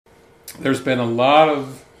there's been a lot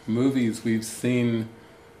of movies we've seen.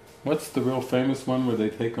 What's the real famous one where they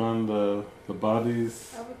take on the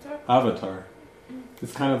bodies? Avatar.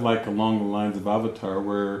 It's kind of like along the lines of Avatar,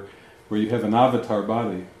 where you have an avatar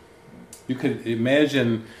body. You could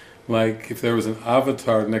imagine, like, if there was an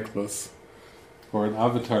avatar Nicholas, or an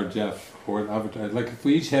avatar Jeff, or an avatar, like if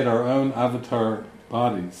we each had our own avatar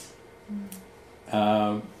bodies,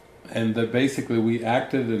 and that basically we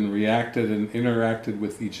acted and reacted and interacted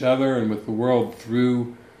with each other and with the world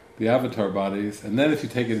through the avatar bodies. And then if you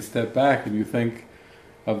take it a step back and you think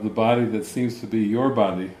of the body that seems to be your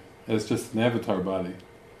body as just an avatar body,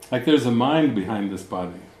 like there's a mind behind this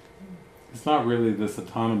body. It's not really this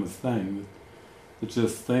autonomous thing. It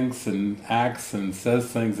just thinks and acts and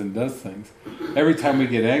says things and does things. Every time we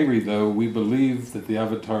get angry, though, we believe that the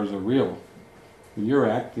avatars are real. When you're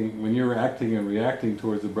acting and reacting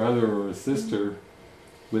towards a brother or a sister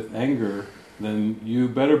with anger, then you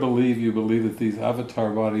better believe that these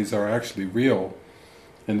avatar bodies are actually real,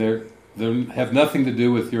 and they have nothing to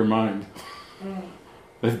do with your mind.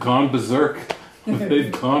 They've gone berserk.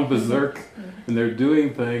 They've gone berserk, and they're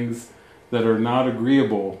doing things that are not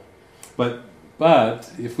agreeable. But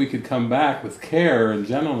if we could come back with care and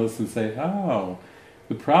gentleness and say, oh,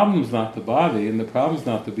 the problem's not the body and the problem's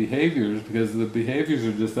not the behaviors, because the behaviors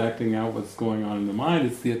are just acting out what's going on in the mind.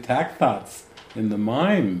 It's the attack thoughts in the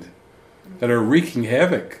mind that are wreaking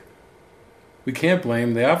havoc. We can't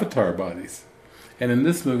blame the avatar bodies. And in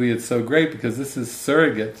this movie it's so great because this is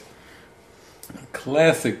Surrogate, a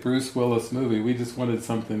classic Bruce Willis movie. We just wanted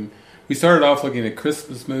something. We started off looking at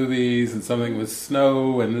Christmas movies and something with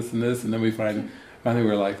snow and this, and then we finally we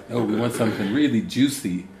were like, oh, we want something really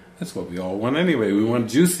juicy. That's what we all want anyway. We want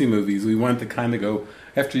juicy movies. We want to kind of go,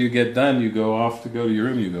 after you get done, you go off to go to your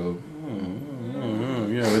room, you go,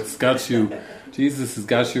 you know, it's got you, Jesus has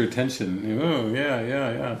got your attention. Oh,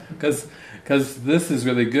 yeah. Because this is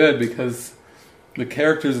really good, because the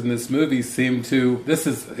characters in this movie this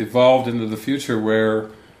has evolved into the future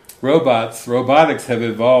where robotics have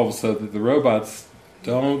evolved so that the robots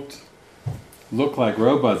don't look like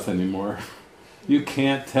robots anymore. You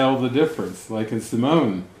can't tell the difference. Like in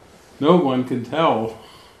Simone, no one can tell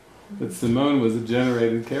that Simone was a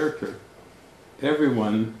generated character.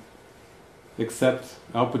 Everyone, except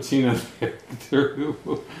Al Pacino's character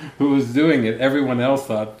who was doing it, everyone else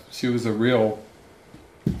thought she was a real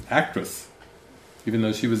actress, even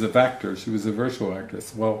though she was a actor, she was a virtual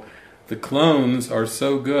actress. Well, the clones are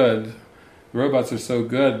so good, robots are so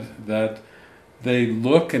good that they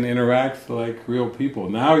look and interact like real people.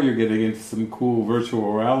 Now you're getting into some cool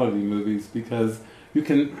virtual reality movies, because you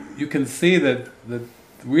can see that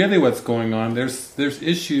really what's going on, there's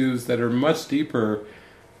issues that are much deeper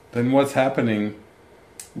than what's happening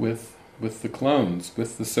with the clones,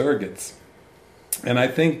 with the surrogates. And I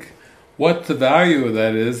think what the value of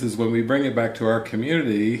that is when we bring it back to our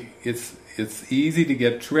community, it's easy to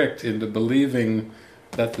get tricked into believing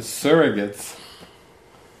that the surrogates,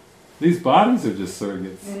 these bodies are just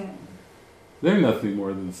surrogates. They're nothing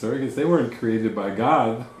more than surrogates. They weren't created by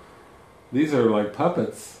God. These are like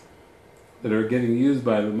puppets that are getting used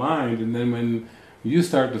by the mind, and then when you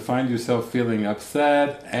start to find yourself feeling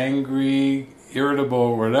upset, angry,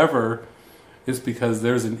 irritable, whatever, it's because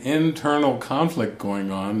there's an internal conflict going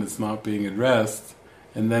on that's not being addressed,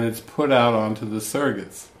 and then it's put out onto the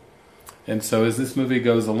surrogates. And so as this movie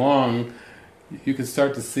goes along, you can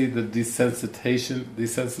start to see the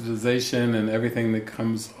desensitization and everything that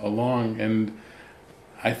comes along. And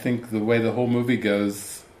I think the way the whole movie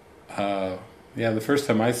goes, the first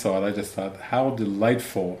time I saw it, I just thought, how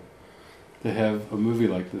delightful to have a movie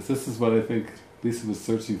like this. This is what I think Lisa was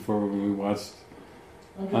searching for when we watched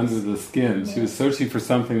Under the Skin. She was searching for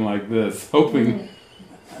something like this, hoping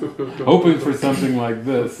for something like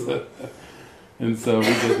this. And so we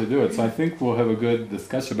get to do it. So I think we'll have a good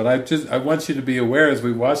discussion. But I want you to be aware as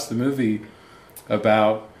we watch the movie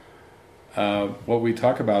about what we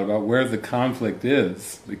talk about where the conflict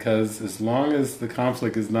is. Because as long as the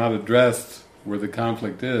conflict is not addressed where the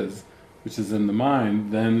conflict is, which is in the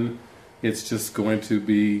mind, then it's just going to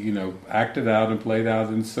be, acted out and played out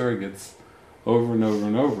in surrogates over and over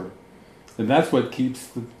and over. And that's what keeps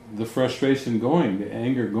the frustration going, the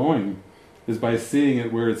anger going, is by seeing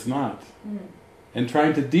it where it's not. And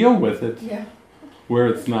trying to deal with it where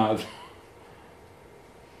it's not.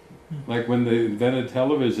 Like when they invented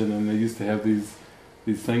television and they used to have these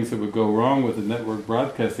things that would go wrong with the network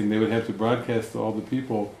broadcasting, they would have to broadcast to all the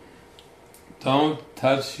people, don't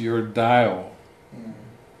touch your dial.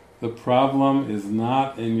 The problem is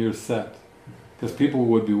not in your set. Because people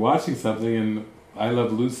would be watching something, and I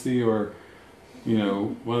Love Lucy or you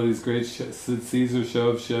know, one of these great Caesar show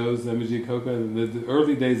of shows, MG Coca, the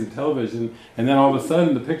early days of television, and then all of a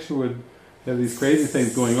sudden the picture would have these crazy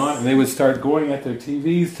things going on, and they would start going at their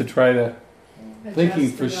TVs to try to,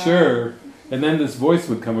 thinking for sure, and then this voice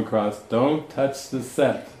would come across, don't touch the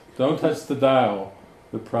set, don't touch the dial,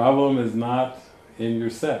 the problem is not in your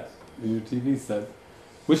set, in your TV set.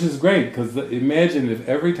 Which is great, because imagine if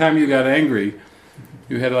every time you got angry,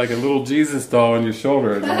 you had like a little Jesus doll on your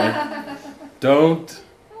shoulder, and like, don't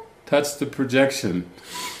touch the projection.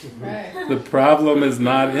 Right. The problem is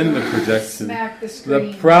not in the projection. Smack the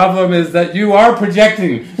screen. The problem is that you are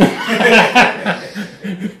projecting.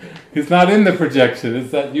 It's not in the projection,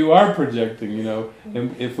 it's that you are projecting, you know.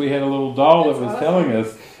 And if we had a little doll that was telling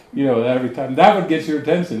us, you know, every time, that would get your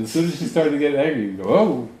attention. As soon as she started to get angry, you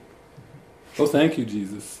go, oh, thank you,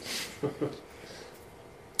 Jesus.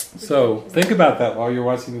 So, think about that while you're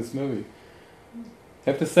watching this movie. I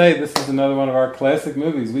have to say, this is another one of our classic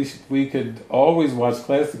movies. We could always watch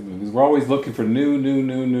classic movies. We're always looking for new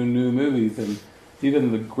movies, and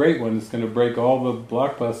even the great one is going to break all the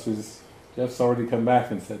blockbusters. Jeff's already come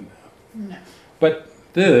back and said no. No. But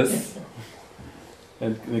this,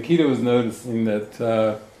 and Nikita was noticing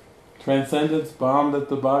that Transcendence bombed at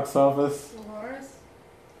the box office.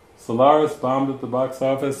 Solaris bombed at the box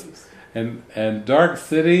office. And Dark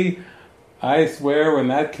City, I swear when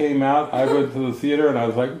that came out, I went to the theater and I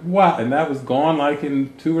was like, wow, and that was gone like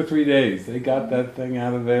in 2 or 3 days. They got that thing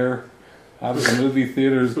out of there, out of the movie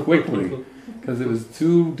theaters quickly, because it was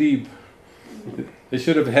too deep. They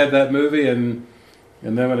should have had that movie, and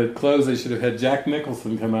then when it closed, they should have had Jack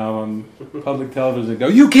Nicholson come out on public television and go,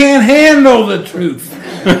 "You can't handle the truth,"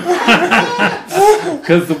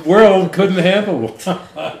 because the world couldn't handle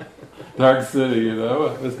Dark City. You know,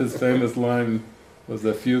 it was his famous line. Was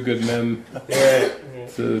 "A Few Good Men"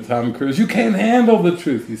 to Tom Cruise. "You can't handle the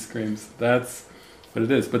truth," he screams. That's what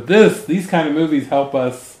it is. But these kind of movies help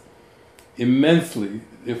us immensely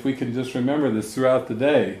if we can just remember this throughout the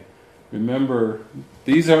day. Remember,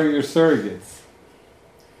 these are your surrogates.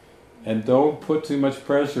 And don't put too much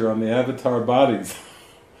pressure on the avatar bodies,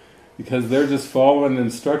 because they're just following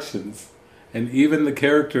instructions. And even the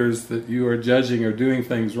characters that you are judging are doing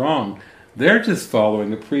things wrong, they're just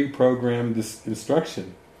following a pre-programmed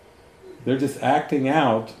instruction. They're just acting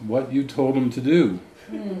out what you told them to do.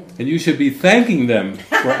 And you should be thanking them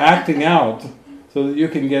for acting out, so that you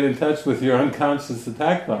can get in touch with your unconscious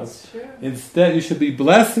attack thoughts. Instead, you should be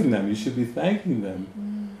blessing them. You should be thanking them.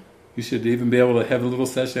 You should even be able to have a little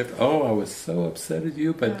session after, "Oh, I was so upset at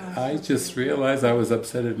you, but I just realized I was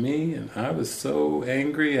upset at me, and I was so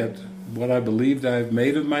angry at what I believed I've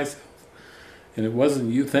made of myself. And it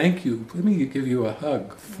wasn't you. Thank you. Let me give you a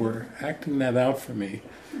hug for acting that out for me.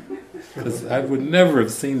 Because I would never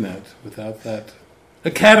have seen that without that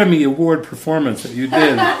Academy Award performance that you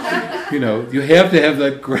did." You know, you have to have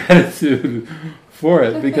that gratitude for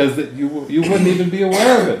it, because you wouldn't even be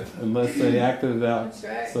aware of it unless they acted it out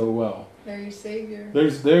so well. They're your savior.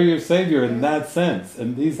 They're your savior in that sense.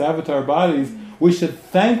 And these avatar bodies, we should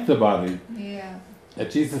thank the body. Yeah.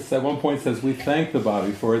 That Jesus at one point says, we thank the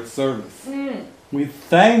body for its service. We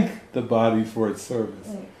thank the body for its service.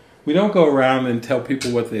 We don't go around and tell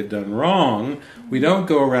people what they've done wrong. We don't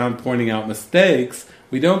go around pointing out mistakes.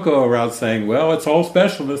 We don't go around saying, well, it's all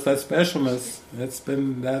specialness, that's specialness. That's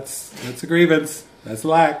a grievance. That's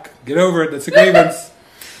lack. Get over it, that's a grievance.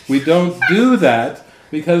 We don't do that,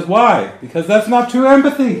 because why? Because that's not true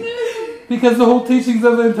empathy. Because the whole teachings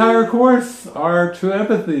of the entire Course are true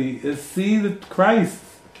empathy, is see the Christ,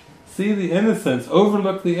 see the innocence,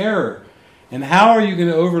 overlook the error. And how are you going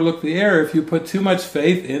to overlook the error if you put too much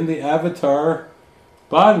faith in the avatar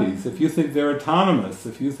bodies? If you think they're autonomous,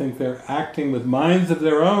 if you think they're acting with minds of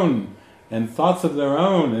their own, and thoughts of their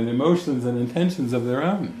own, and emotions and intentions of their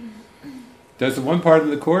own. There's one part of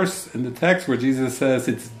the Course in the text where Jesus says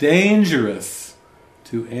it's dangerous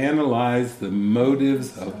to analyze the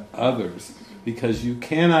motives of others, because you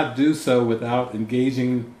cannot do so without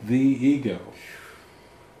engaging the ego.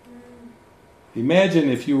 Imagine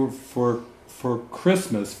if you were for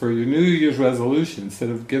Christmas, for your New Year's resolution, instead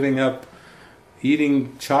of giving up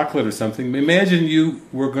eating chocolate or something, imagine you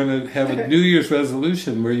were going to have a New Year's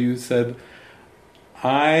resolution where you said,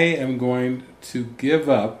 I am going to give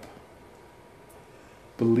up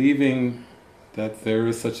believing that there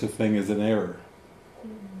is such a thing as an error.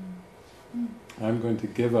 I'm going to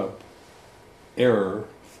give up error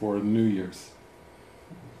for New Year's.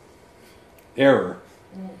 Error.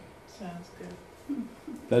 Sounds good.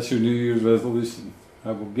 That's your New Year's resolution.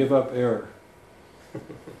 I will give up error.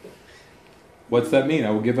 What's that mean?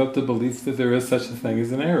 I will give up the belief that there is such a thing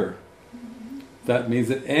as an error. that means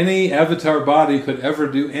that any avatar body could ever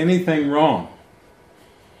do anything wrong.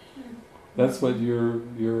 That's what your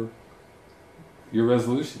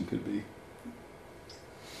resolution could be.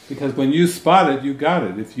 Because when you spot it, you got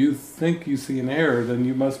it. If you think you see an error, then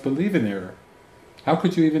you must believe in error. How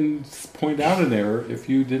could you even point out an error if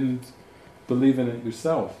you didn't believe in it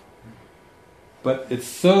yourself? But it's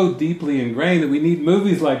so deeply ingrained that we need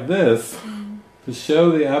movies like this to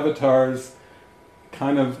show the avatars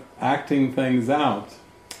kind of acting things out,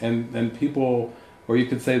 and people, or you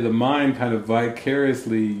could say the mind, kind of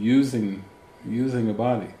vicariously using a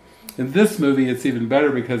body. In this movie it's even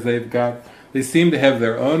better because they seem to have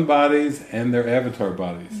their own bodies and their avatar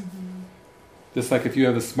bodies. Just like if you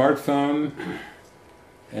have a smartphone,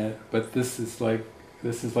 but this is like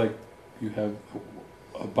you have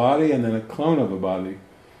a body and then a clone of a body,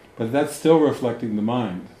 but that's still reflecting the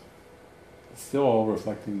mind. It's still all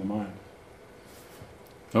reflecting the mind.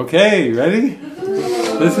 Okay, ready?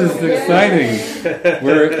 This is exciting.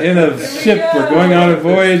 We're in a ship, we're going on a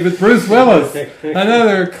voyage with Bruce Willis.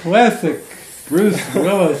 Another classic Bruce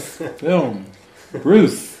Willis film.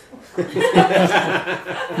 Bruce. Go,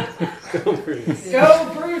 Bruce!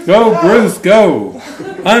 Go, Bruce, go!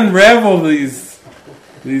 Unravel these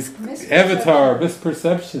avatar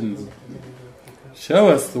misperceptions. Show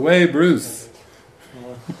us the way, Bruce.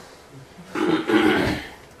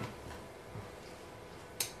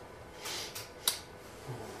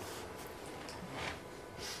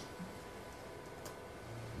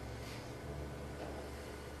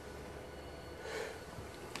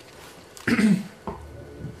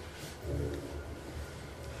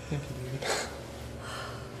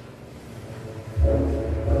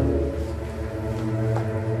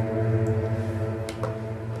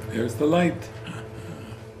 There's the light.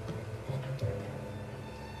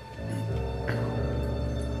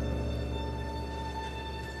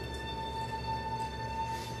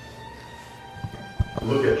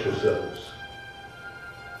 Look at yourselves.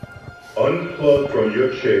 Unplug from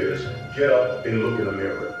your chairs, get up and look in the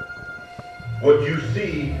mirror. What you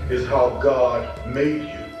see is how God made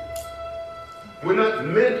you. We're not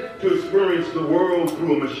meant to experience the world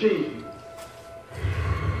through a machine.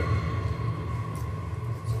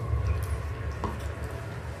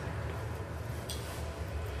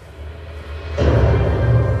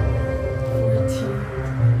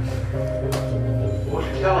 What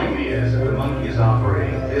you're telling me is that the monkey is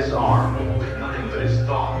operating this arm with nothing but his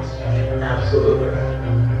thoughts. Absolutely.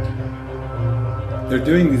 They're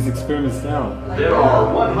doing these experiments now. There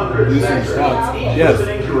are 100 Using sensors, shots. each Yes.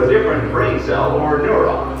 listening to a different brain cell or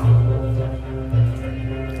neuron.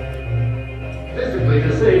 Physically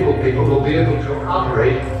disabled people will be able to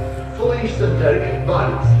operate fully synthetic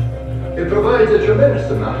bodies. It provides a tremendous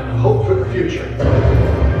amount of hope for the future.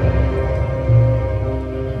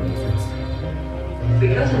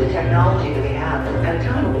 Because of the technology that we have, at a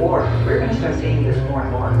time of war, we're going to start seeing this more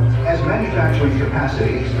and more. As manufacturing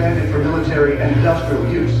capacity expanded for military and industrial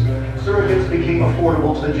use, surrogates became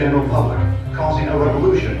affordable to the general public, causing a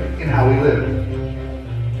revolution in how we live.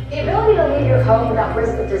 The ability to leave your home without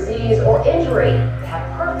risk of disease or injury, to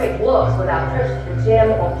have perfect looks without trips to the gym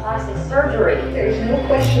or plastic surgery. There is no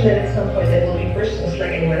question that at some point they will be persons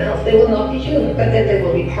like anyone else. They will not be human, but that they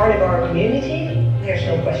will be part of our community, there's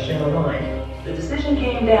no question in my mind. The decision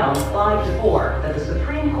came down 5-4 that the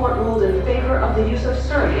Supreme Court ruled in favor of the use of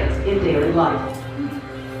surrogates in daily life.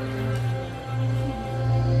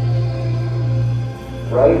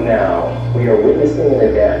 Right now, we are witnessing an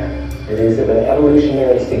event that is of an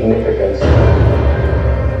evolutionary significance.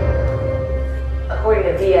 According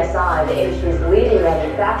to BSI, the industry's leading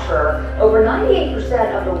manufacturer, over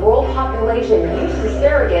 98% of the world population uses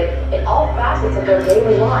surrogate in all facets of their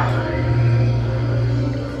daily life.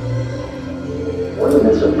 We're in the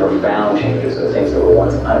midst of profound changes, and things that were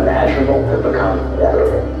once unimaginable have become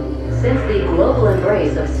inevitable. Since the global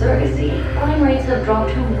embrace of surrogacy, crime rates have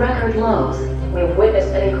dropped to record lows. We've witnessed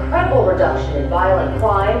an incredible reduction in violent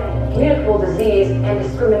crime, communicable disease, and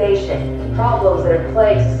discrimination. Problems that have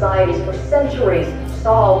plagued societies for centuries,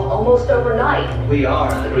 solved almost overnight. We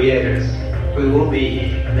are the creators. We will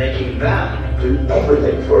be making them do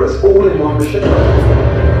everything for us, all in one machine.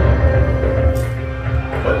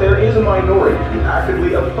 But there is a minority who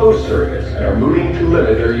actively oppose surrogates and are moving to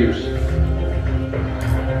limit their use.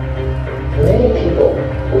 Many people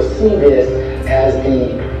will see this as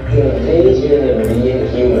the invasion of being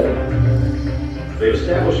human. They've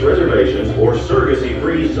established reservations or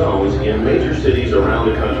surrogacy-free zones in major cities around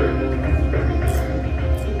the country.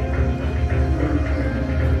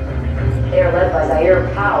 They are led by Zaire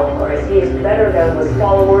Powell, or as he is better known with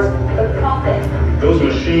followers, the Prophet. Those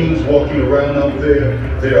machines walking around out there,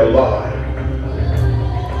 they are alive.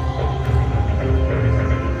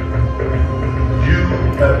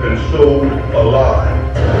 have been sold alive.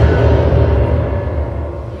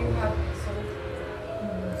 You have sold.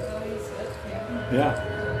 So he said, yeah. Yeah.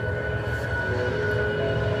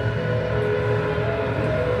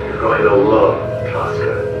 You're going to love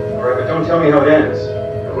Tosca. All right, but don't tell me how it ends.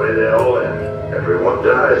 The way they all end. Everyone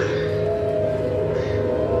dies.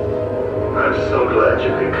 I'm so glad you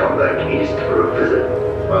can come back east for a visit.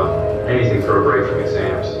 Well, anything for a break from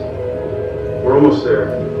exams. We're almost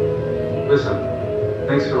there. Listen,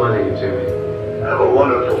 thanks for lending it to me. Have a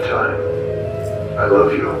wonderful time. I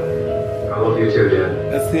love you. I love you too,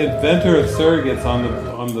 Dad. That's the inventor of surrogates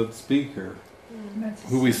on the speaker,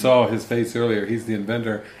 who we saw his face earlier. He's the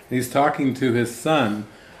inventor, and he's talking to his son.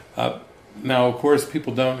 Now, of course,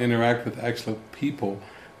 people don't interact with actual people.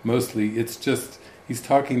 Mostly, it's just he's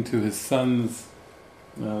talking to his son's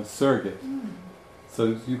surrogate.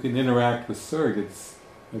 So you can interact with surrogates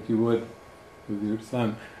like you would with your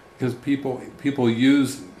son, because people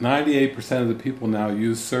use 98% of the people now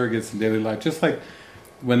use surrogates in daily life. Just like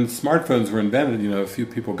when smartphones were invented, a few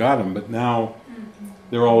people got them, but now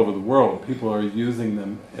they're all over the world. People are using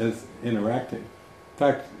them as interacting. In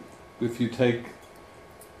fact, if you take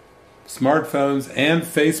smartphones and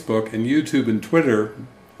Facebook and YouTube and Twitter,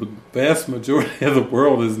 the vast majority of the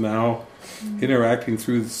world is now interacting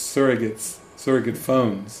through surrogate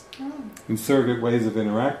phones, and surrogate ways of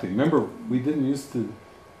interacting. Remember, we didn't used to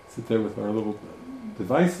sit there with our little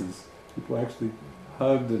devices. People actually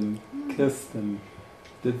hugged and kissed and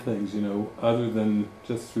did things, other than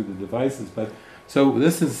just through the devices. But so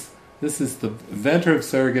this is the inventor of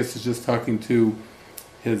surrogates is just talking to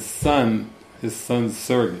his son's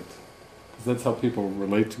surrogate, because that's how people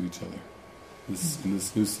relate to each other in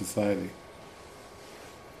this new society.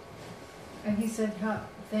 And he said,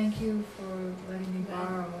 thank you for letting me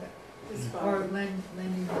borrow it. Or lending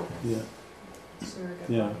me this surrogate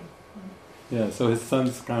body. Yeah, so his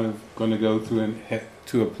son's kind of going to go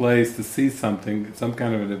to a place to see something, some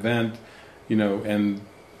kind of an event, and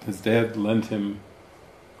his dad lent him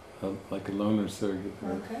like a loaner surrogate.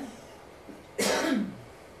 Okay.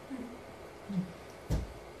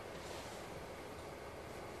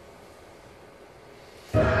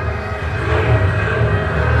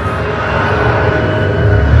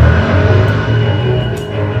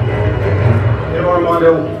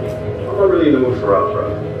 Armando, I'm not really in the mood for opera.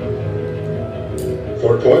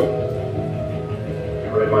 Fourth point? You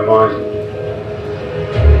read my mind.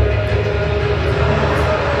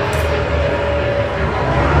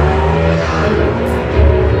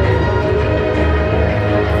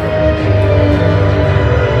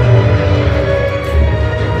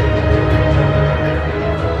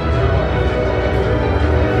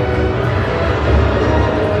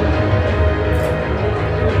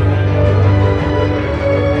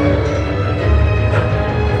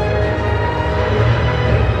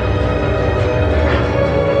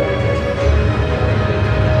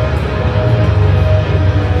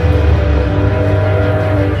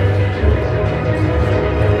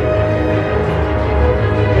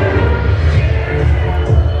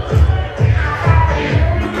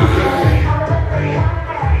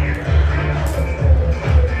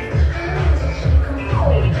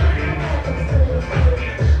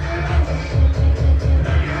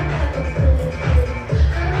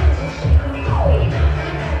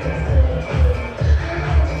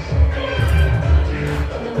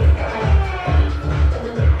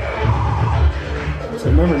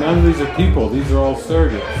 Remember, none of these are people, these are all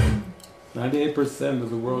surrogates. 98% of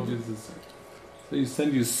the world uses surrogates. So you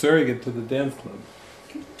send your surrogate to the dance club.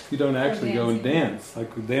 You don't actually go and dance,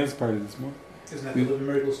 like the dance party this morning. Isn't that the Living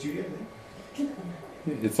Miracle studio then?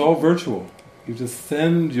 It's all virtual. You just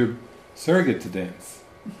send your surrogate to dance.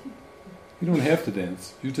 You don't have to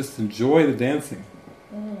dance, you just enjoy the dancing.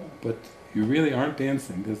 But you really aren't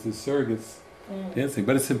dancing, because the surrogate's dancing.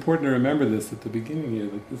 But it's important to remember this at the beginning here,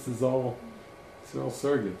 that these are all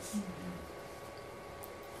surrogates.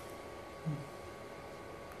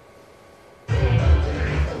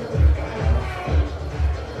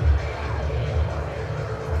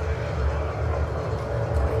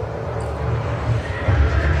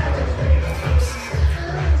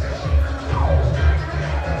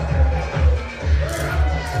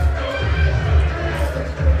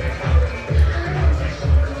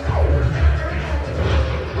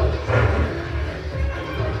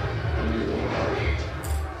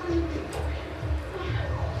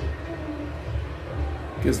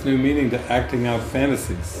 Gives new meaning to acting out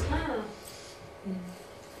fantasies.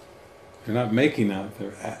 They're not making out,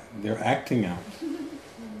 they're acting out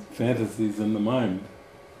fantasies in the mind.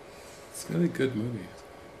 It's a really good movie.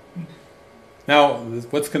 Now,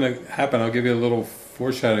 what's going to happen, I'll give you a little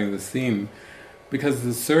foreshadowing of the scene. because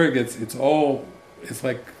the surrogates, it's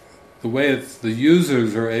like the way the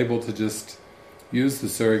users are able to just use the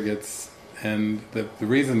surrogates, and the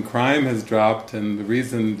reason crime has dropped and the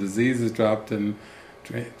reason disease has dropped and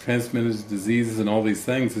transmitted diseases and all these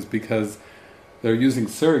things is because they're using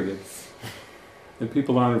surrogates, and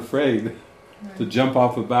people aren't afraid to jump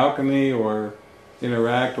off a balcony or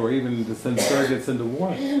interact or even to send surrogates into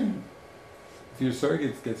war. If your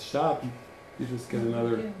surrogate gets shot, you just get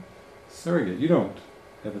another surrogate. You don't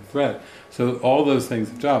have a threat. So all those things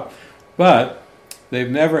have dropped. But they've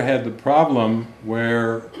never had the problem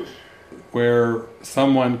where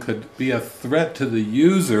someone could be a threat to the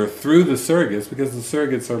user through the surrogates, because the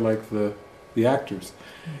surrogates are like the actors.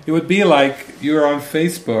 It would be like you're on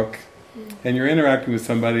Facebook and you're interacting with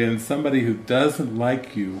somebody, and somebody who doesn't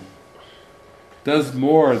like you does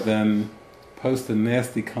more than post a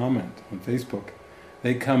nasty comment on Facebook.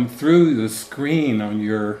 They come through the screen on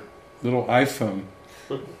your little iPhone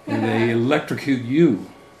and they electrocute you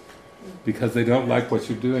because they don't like what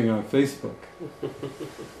you're doing on Facebook.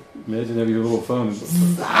 Imagine having your little phone and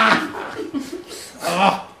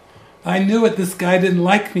I knew it, this guy didn't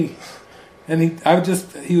like me. And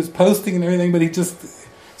he was posting and everything, but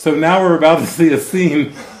so now we're about to see a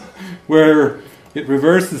scene where it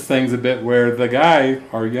reverses things a bit, where the guy,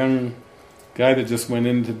 our young guy that just went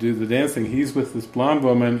in to do the dancing, he's with this blonde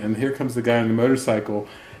woman, and here comes the guy on the motorcycle,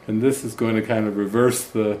 and this is going to kind of reverse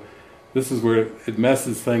this is where it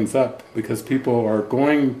messes things up, because people are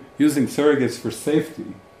using surrogates for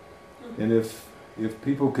safety. And if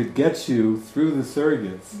people could get you through the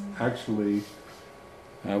surrogates, actually,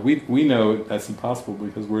 we know that's impossible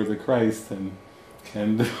because we're the Christ, and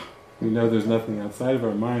we know there's nothing outside of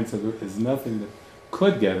our mind, so there is nothing that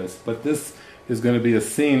could get us. But this is going to be a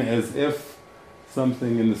scene as if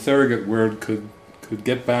something in the surrogate world could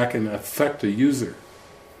get back and affect a user.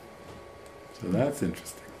 So that's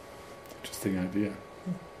interesting. Interesting idea.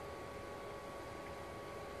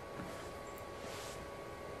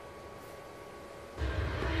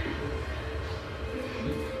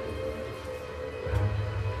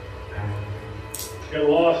 Get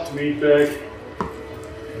lost, meatbag.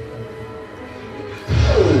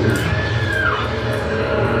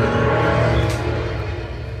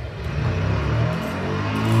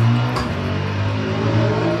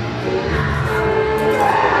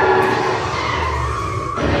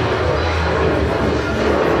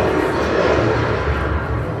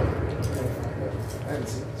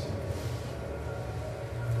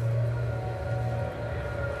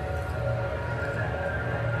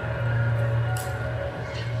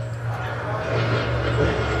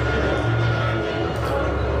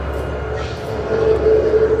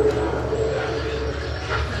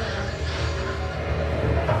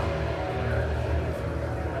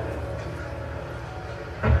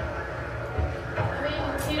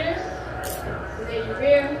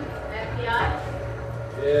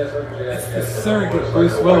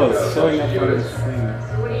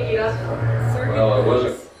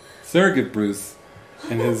 Surrogate Bruce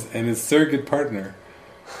and his surrogate partner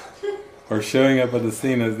are showing up at the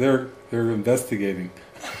scene as they're investigating.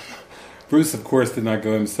 Bruce, of course, did not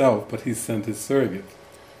go himself, but he sent his surrogate,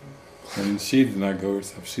 and she did not go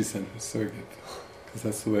herself. She sent her surrogate, because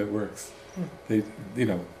that's the way it works.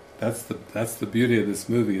 That's the beauty of this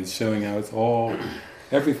movie, is showing how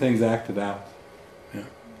everything's acted out. Yeah.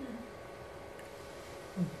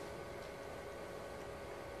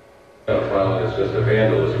 Well, it's just a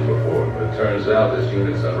vandalism report, but it turns out this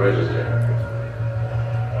unit's unregistered.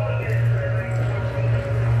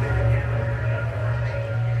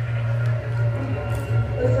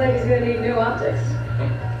 Looks like he's gonna need new optics.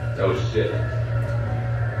 No shit.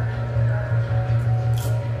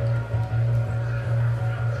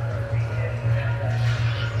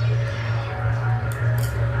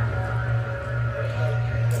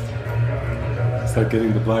 It's like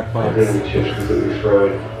getting the black box. Completely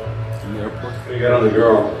fried. In the airport. You got on the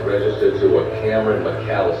girl registered to a Cameron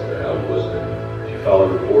McAllister out in Worcester. She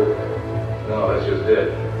filed a report? No, that's just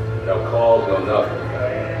it. No calls, no nothing.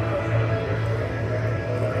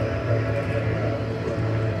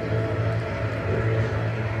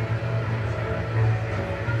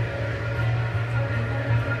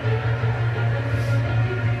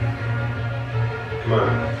 Come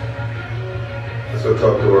on. Let's go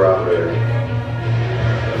talk to our operator.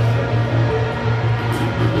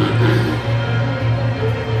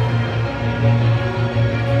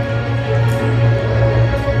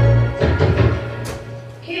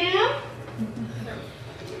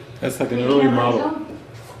 That's like an early model.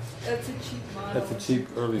 That's a cheap model. That's a cheap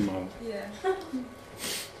early model. Yeah.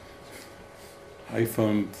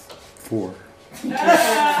 iPhone 4.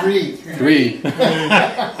 Three.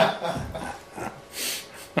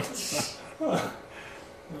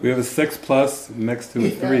 We have a 6+ next to a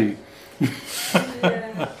 3. Yeah,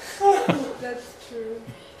 that's true.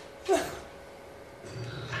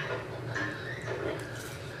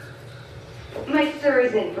 My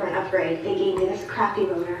Surrey's in for an upgrade. They gave me this crappy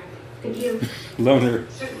loaner. Thank you. Loner.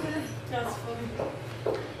 That's funny.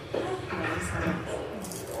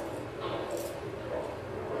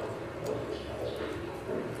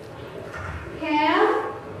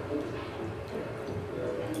 Cam?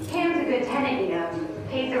 Cam's a good tenant, you know.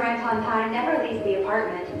 Pays the rent on time, never leaves the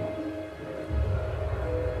apartment.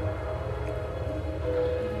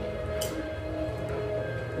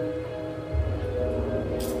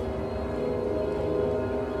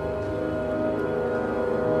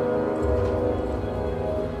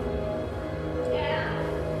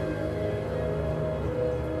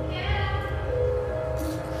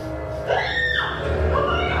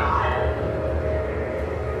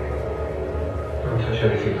 Don't touch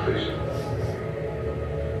anything, please.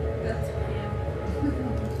 That's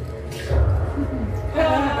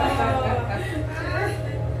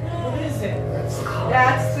What is it?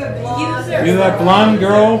 That's the blonde. You that blonde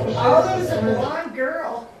girl? Oh, there's a blonde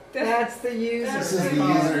girl. That's the user. This is the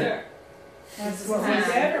user. That's what we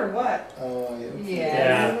said, or what? Oh,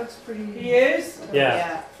 Yeah. He looks pretty. He is? Yeah.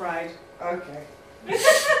 Yeah, fried. Okay.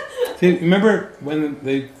 See, remember when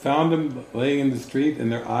they found him laying in the street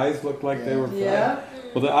and their eyes looked like they were fried? Yeah.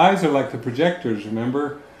 Well, the eyes are like the projectors,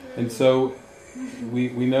 remember? And so we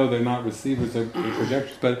know they're not receivers, they're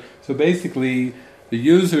projectors. But so basically, the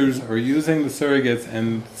users are using the surrogates,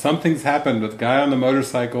 and something's happened. The guy on the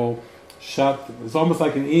motorcycle shot. It's almost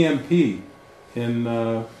like an EMP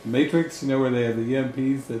in Matrix. You know where they have the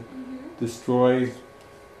EMPs that destroy.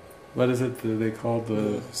 What is it that they call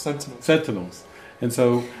the Sentinels? And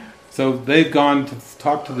so they've gone to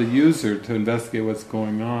talk to the user to investigate what's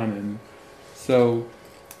going on, and so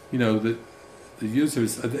the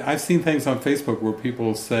users. I've seen things on Facebook where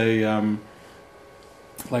people say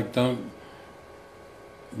like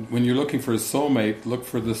when you're looking for a soulmate, look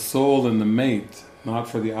for the soul in the mate, not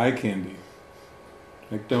for the eye candy.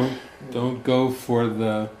 Like don't go for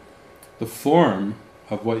the form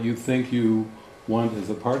of what you think you want as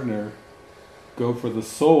a partner. Go for the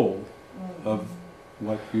soul of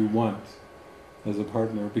what you want as a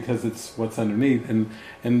partner, because it's what's underneath.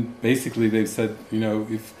 And basically they've said,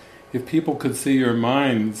 if people could see your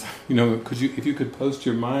minds, if you could post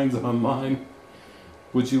your minds online,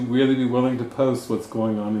 would you really be willing to post what's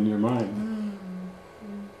going on in your mind?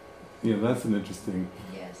 That's an interesting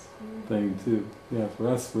thing too. Yeah, for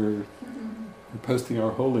us we're posting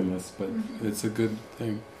our holiness, but it's a good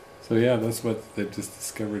thing. So yeah, that's what they've just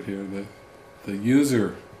discovered here, that the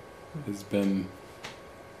user has been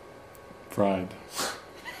fried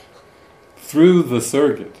through the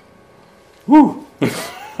surrogate. Woo!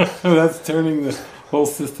 That's turning the whole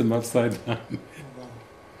system upside down.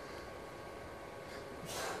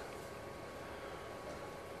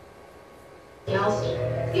 Else?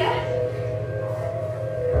 Yes.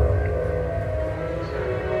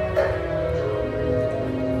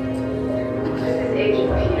 This is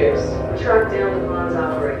Agent Peters. Track down the bond's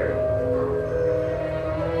operator.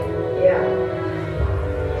 Yeah.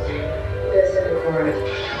 This in the corner.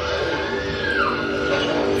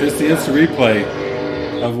 Here's the instant replay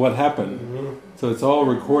of what happened. So it's all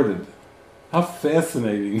recorded. How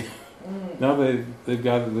fascinating. Now they've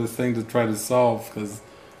got this thing to try to solve, because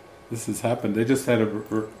this has happened. They just had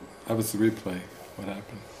that was the replay, what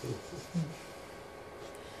happened.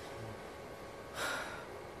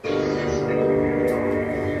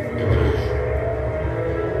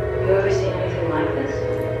 You ever seen anything like this?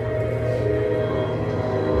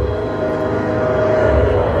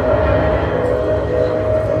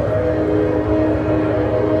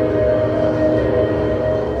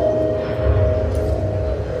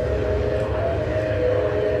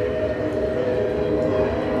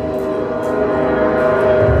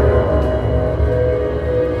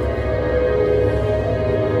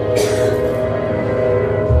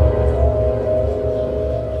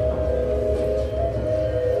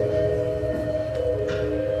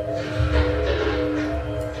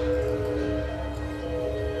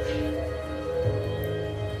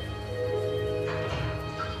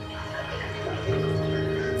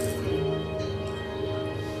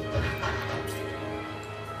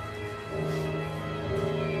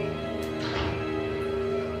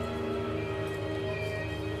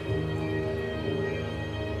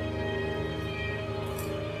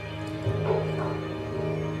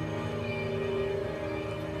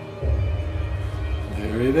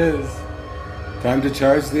 There it is. Time to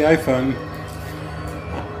charge the iPhone.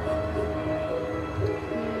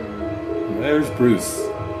 There's Bruce.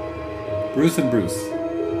 Bruce and Bruce.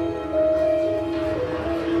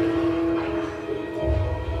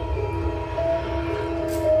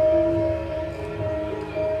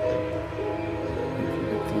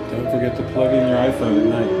 Don't forget to plug in your iPhone at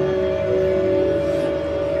night.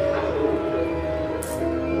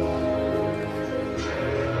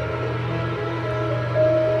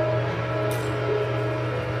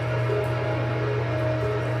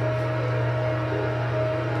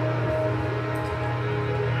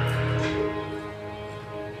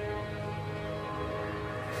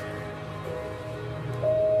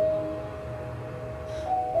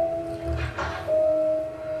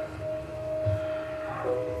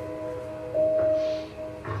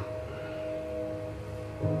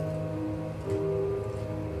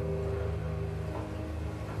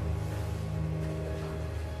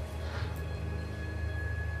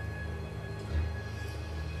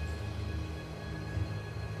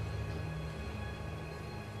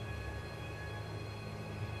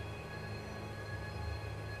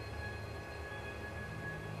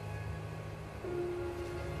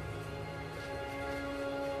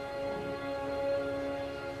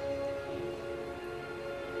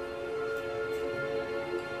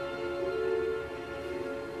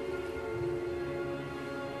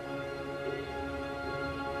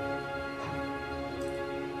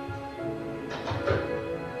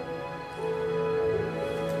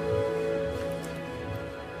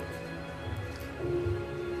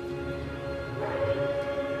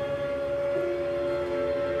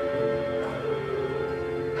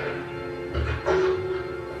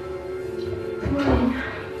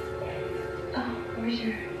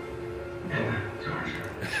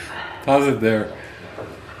 Pause it there.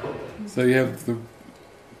 So you have the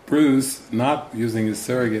Bruce not using his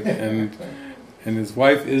surrogate, and his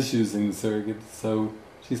wife is using the surrogate, so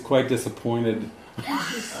she's quite disappointed.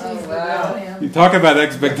 Oh, wow. You talk about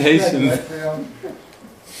expectations.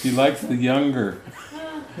 She likes the younger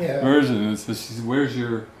version, and so she's, where's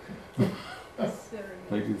your...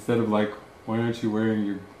 like, instead of like, why aren't you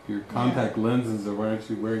wearing your contact lenses, or why aren't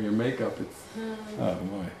you wearing your makeup? It's, oh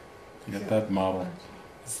boy, you got that model.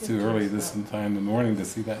 It's too early this time in the morning to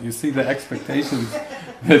see that. You see the expectations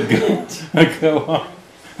that go on.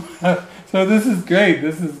 So this is great.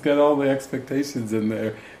 This has got all the expectations in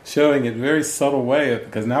there, showing it in a very subtle way,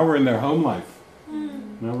 because now we're in their home life.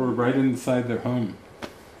 Now we're right inside their home.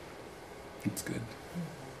 It's good.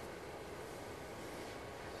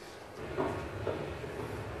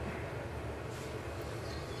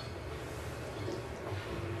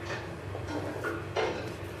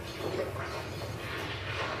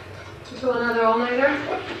 So another all-nighter?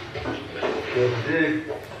 Good dig.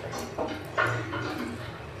 What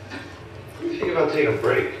do you think about taking a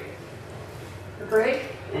break? A break?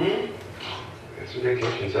 Mm-hmm. Got some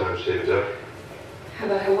vacation time saved up. How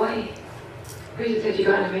about Hawaii? Bridget said you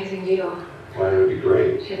got an amazing deal. Why, it would be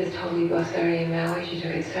great. She had this totally boss area in Maui. She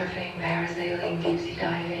tried surfing, parasailing, deep sea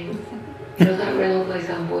diving. It was that rental place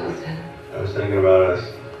on Boylston. I was thinking about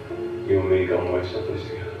us, you and me, going away someplace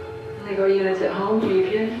together. Leave our units at home? Are you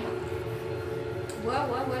kidding?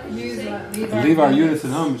 What did you say? Leave our units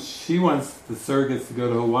at home. She wants the surrogates to go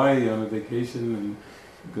to Hawaii on a vacation and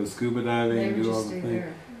go scuba diving and do all the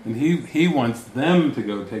things. And he wants them to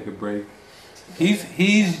go take a break. He's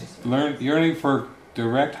yearning for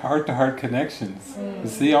direct heart-to-heart connections. You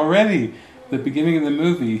see, already, the beginning of the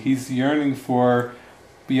movie, he's yearning for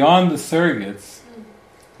beyond the surrogates,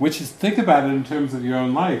 which is, think about it in terms of your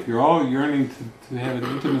own life. You're all yearning to have an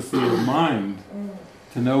intimacy of mind,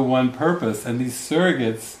 to know one purpose, and these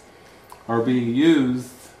surrogates are being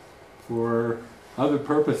used for other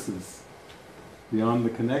purposes beyond the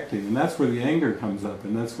connecting. And that's where the anger comes up,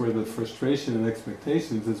 and that's where the frustration and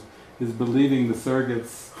expectations is believing the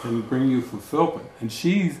surrogates can bring you fulfillment. And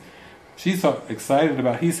she's so excited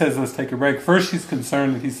about, he says, let's take a break. First she's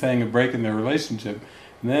concerned that he's saying a break in their relationship,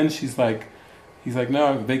 and then he's like,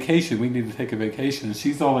 no, vacation, we need to take a vacation. And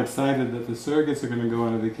she's all excited that the surrogates are going to go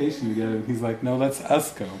on a vacation together, and he's like, no, let's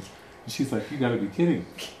us go. And she's like, you got to be kidding.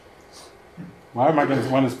 Why am I going to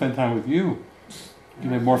want to spend time with you? You can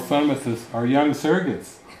have more fun with our young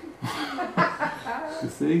surrogates. You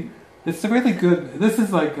see? It's really good. This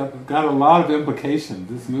is like got a lot of implications.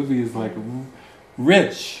 This movie is like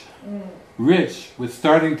rich with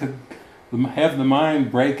starting to have the mind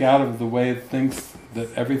break out of the way it thinks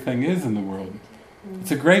that everything is in the world.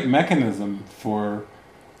 It's a great mechanism for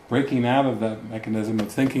breaking out of that mechanism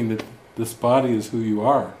of thinking that this body is who you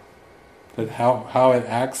are. That how it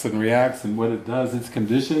acts and reacts and what it does, its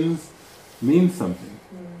conditions, means something.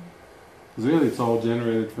 Because really it's all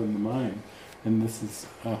generated from the mind. And this is,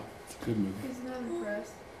 it's a good movie. He's not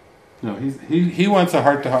impressed. No, he wants a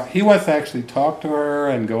heart-to-heart. He wants to actually talk to her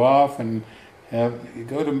and go off and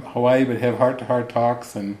go to Hawaii, but have heart-to-heart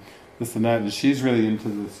talks and this and that. And she's really into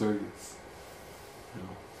the surrogates. You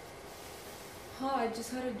know. Oh, I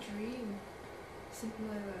just had a dream, something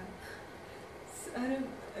like that.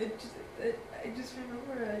 I just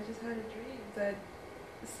remember I just had a dream that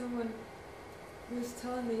someone was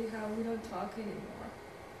telling me how we don't talk anymore.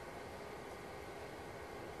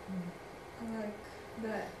 Like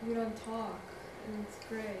that we don't talk, and it's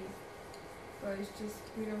great, but it's just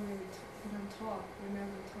we don't talk. We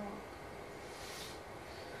never talk.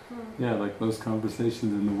 Huh. Yeah, like most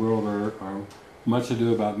conversations in the world are much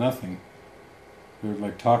ado about nothing. They're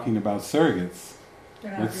like talking about surrogates.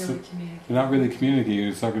 They're not really communicating. They're not really communicating.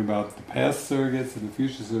 They're talking about the past surrogates and the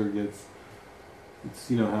future surrogates. It's,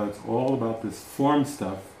 you know, how it's all about this form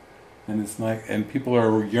stuff, and it's like, and people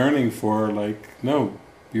are yearning for, like, no,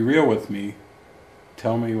 be real with me.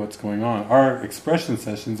 Tell me what's going on. Our expression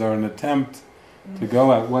sessions are an attempt to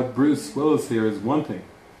go at what Bruce Willis here is wanting.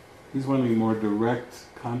 He's wanting more direct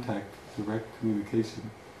contact, direct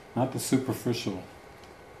communication, not the superficial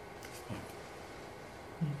stuff.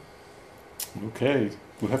 Okay,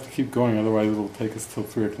 we'll have to keep going, otherwise it'll take us till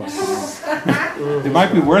 3 o'clock. It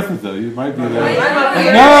might be worth it though. You might be there.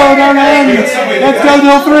 No, let's go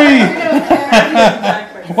till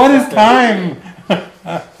 3. What is time?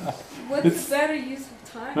 What's better use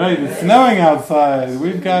of time? Right, it's snowing outside.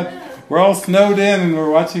 We're all snowed in and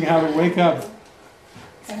we're watching how to wake up.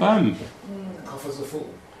 It's fun. The coffers are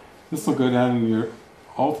full. This will go down in your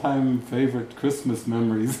all-time favorite Christmas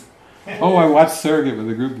memories. Oh, I watched Surrogate with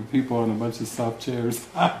a group of people on a bunch of soft chairs.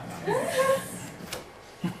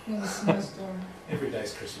 In the snowstorm. Every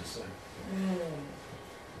day's Christmas, so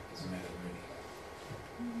doesn't matter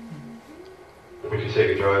really. We could take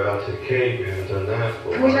a drive out to the Cape. We haven't done that for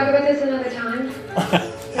a Can we while. talk about this another time?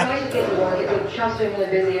 So I should get to work. It's shop's been really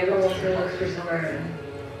busy. Everyone wants to look for somewhere.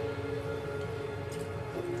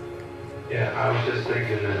 Yeah, I was just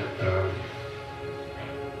thinking that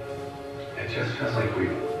it just feels like we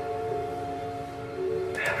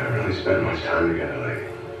haven't really spent much time together lately.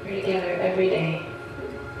 We're together every day.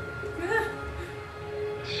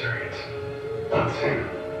 Surrogates. Not the same.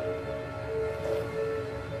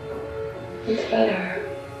 It's better.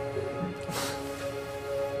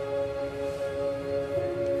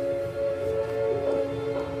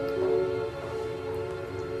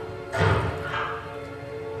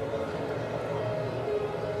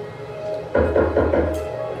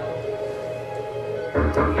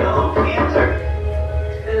 Yellow Panther.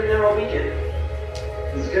 It's been a narrow weekend.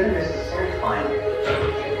 He's gonna miss the salt fine.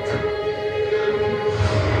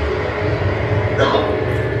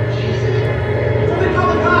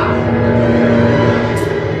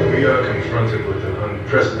 We are confronted with an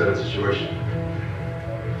unprecedented situation.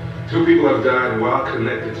 2 people have died while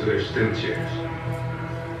connected to their stem chairs.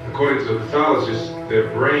 According to pathologists, their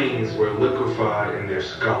brains were liquefied in their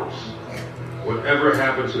skulls. Whatever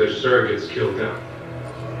happened to their surrogates killed them.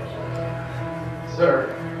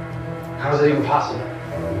 Sir, how is it even possible?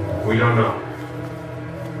 We don't know.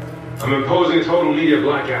 I'm imposing a total media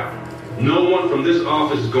blackout. No one from this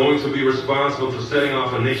office is going to be responsible for setting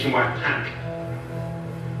off a nationwide panic.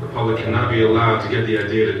 The public cannot be allowed to get the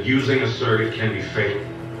idea that using a surrogate can be fatal.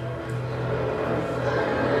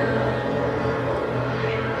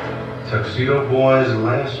 Tuxedo Boy's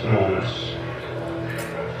last moments.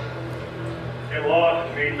 Get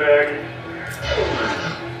lost, meatbag.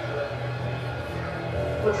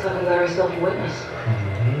 Looks like we got ourselves a witness.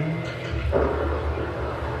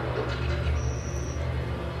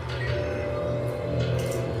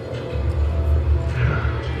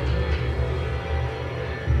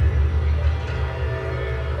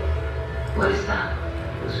 What is that?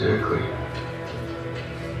 Exactly.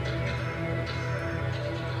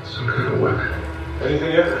 Some kind of weapon.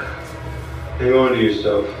 Anything yet? Hang on to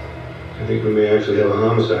yourself. I think we may actually have a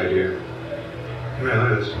homicide here. Man,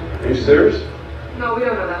 look at this. Are you serious? No, we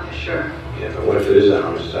don't know that for sure. Yeah, but what if it is a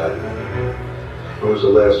homicide? When was the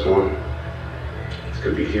last one? This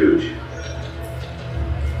could be huge.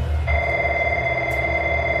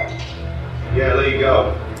 Yeah, there you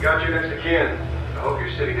go. Got your next of kin. I hope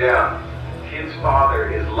you're sitting down. Kid's father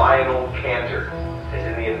is Lionel Cantor, as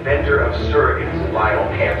in the inventor of surrogates, Lionel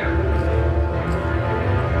Cantor.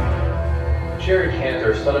 Jerry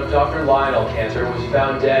Cantor, son of Dr. Lionel Cantor, was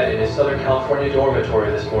found dead in his Southern California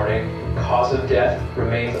dormitory this morning. Cause of death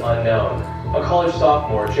remains unknown. A college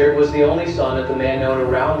sophomore, Jared was the only son of the man known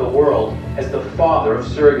around the world as the father of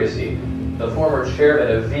surrogacy. The former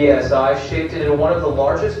chairman of VSI shaped it into one of the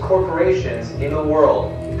largest corporations in the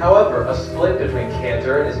world, However, a split between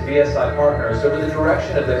Cantor and his BSI partners over the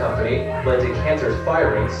direction of the company led to Cantor's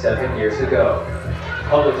firing 7 years ago.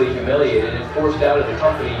 Publicly humiliated and forced out of the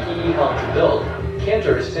company he helped to build,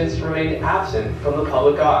 Cantor has since remained absent from the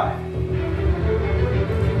public eye.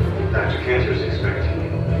 Dr. Cantor's expecting you.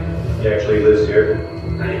 He actually lives here.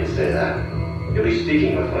 I didn't say that. You'll be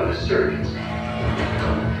speaking with one of the surrogates.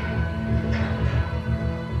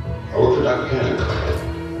 I work for Dr. Cantor.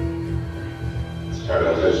 Carried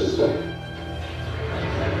out as you say.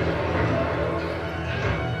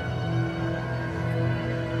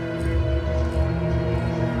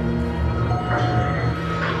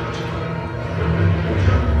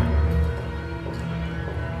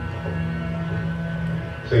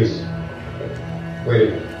 Please. Wait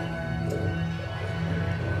a minute.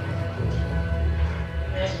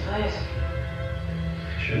 Nice place.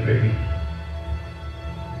 Should be.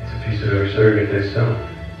 It's a piece of every surrogate they sell.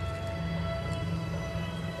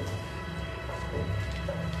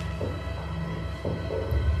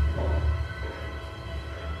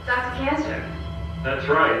 Dr. Cantor? That's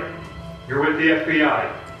right. You're with the FBI.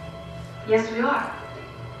 Yes, we are.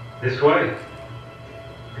 This way.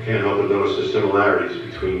 I can't help but notice the similarities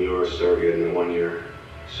between your surrogate and the one your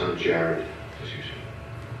son Jared is using.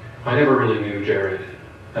 I never really knew Jared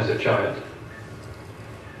as a child.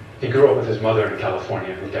 He grew up with his mother in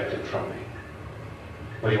California, who kept him from me.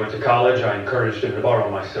 When he went to college, I encouraged him to borrow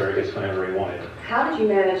my surrogates whenever he wanted. How did you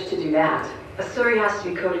manage to do that? A surrogate has to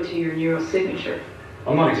be coded to your neural signature.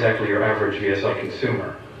 I'm not exactly your average VSI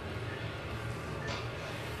consumer.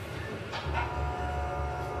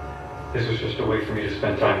 This was just a way for me to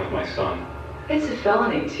spend time with my son. It's a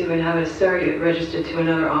felony to inhabit a surrogate registered to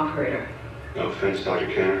another operator. No offense, Dr.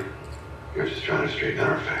 Cantor. You're just trying to straighten out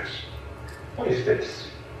our facts. What is this?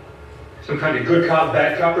 Some kind of good cop,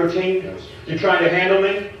 bad cop routine? Yes. You trying to handle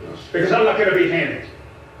me? Yes. Because I'm not going to be handled.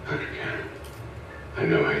 Dr. Cantor, I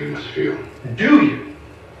know how you must feel. Do you?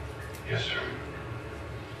 Yes, sir.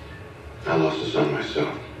 I lost a son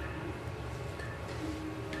myself.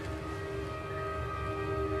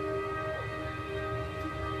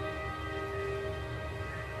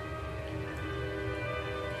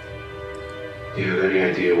 Do you have any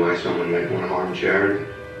idea why someone might want to harm Jared?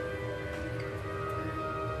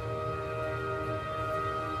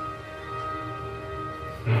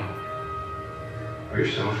 No. Or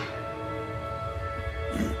yourself?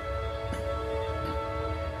 Oh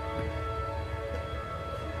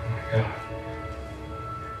my God.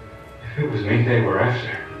 If it was me they were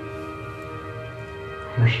after,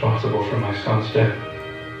 I'm responsible for my son's death.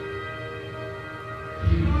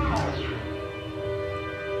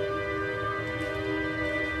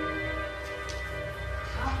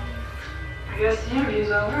 I guess the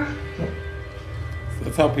interview's over.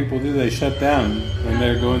 That's how people do. They shut down when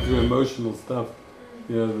they're going through emotional stuff.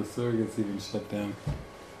 You know, the surrogates even shut down.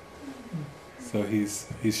 So he's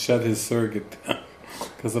shut his surrogate down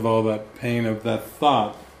because of all that pain of that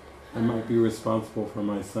thought. I might be responsible for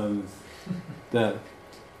my son's death.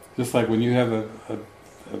 Just like when you have a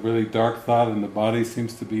really dark thought and the body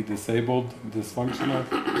seems to be disabled, dysfunctional,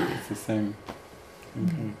 it's the same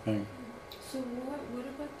kind of thing. So what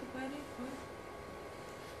about the body?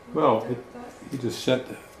 Well, he just shut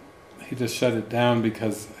it down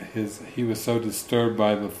because he was so disturbed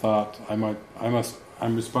by the thought.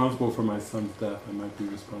 I'm responsible for my son's death. I might be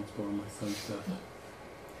responsible for my son's death.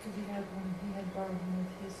 Because he had borrowed one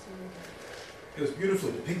of his surrogates. It was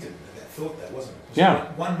beautifully depicted, that thought, that wasn't it?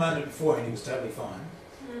 Yeah. One moment beforehand he was totally fine,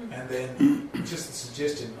 and then just the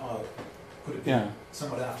suggestion, could it be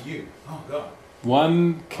someone after you? Oh God.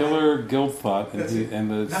 One killer guilt thought, and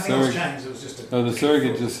the nothing else changed. It was just the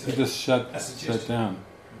surrogate just shut down.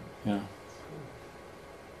 Yeah.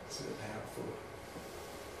 It's the power of thought.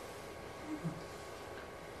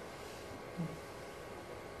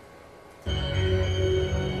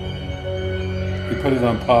 He put it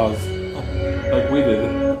on pause, like we did.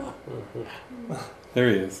 There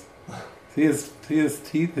he is. See his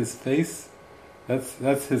teeth, his face.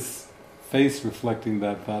 That's his face reflecting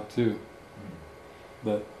that thought too.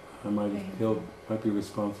 That I might be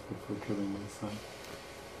responsible for killing my son.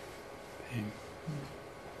 Pain.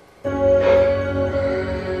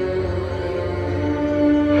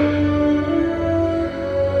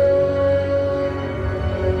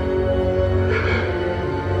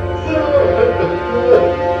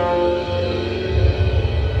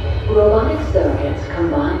 Robotic surrogates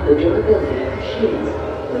combine the durability of machines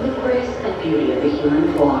with the grace and beauty of the human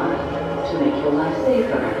form to make your life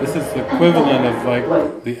safer. This is the equivalent of like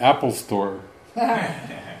the Apple Store.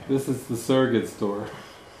 This is the surrogate store.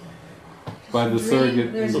 By the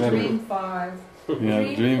surrogate There's inventor. Dream 5.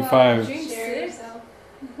 Yeah, Dream 5. Dream 6.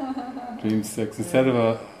 Dream 6. Instead of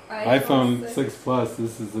a iPhone 6 Plus,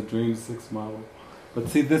 this is a Dream 6 model. But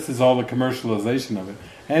see, this is all the commercialization of it.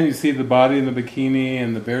 And you see the body in the bikini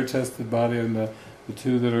and the bare-chested body and the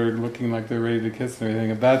two that are looking like they're ready to kiss and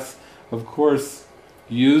everything. And that's, of course,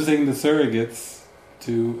 using the surrogates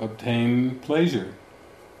to obtain pleasure.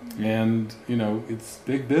 And, you know, it's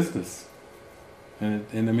big business. And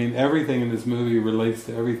I mean, everything in this movie relates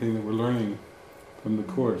to everything that we're learning from the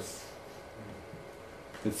Course.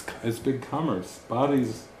 It's big commerce.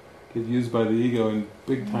 Bodies get used by the ego in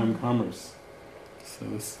big-time commerce. So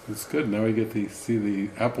it's good. Now we get to see the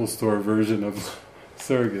Apple Store version of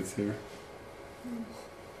surrogates here.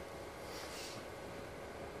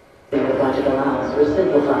 Logic allows for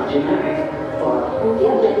simplified generic, or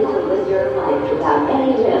get ready to live your life without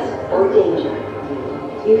any risk or danger.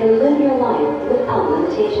 You can live your life without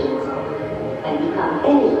limitations and become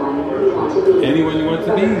anyone you want to be. Anyone you want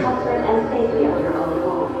to be. From the comfort and safety of your own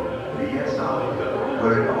home. Yes,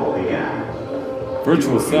 where it all began.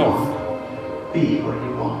 Virtual self. Be what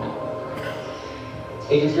you want.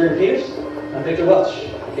 Agent Stephen Peters, I'm Victor Welch,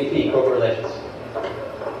 VP, Corporate Relations.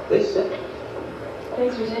 Please sit.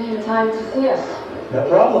 Thanks for taking the time to see us. No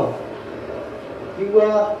problem. You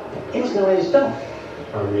must know his stuff.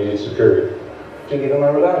 Our immediate superior. Do give him my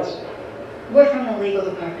regards. We're from the legal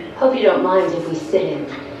department. Hope you don't mind if we sit in.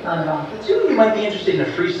 Not at all. The two of you might be interested in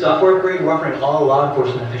a free software upgrade we're offering all law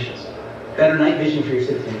enforcement officials. Better night vision for your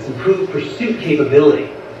citizens, improved pursuit capability.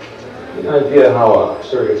 An idea how a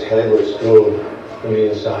surrogate's head would explode from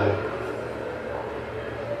the inside.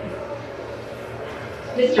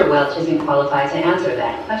 Mr. Welch isn't qualified to answer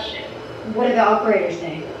that question. What do the operators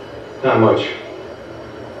say? Not much.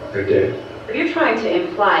 They're dead. If you're trying to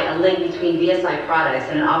imply a link between VSI products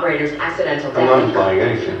and an operator's accidental I'm not death... implying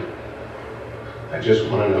anything. I just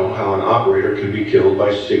want to know how an operator can be killed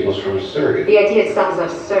by signals from a surrogate. The idea itself is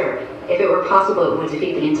absurd. If it were possible, it would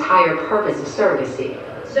defeat the entire purpose of surrogacy.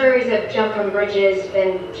 Surrogates have jumped from bridges,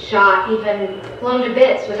 been shot, even blown to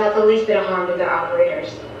bits without the least bit of harm to their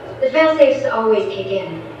operators. The fail-safes always kick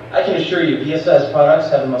in. I can assure you, VSI's products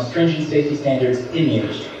have the most stringent safety standards in the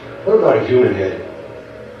industry. What about a human head?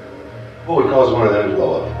 What would cause one of them to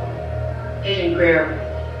blow up? Agent Greer,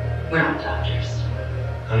 we're not doctors.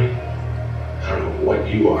 Honey, I don't know what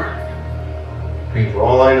you are. I mean, for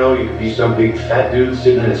all I know, you could be some big fat dude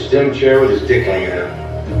sitting in a stem chair with his dick hanging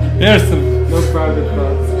out. There's some no private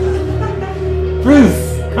thoughts.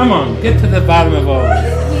 Bruce, come on, get to the bottom of all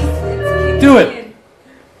this. Do it.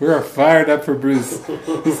 We're fired up for Bruce.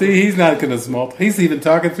 You see, he's not going to smalt. He's even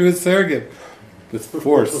talking through his surrogate with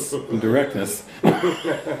force and directness.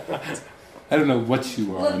 I don't know what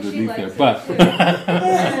you are underneath there, but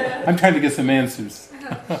I'm trying to get some answers.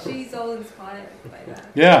 She's all inspired by that.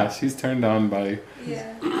 Yeah, she's turned on by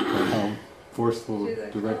Yeah. how forceful, She's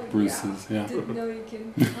like, direct oh, Bruce is. Yeah. Didn't know you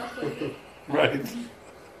can talk like that. Right.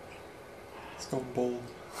 It's gone bold.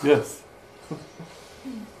 Yes.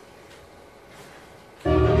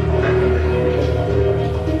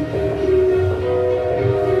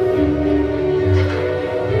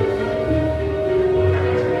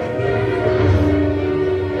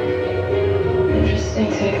 Interesting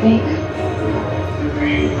technique. Are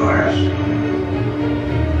you biased?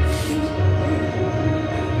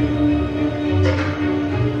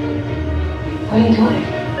 What are you doing?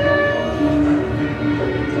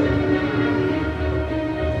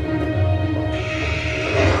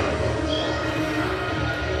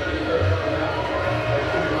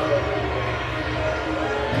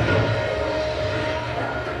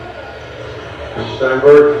 Mr.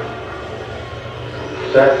 Steinberg?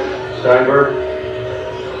 Seth Steinberg?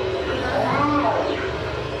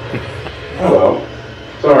 Hello.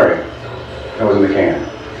 Sorry. I was in the can.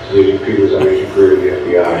 This is Agent Peters. I'm Agent Greer of the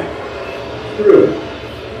FBI. Really?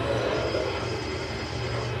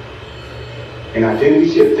 An identity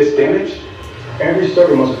chip this damaged? Every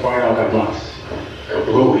server must have fired out at once.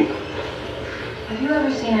 Kablooey. Have you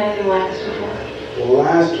ever seen anything like this before? Well,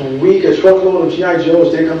 last week, a truckload of G.I.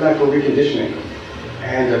 Joes did come back for reconditioning.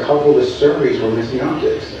 And a couple of the surveys were missing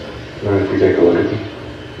objects. Mind if we take a look at them?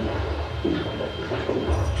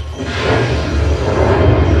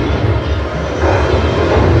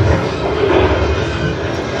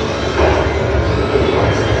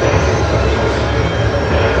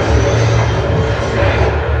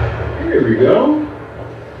 Here we go.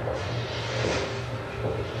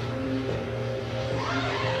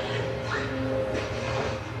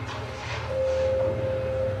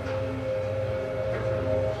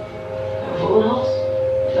 Bullet holes?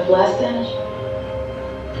 No blast damage?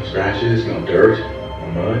 No scratches, no dirt, no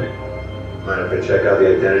mud. Mind if I check out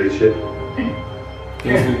the identity chip?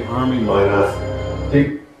 There's an army. Why not?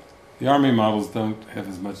 Think The Army models don't have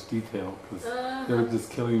as much detail because they're just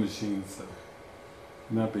killing machines, so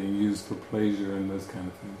they're not being used for pleasure and those kind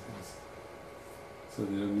of things. So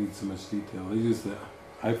they don't need so much detail. They use the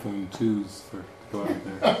iPhone 2s to go out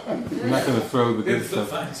there. They're not going to throw the good stuff.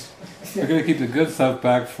 They're going to keep the good stuff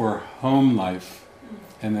back for home life,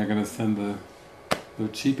 and they're going to send the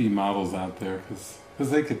cheapy models out there because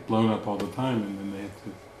they get blown up all the time, and then they have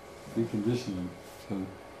to recondition them. So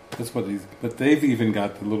that's what but they've even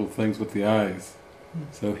got the little things with the eyes.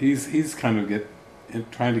 So he's kind of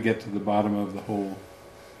trying to get to the bottom of the whole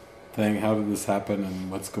thing. How did this happen,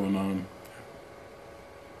 and what's going on?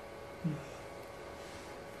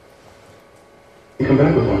 You come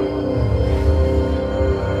back with one.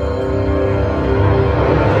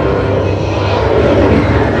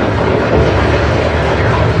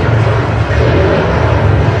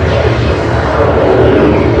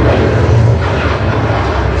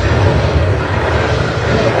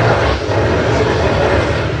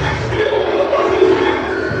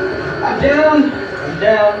 I'm down.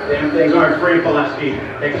 Damn things aren't free, Pulaski.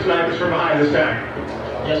 Take the snipers from behind this time.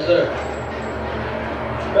 Yes, sir.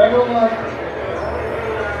 Back on up.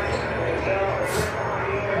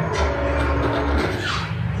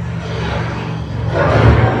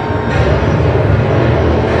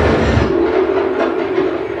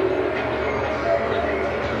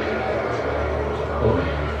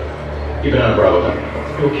 Keep it on Bravo.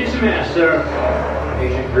 Go kick some ass, sir.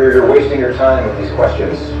 Agent Greer, you're wasting your time with these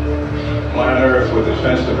questions. Why on earth would the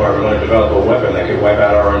Defense Department want to develop a weapon that could wipe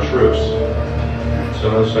out our own troops? So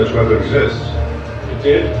no such weapon exists. It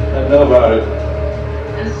did? I know about it.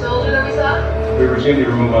 And the soldier that we saw? We routinely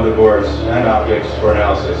remove motherboards and optics for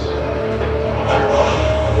analysis.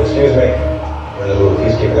 Excuse me. We're in a little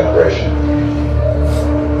peacekeeping operation.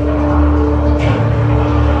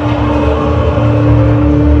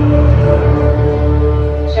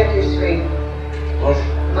 Check your screen. What?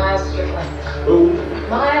 Miles Strickland. Who?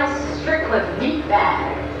 Miles Strickland, meat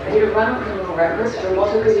bag. I need to run a criminal records for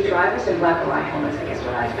multiple busy drivers and black and white helmets. I guess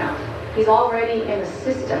what I found. He's already in the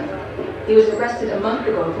system. He was arrested a month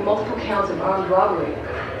ago for multiple counts of armed robbery.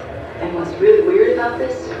 And what's really weird about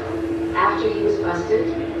this, after he was busted,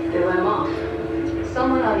 they let him off.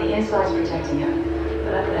 Someone on the inside's protecting him.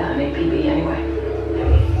 But I put out an APB anyway.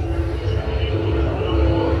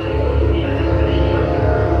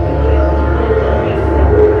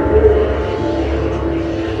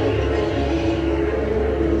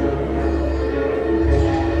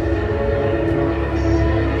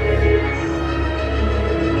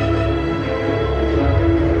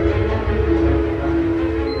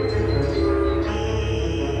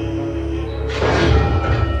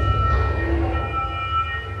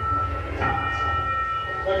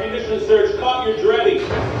 Search Cotton Dreddy.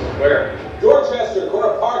 Where? Dorchester,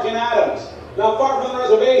 Cora Park and Adams. Not far from the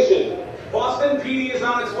reservation. Boston PD is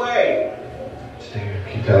on its way. Stay here.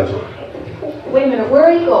 Keep tabs on. Wait a minute, where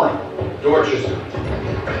are you going? Dorchester.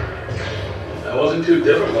 That wasn't too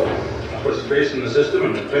difficult. Put some space in the system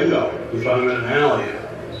and bingo. We found him in an alley.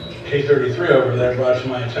 K-33 over there brought to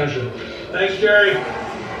my attention. Thanks, Jerry.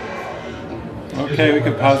 Okay, we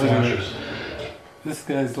can pause it. This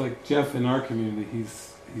guy's like Jeff in our community.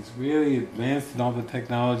 He's really advanced in all the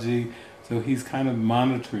technology, so he's kind of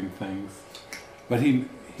monitoring things. But he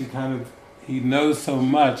knows so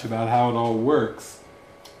much about how it all works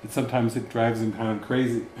that sometimes it drives him kind of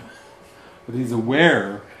crazy. But he's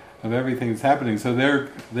aware of everything that's happening. So they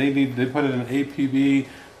put in an APB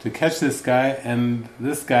to catch this guy, and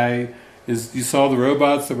this guy is, you saw the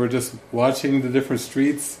robots that were just watching the different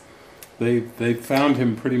streets. They found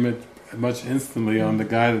him pretty much instantly on the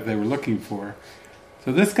guy that they were looking for.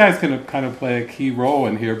 So this guy's going to kind of play a key role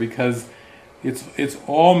in here because it's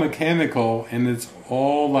all mechanical and it's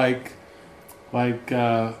all like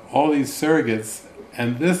all these surrogates,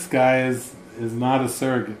 and this guy is not a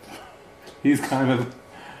surrogate. He's kind of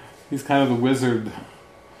the wizard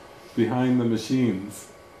behind the machines.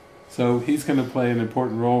 So he's going to play an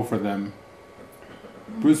important role for them.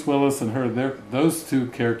 Bruce Willis and her, those two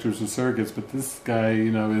characters are surrogates, but this guy,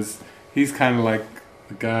 he's kind of like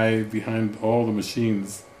the guy behind all the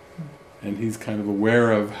machines, and he's kind of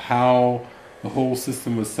aware of how the whole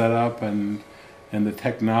system was set up and the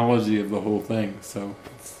technology of the whole thing. So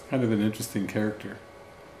it's kind of an interesting character.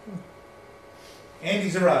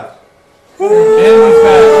 Andy's arrived. Andy's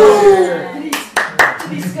back.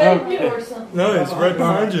 Did he Skype you or something? No, it's right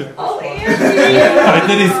behind you. Oh, Andy!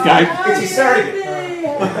 Did he Skype? It's a surrogate.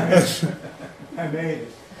 I made it.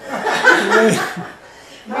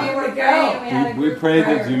 We were We prayed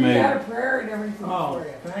that you made it. heard everything Oh, for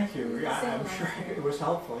you. thank you. Yeah, I'm sure it was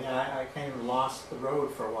helpful. Yeah, I kind of lost the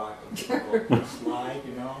road for a while. People slide,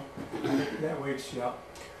 you know. That wakes you up.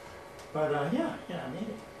 But yeah, I made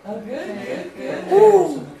it. Oh, good.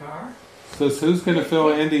 In the car. So who's going to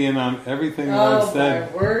fill Andy in on everything that I've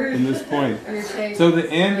said in this point? So the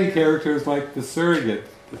Andy character is like the surrogate.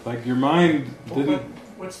 It's like your mind didn't...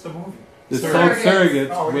 What's the movie? It's called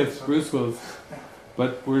Surrogates with Bruce Willis.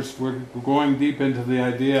 But we're going deep into the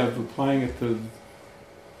idea of applying it to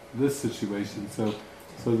this situation. So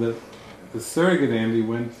that the surrogate Andy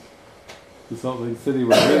went to Salt Lake City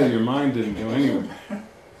where really your mind didn't go anywhere.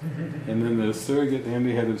 And then the surrogate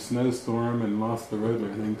Andy had a snowstorm and lost the road and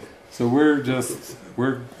everything. So we're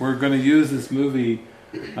going to use this movie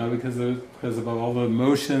because of all the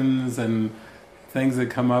emotions and things that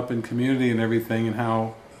come up in community and everything, and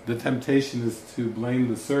how the temptation is to blame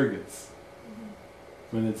the surrogates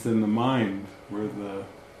when it's in the mind where the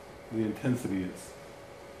intensity is.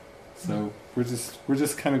 So we're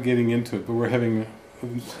just kind of getting into it, but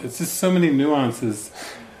it's just so many nuances.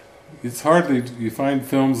 It's hardly you find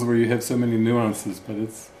films where you have so many nuances, but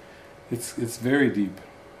it's very deep.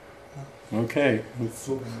 Okay.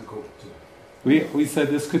 We said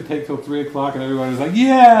this could take till 3 o'clock, and everyone was like,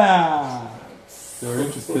 yeah! They're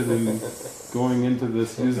interested in going into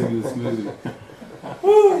this, using this movie.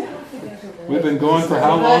 We've been going for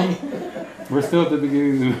how long? We're still at the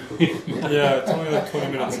beginning of the movie. Yeah, it's only like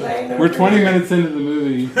 20 minutes in. We're 20 minutes into the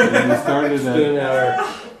movie, and we started at... an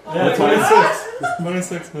hour. Yeah,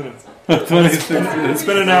 26 minutes. 26 minutes. It's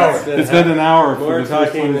been an hour. It's been an hour for More the first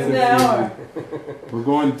talking 26 than an hour. We're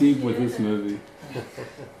going deep with this movie.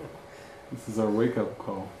 This is our wake-up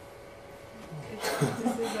call. This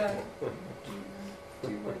is a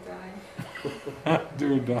do or die.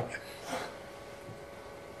 Do or die.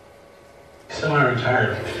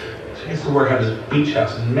 Semi-retired. So he gets to work out of his beach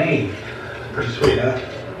house in Maine. Pretty sweet, huh?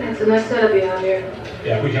 That's a nice setup you have here.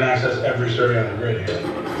 Yeah, we can access every survey on the grid here.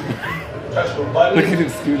 Touch the button. Look at him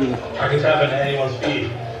scooting. I can tap into anyone's feed.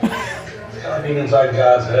 It's kind of being inside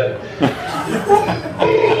God's head.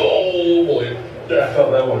 Oh boy, I felt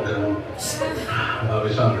that one coming.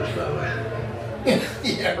 Bobby Saunders, by the way.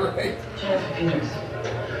 Yeah, right. Jennifer Peters.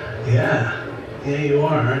 Yeah, you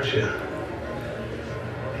are, aren't you?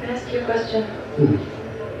 Can I ask you a question?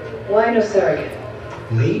 Why no surrogate?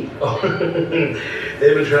 Me? Oh,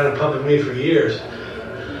 they've been trying to puppet me for years.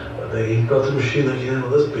 But they ain't built a machine that can handle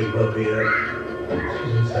this big puppy yet.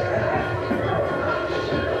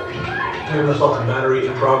 Given assault and battery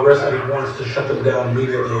in progress, and he wants to shut them down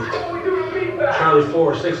immediately. Charlie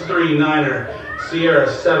 4639er, Sierra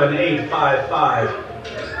 7855.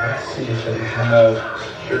 Let's see if they have a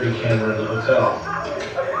security camera in the hotel.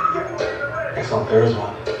 Excellent, there is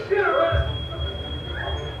one.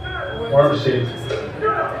 Warrant received.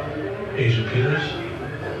 Agent Peters,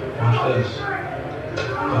 watch this.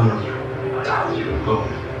 Boom.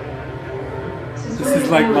 This is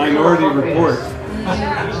like Minority Report.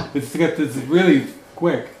 It's really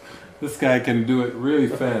quick. This guy can do it really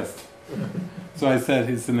fast. So I said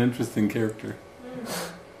he's an interesting character.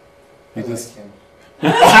 He just...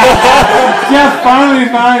 Jeff finally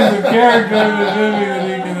finds a character in the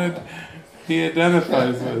movie that he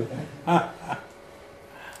identifies with.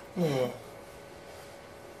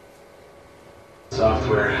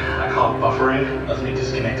 Software, I call it buffering, lets me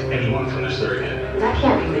disconnect anyone from their surrogate. That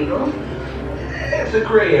can't be legal. It's a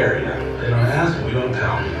gray area. They don't ask, we don't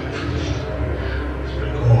tell. It's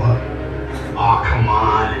pretty cool, huh? Aw, come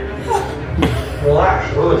on.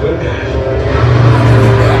 Relax, we're the good guys.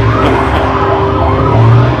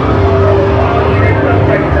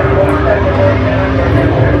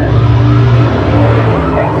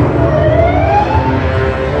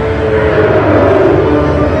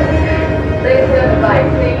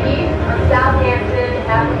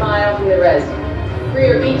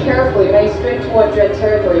 Careful, you're heading straight toward Dread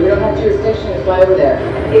territory. We don't have jurisdiction to fly over there.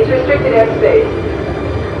 It's restricted airspace.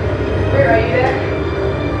 Where are you there?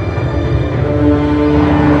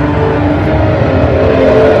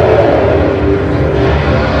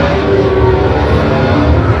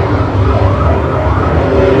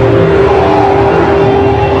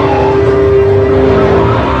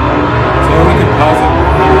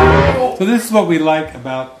 So this is what we like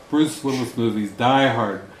about Bruce Willis movies, Die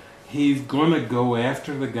Hard. He's going to go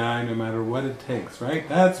after the guy no matter what it takes, right?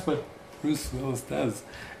 That's what Bruce Willis does.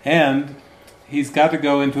 And he's got to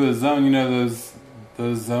go into a zone, you know,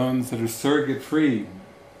 those zones that are surrogate-free.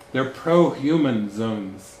 They're pro-human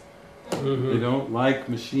zones. They don't like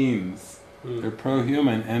machines. They're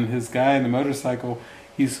pro-human. And his guy in the motorcycle,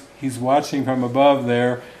 he's watching from above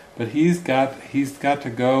there, but he's got to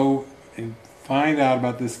go and find out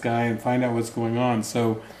about this guy and find out what's going on.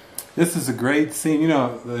 So this is a great scene. You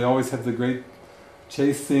know, they always have the great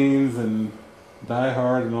chase scenes and Die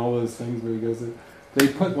Hard and all those things where he goes. They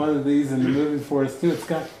put one of these in the movie for us too. It's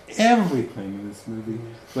got everything in this movie.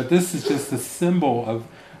 But this is just a symbol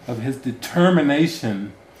of his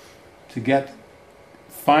determination to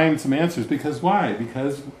find some answers. Because why?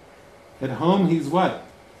 Because at home he's what?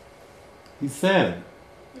 He's sad.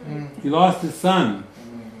 He lost his son.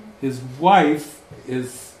 His wife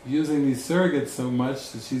is using these surrogates so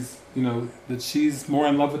much that she's more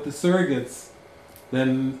in love with the surrogates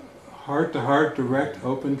than heart-to-heart, direct,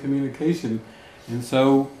 open communication. And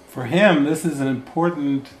so, for him, this is an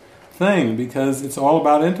important thing because it's all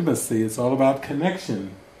about intimacy, it's all about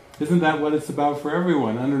connection. Isn't that what it's about for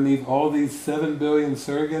everyone? Underneath all these 7 billion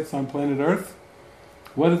surrogates on planet Earth,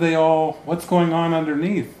 what's going on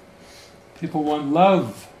underneath? People want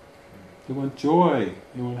love, they want joy,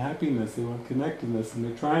 they want happiness, they want connectedness, and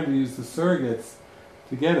they're trying to use the surrogates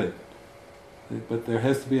to get it. But there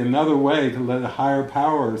has to be another way to let a higher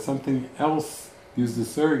power or something else use the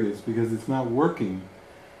surrogates because it's not working.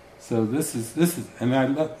 So this is, and I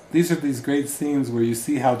love, these are these great scenes where you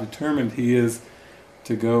see how determined he is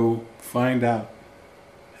to go find out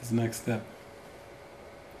his next step.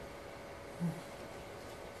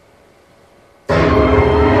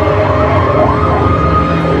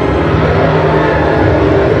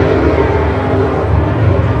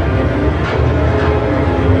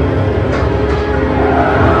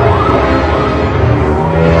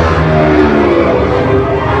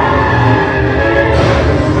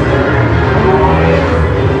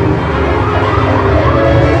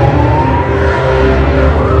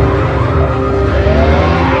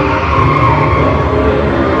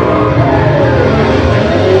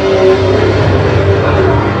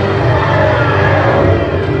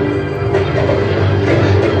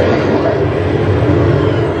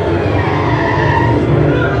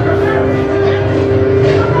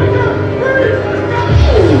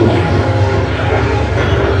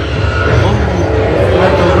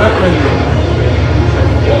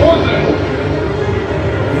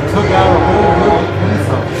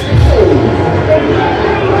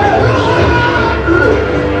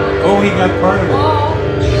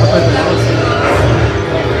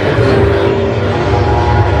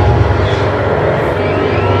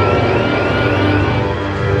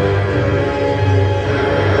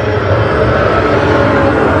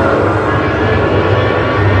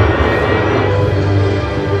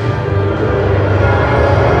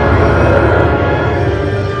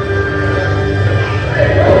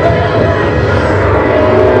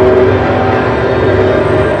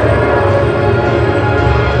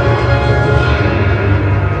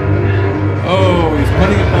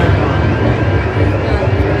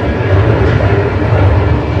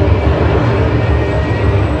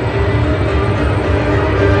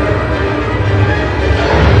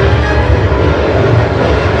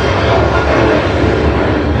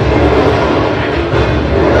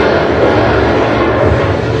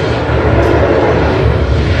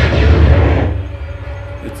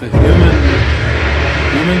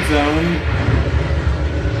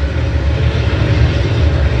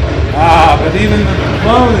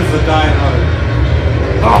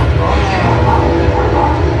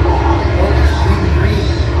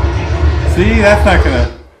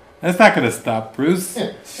 That's not gonna stop, Bruce.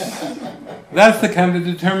 That's the kind of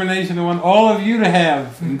determination I want all of you to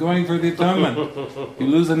have in going for the atonement. You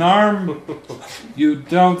lose an arm, you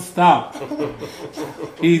don't stop.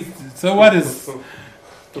 He's a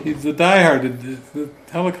diehard. The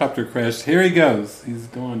helicopter crashed. Here he goes. He's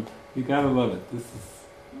going. You gotta love it. This is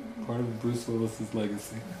part of Bruce Willis's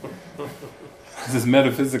legacy. This is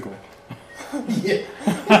metaphysical. It's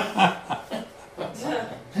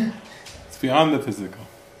beyond the physical.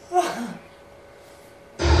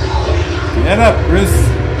 Get up, Bruce.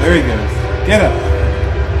 There he goes. Get up.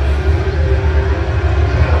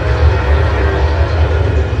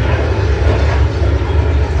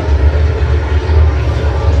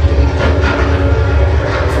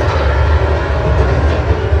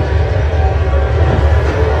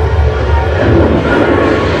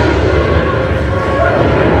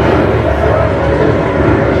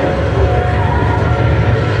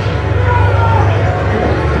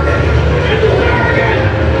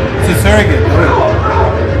 Surrogate.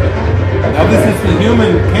 Now this is the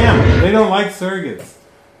human camp. They don't like surrogates.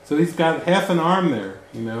 So he's got half an arm there,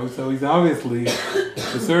 so he's obviously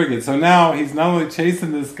a surrogate. So now he's not only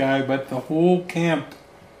chasing this guy, but the whole camp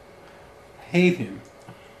hate him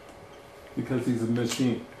because he's a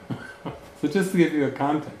machine. So just to give you a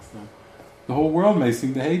context now, the whole world may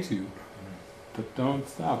seem to hate you but don't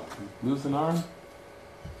stop. Lose an arm,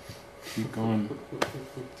 keep going.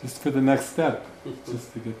 Just for the next step,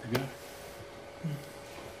 just to get together.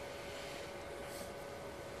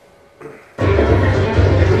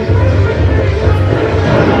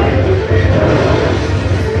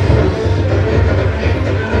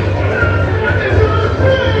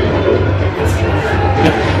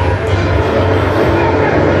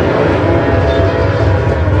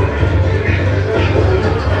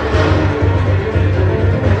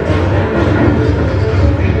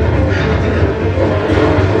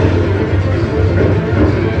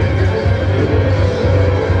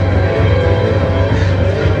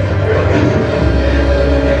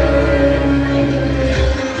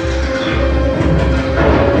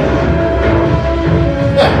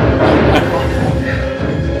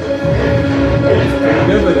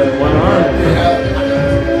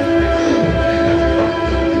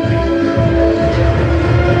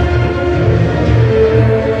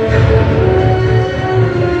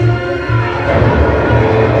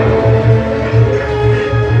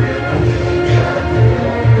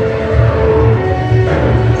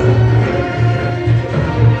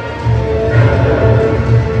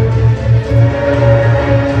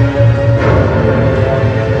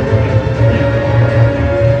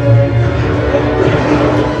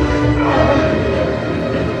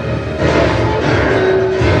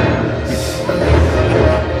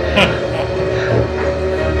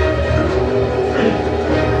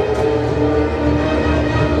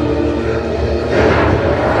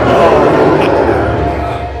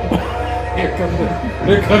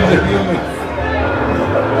 Here comes the humans.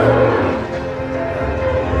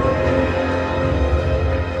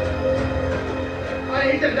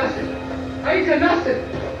 I ate the nothing. I ate the nothing.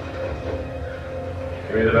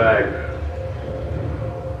 Give me the bag.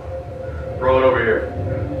 Roll it over here.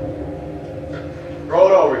 Roll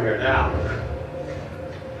it over here now.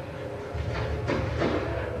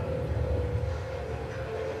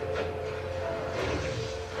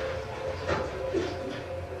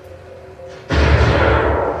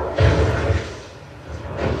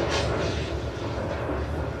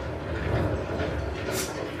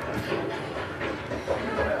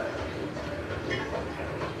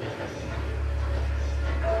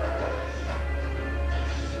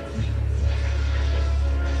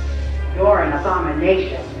 You're an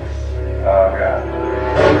abomination. Oh, God.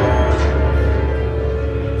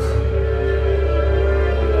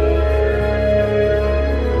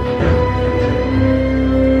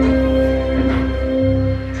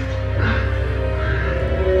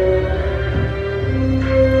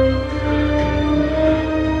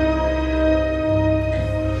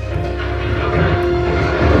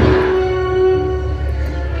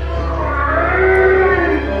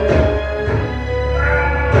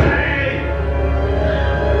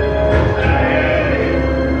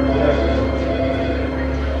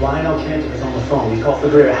 The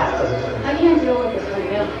rear half of it. I can't deal with this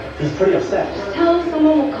right now. He's pretty upset. Just tell him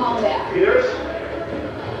someone will call back. Peters?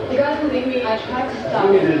 You guys believe me? I tried to stop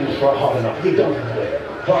You him. didn't try hard enough. You don't complain.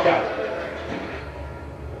 Walk out.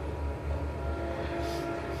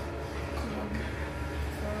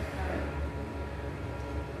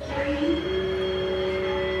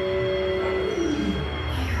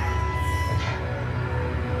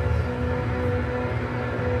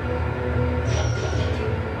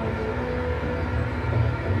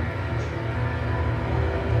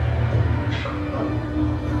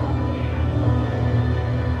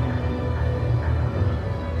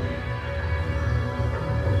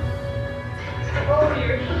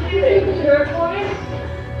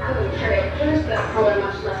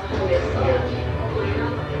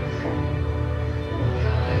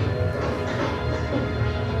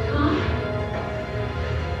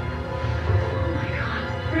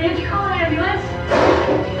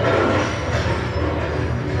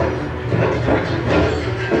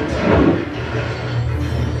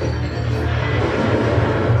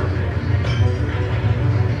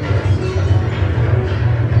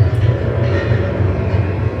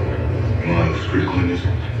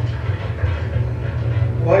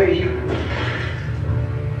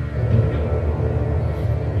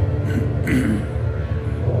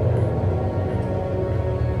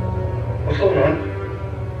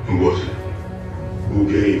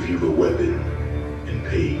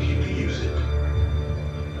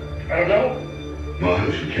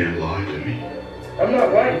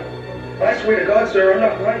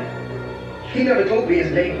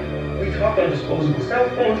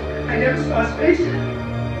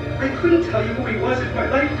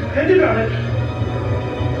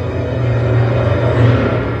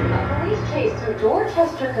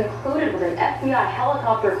 Dorchester concluded with an FBI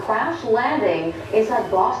helicopter crash landing inside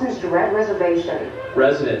Boston's Dread Reservation.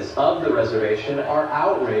 Residents of the reservation are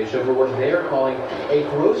outraged over what they are calling a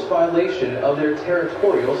gross violation of their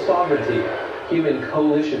territorial sovereignty. Human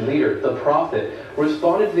Coalition leader, The Prophet,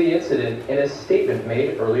 responded to the incident in a statement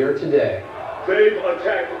made earlier today. They've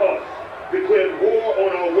attacked us, declared war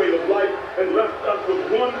on our way of life, and left us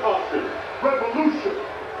with one option: revolution.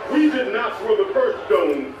 We did not throw the first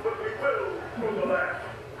stone, but we will throw the last.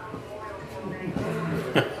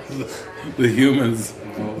 The humans.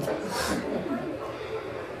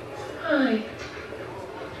 Hi.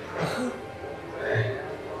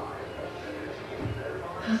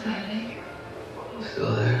 How's the headache?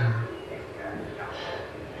 Still there.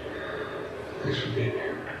 Thanks for being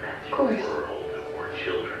here. Of course. A world where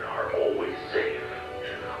children are always safe.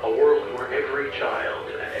 A world where every child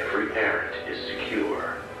and every parent is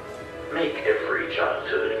secure. Make every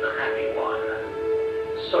childhood a happy one.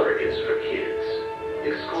 Surrogates for Kids.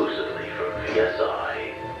 Exclusively from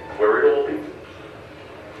VSI. Where it all begins.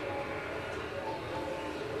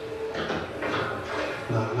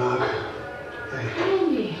 Knock, knock.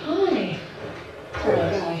 Andy, hi. Oh my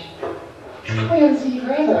gosh. We haven't seen you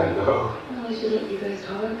forever. I know. Well, I should let you guys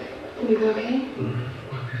talk. Will you be okay?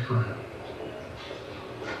 I'll be fine.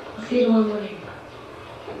 I'll see you tomorrow morning.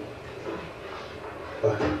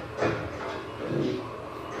 Bye.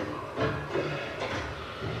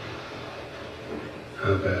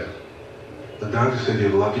 How bad? The doctor said you're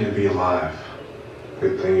lucky to be alive.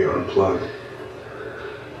 Good thing you're unplugged.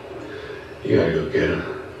 You gotta go get him.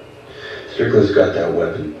 Strickland's got that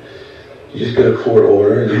weapon. You just get a court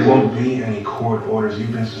order and There won't be any court orders.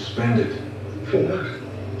 You've been suspended. For what?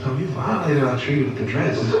 So you violated our treaty with the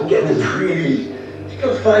Dreads. Get the treaty. You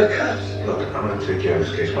got 5 cops. Look, I'm gonna take care of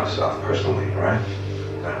this case myself, personally, right?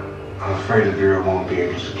 Now, I'm afraid the Bureau won't be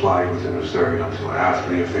able to supply you with a new surrogate until after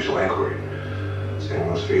the official inquiry. Same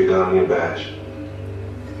goes for your gun and your badge.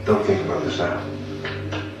 Don't think about this now.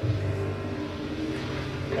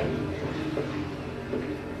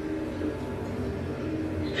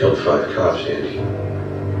 You killed 5 cops, Andy.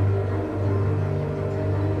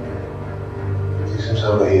 Take some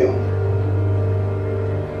time to heal.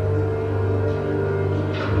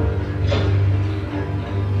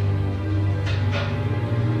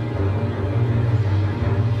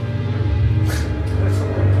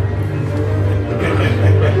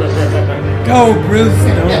 Go, Bruce!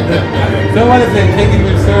 Don't let it take taking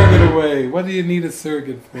your surrogate away. What do you need a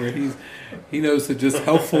surrogate for? He knows they're just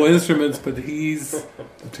helpful instruments, but he's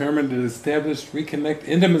determined to establish, reconnect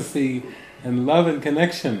intimacy and love and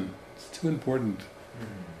connection. It's too important.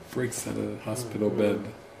 Breaks out of the hospital bed.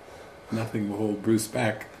 Nothing will hold Bruce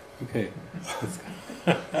back. Okay.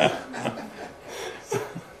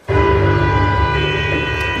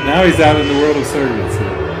 Now he's out in the world of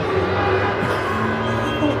surrogates.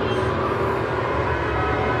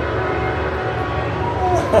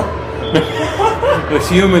 The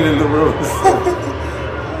human in the room.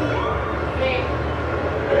 Hey,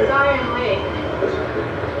 sorry I'm late.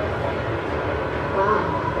 Wow.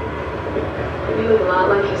 You look a lot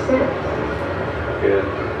like your sis. Yeah.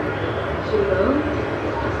 Should we go?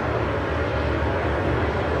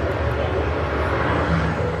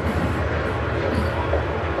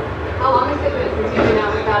 How long has it been since you've been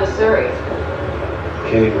out without a surrogate?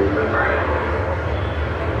 Can't even remember.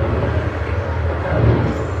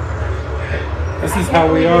 This is how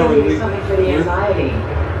we are when Something for the anxiety.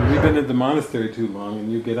 we've been at the monastery too long,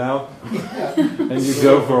 and you get out and you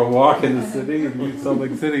go for a walk in the city, in Salt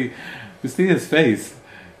Lake City. You see his face.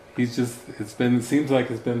 He's just, it seems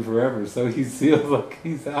like it's been forever. So he feels like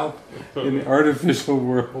he's out in the artificial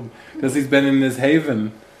world because he's been in this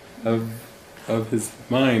haven of his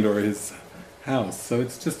mind or his house. So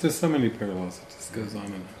it's just, there's so many parallels. It just goes on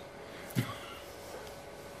and on.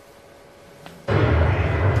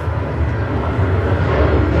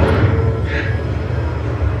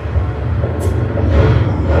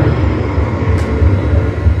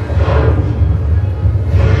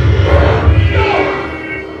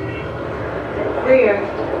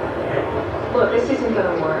 Look, this isn't going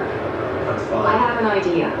to work. I'm fine. I have an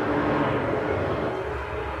idea.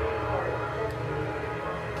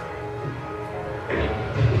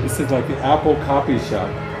 This is like the Apple copy shop.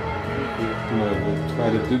 You know, they try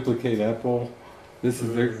to duplicate Apple. This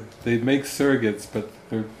is they make surrogates, but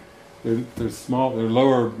they're small. They're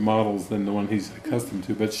lower models than the one he's accustomed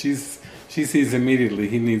to. But she sees immediately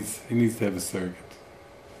he needs to have a surrogate.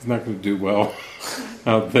 He's not going to do well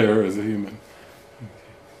out there as a human.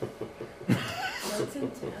 That's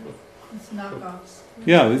intense. It's knockoffs.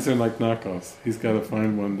 Yeah, these are like knockoffs. He's got to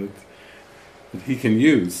find one that that he can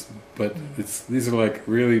use. But these are like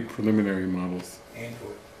really preliminary models.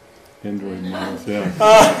 Android models, yeah.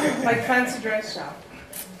 Like fancy dress shop.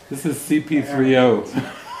 This is CP30.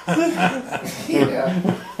 Yeah.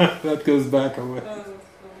 That goes back a way.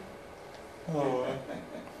 Oh.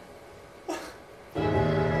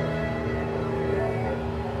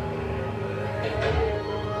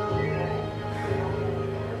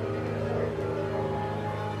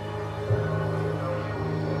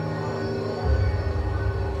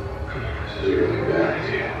 This is a really bad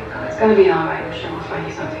idea. It's gonna be alright. I'm sure we'll find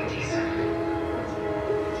you something decent.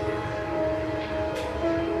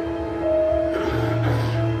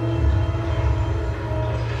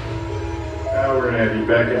 Now we're gonna have you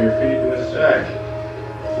back on your feet in this sack.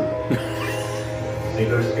 Think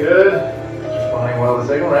looks good. Responding well to the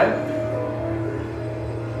signal, right?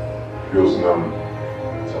 Feels numb.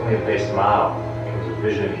 It's only a base smile. Comes with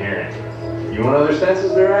vision and hearing. You want other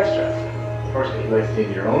senses? They're extra. Of course, if you'd like to see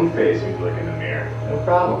your own face when you look in the mirror, no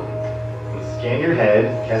problem. Let's scan your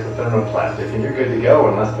head, cast the thermoplastic, and you're good to go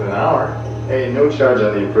in less than an hour. Hey, no charge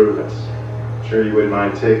on the improvements. Sure you wouldn't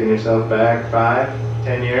mind taking yourself back 5,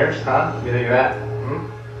 10 years, huh? You think of that?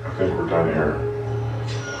 I think we're done here.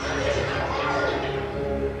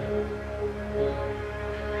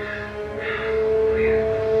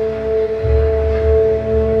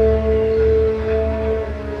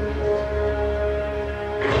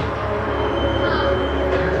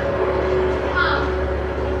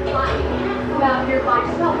 Come out here by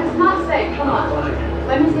yourself. It's not safe. Come on.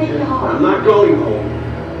 Let me take you home. I'm not going home.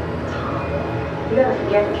 You gotta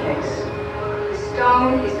forget the case.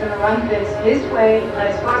 Stone is gonna run this his way, and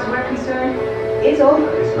as far as we're concerned, it's over.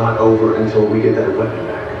 It's not over until we get that weapon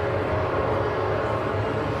back.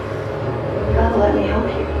 You gotta let me help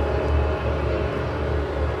you.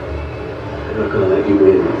 I'm not gonna let you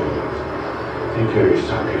in. Take care of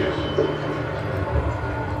yourself, Peter.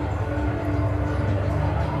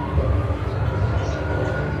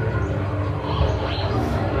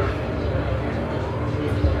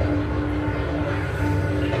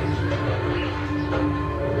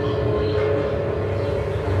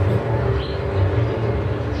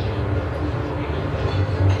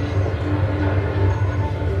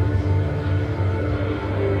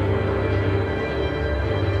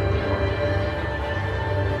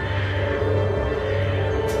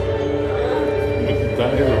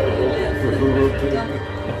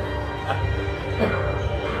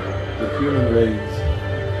 The human rage.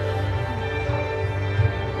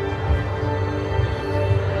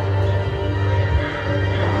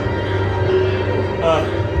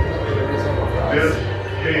 Death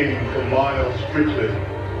came for Miles quickly,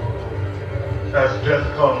 as death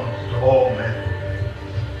comes to all men.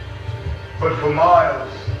 But for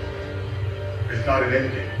Miles, it's not an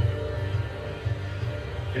ending.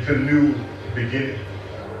 It's a new beginning.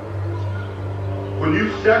 When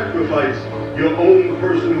you sacrifice your own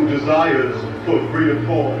personal desires for a greater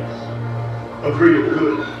cause, a greater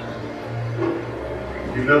good,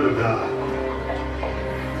 you never die.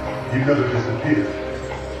 You never disappear.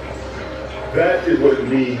 That is what it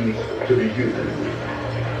means to be human.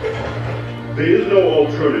 There is no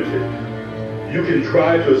alternative. You can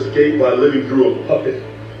try to escape by living through a puppet,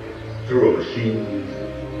 through a machine.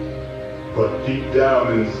 But deep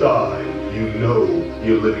down inside, you know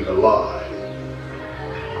you're living a lie.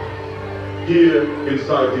 Here,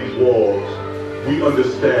 inside these walls, we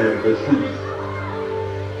understand the truth.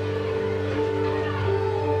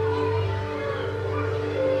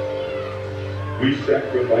 We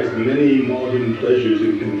sacrifice many modern pleasures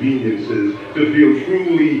and conveniences to feel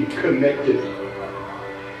truly connected.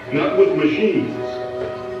 Not with machines,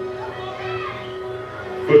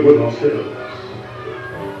 but with ourselves.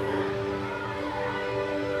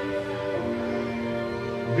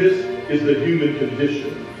 This is the human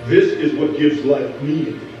condition. This is what gives life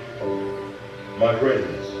meaning. My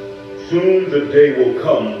friends, soon the day will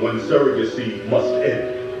come when surrogacy must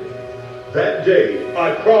end. That day,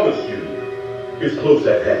 I promise you, is close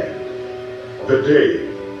at hand. The day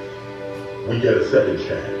we get a second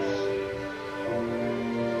chance.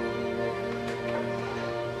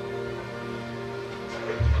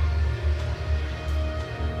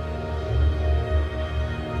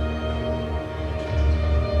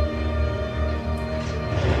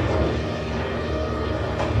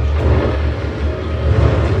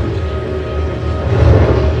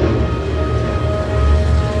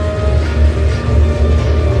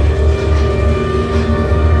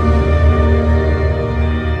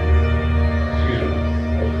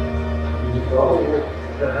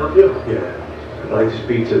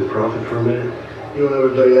 Speak to the prophet for a minute? You and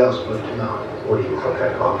everybody else, but no. What do you think,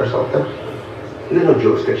 I cough or something? There's no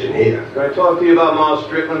jurisdiction here. Can I talk to you about Miles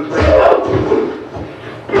Strickland, please?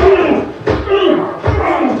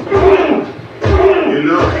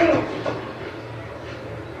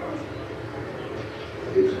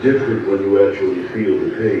 It's different when you actually feel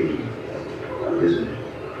the pain, isn't it?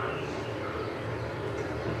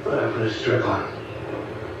 What happened to Strickland?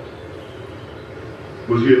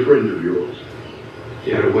 Was he a friend of yours?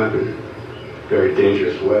 He had a weapon. Very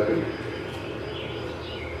dangerous weapon.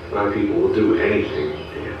 My people will do anything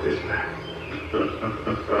to get this back.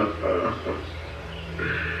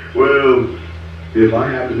 Well, if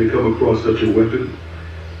I happen to come across such a weapon,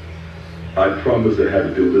 I promise to have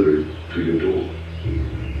it delivered to your door.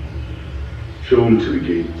 Show him to the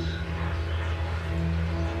gates.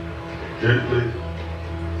 Gently.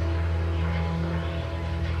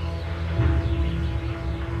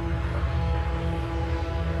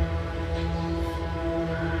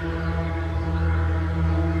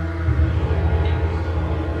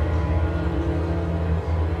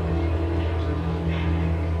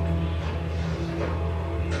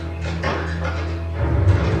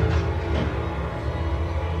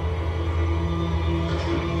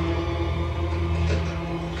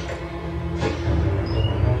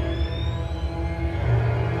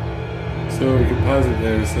 So we can pause it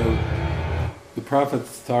there. So the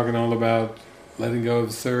prophet's talking all about letting go of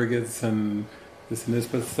surrogates and this,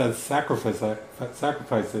 but it's that sacrifice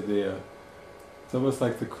idea. It's almost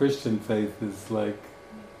like the Christian faith is like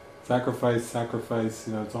sacrifice,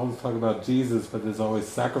 it's always talking about Jesus, but there's always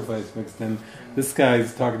sacrifice mixed in. This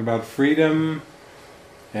guy's talking about freedom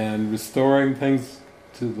and restoring things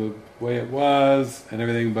to the way it was and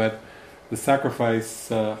everything, but the sacrifice,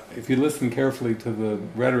 if you listen carefully to the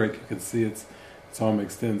rhetoric, you can see it's all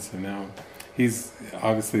mixed in. So now he's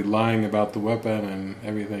obviously lying about the weapon and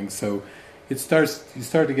everything. So you start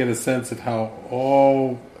to get a sense of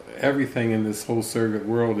how everything in this whole surrogate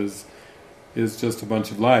world is just a bunch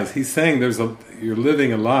of lies. He's saying you're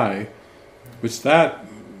living a lie, which that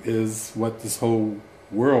is what this whole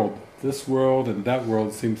world, this world and that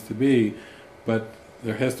world seems to be, but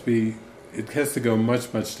it has to go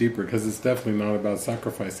much, much deeper, because it's definitely not about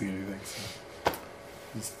sacrificing anything.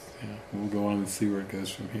 So we'll go on and see where it goes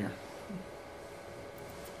from here.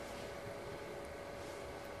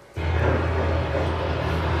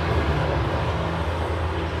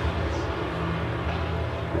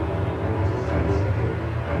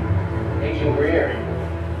 Agent Greer,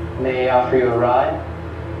 may I offer you a ride?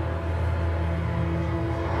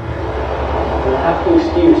 You'll have to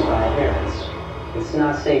excuse my appearance. It's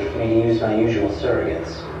not safe for me to use my usual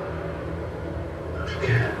surrogates.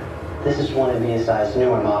 Okay. This is one of BSI's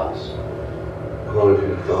newer models. How long have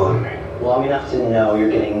you been following me? Long enough to know you're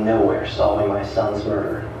getting nowhere solving my son's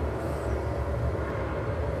murder.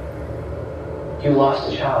 You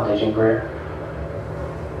lost a child, Agent Greer.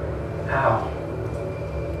 How?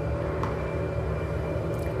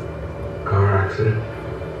 Car accident.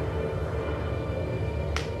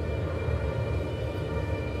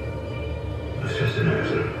 It's just an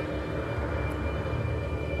accident.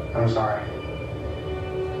 I'm sorry.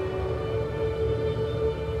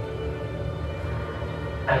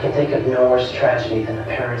 I can think of no worse tragedy than a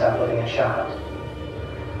parent outliving a child.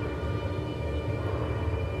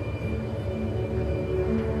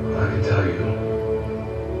 All I can tell you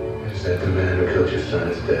is that the man who killed your son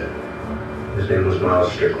is dead. His name was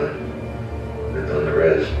Miles Strickland. Lived on the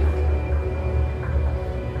res.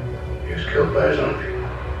 He was killed by his own people.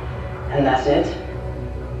 And that's it?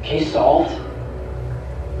 Case solved?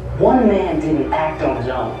 One man didn't act on his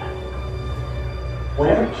own.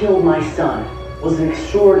 Whatever killed my son was an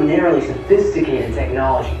extraordinarily sophisticated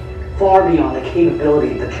technology, far beyond the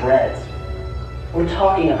capability of the Dreads. We're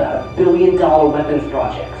talking about $1 billion weapons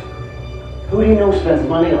project. Who do you know spends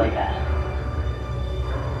money like that?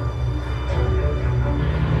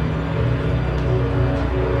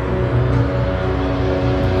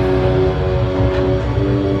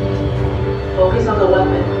 Focus on the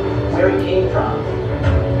weapon, where it came from.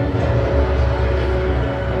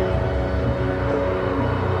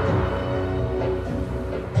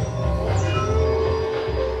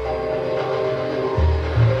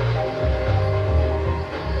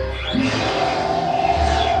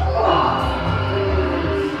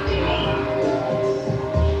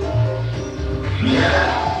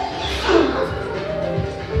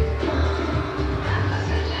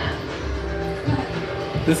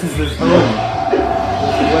 This is his home.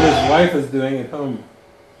 This is what his wife is doing at home.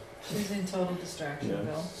 She's in total distraction,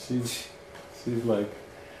 Bill. She's like,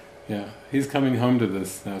 he's coming home to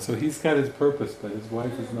this now. So he's got his purpose, but his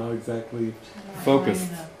wife is not exactly focused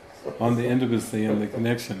on the intimacy and the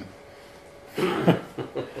connection.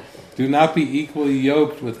 Do Do not be equally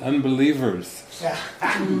yoked with unbelievers.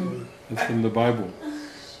 That's from the Bible.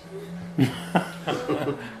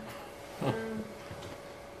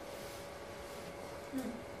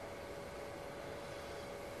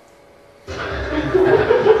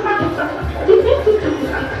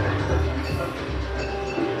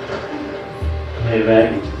 Hey,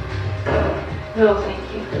 Maggie. No,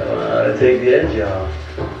 thank you. To take the edge off.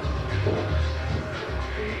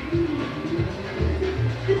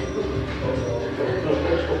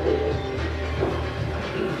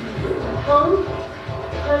 Home?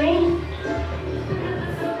 Honey?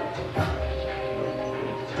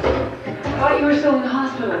 I thought you were still in the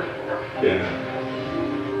hospital. Yeah.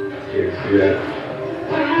 Scared to see that.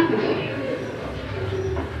 What happened to you?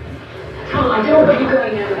 Tom, I don't want you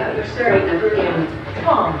going now without your surrogate number again.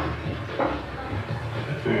 Tom.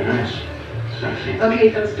 Very nice. Sexy. Okay,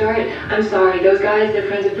 don't start. I'm sorry. Those guys, they're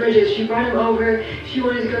friends of Bridget's. She brought him over. She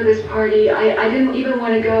wanted to go to this party. I didn't even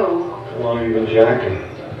want to go. How long have you been jacking?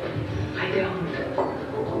 I don't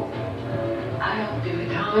do it,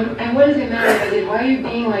 Tom. And what does it matter if I did? Why are you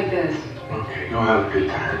being like this? Okay, go have a good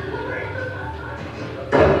time.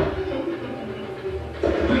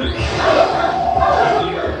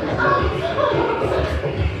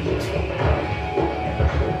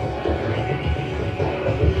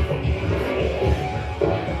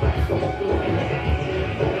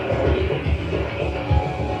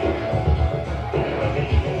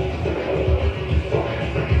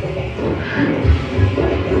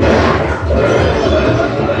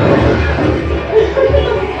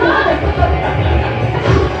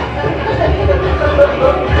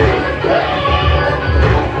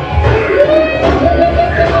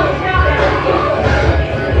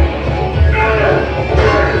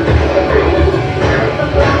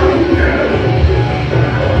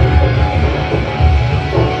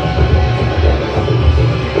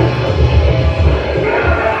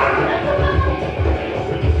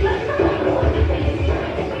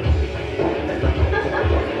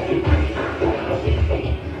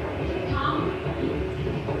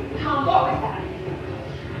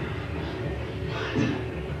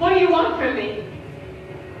 What do you want from me?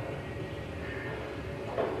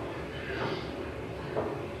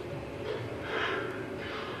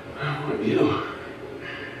 I want you.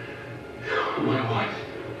 You're my wife.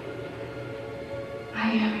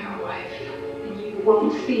 I am your wife, and you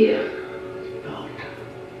won't see it. No.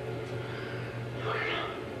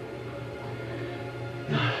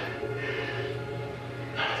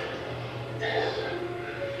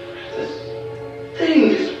 This thing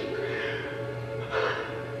is...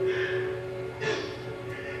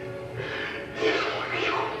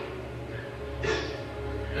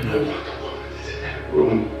 And I want the woman that's in that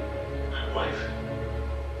room, my wife.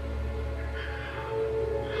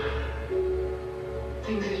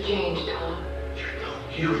 Things have changed, Tom.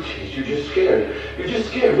 You changed. You're just scared. You're just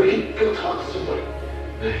scared. We can go talk to somebody.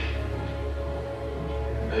 Maggie.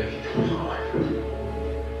 Maggie, tell me my wife.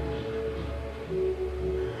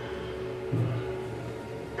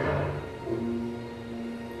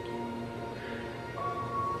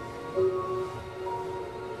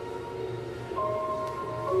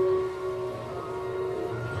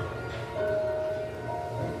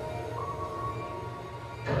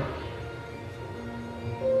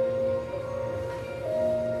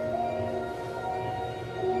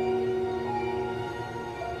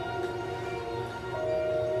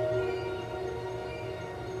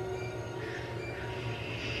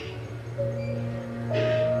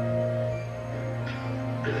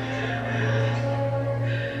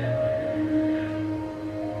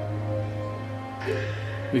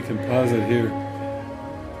 We can pause it here.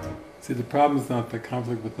 See, the problem is not the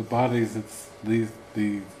conflict with the bodies, it's the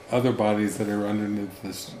other bodies that are underneath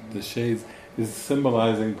the shades, is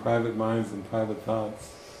symbolizing private minds and private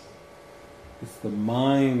thoughts. It's the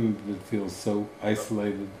mind that feels so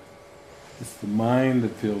isolated. It's the mind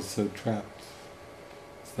that feels so trapped.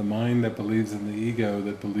 It's the mind that believes in the ego,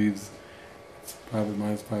 that believes it's private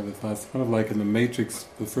minds, private thoughts. Kind of like in the Matrix,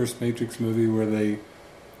 the first Matrix movie where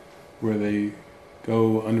they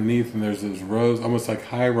go underneath and there's those rows, almost like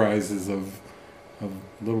high rises of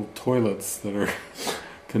little toilets that are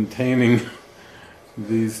containing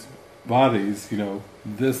these bodies. You know,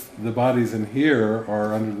 the bodies in here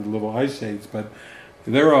are under the little eye shades, but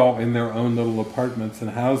they're all in their own little apartments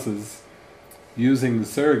and houses using the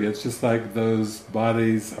surrogates, just like those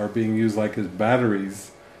bodies are being used like as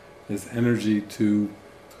batteries, as energy to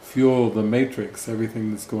fuel the matrix,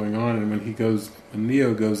 everything that's going on. And when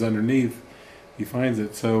Neo goes underneath, he finds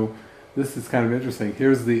it. So this is kind of interesting.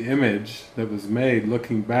 Here's the image that was made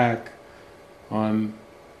looking back on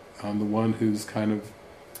the one who's kind of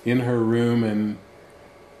in her room, and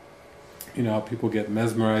you know how people get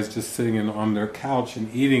mesmerized just sitting on their couch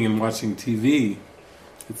and eating and watching TV.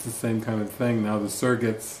 It's the same kind of thing. Now the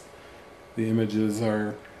surrogates, the images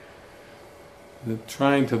are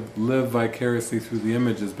trying to live vicariously through the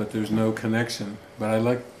images, but there's no connection. But I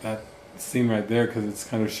like that scene right there because it's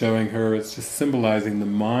kind of showing her, it's just symbolizing the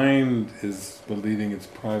mind is believing it's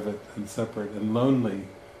private and separate and lonely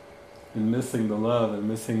and missing the love and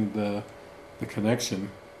missing the connection.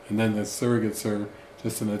 And then the surrogates are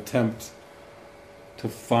just an attempt to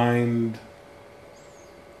find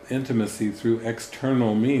intimacy through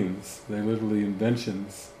external means. They're literally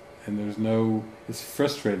inventions, and there's no, it's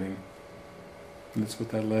frustrating. And that's what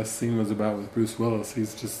that last scene was about with Bruce Willis.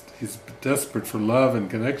 He's desperate for love and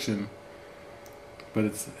connection,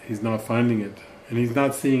 but he's not finding it. And he's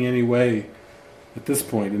not seeing any way, at this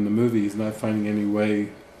point in the movie, he's not finding any way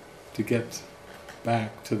to get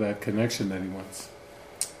back to that connection that he wants.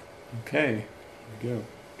 Okay, here we go.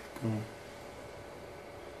 Keep going.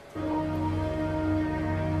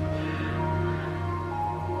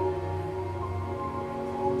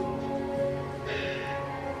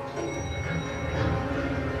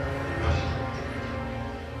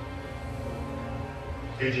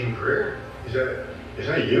 Aging Greer? Is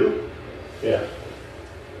that you? Yeah.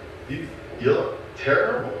 You look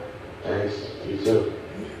terrible. Thanks. You too.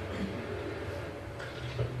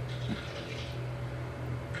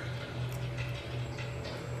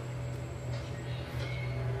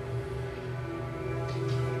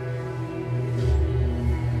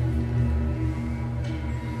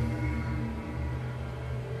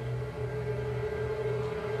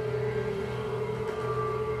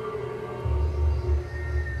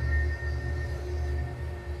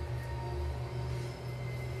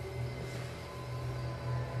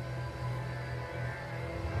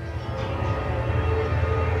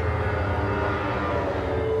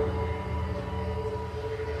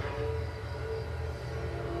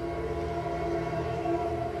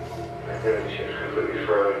 She's completely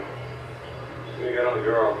fried. So you got on the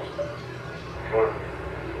girl. Come on.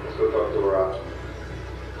 Let's go talk to her out.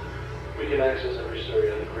 We can access every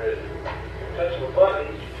story on the grid. Touch of a button,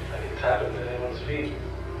 I can tap into anyone's feed.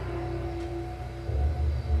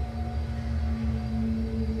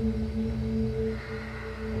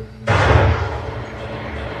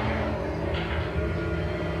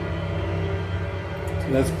 So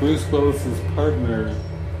that's Bruce Willis's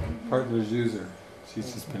partner's user.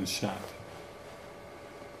 She's just been shot.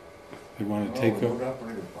 They want to take over.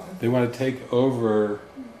 They want to take over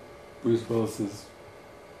Bruce Willis's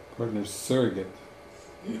partner's surrogate,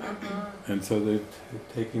 and so they're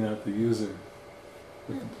taking out the user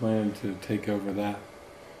with the plan to take over that.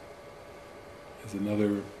 As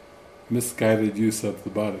another misguided use of the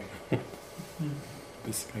body,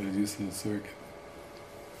 misguided use of the surrogate.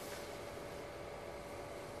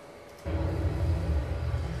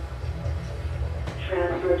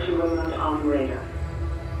 Transfer to remote operator.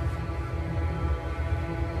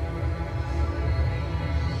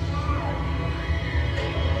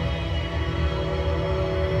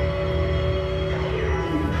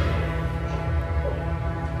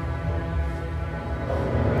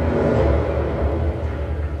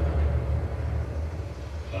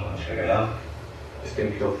 Check it out. This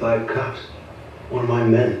thing killed 5 cops. One of my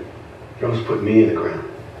men. He almost put me in the ground.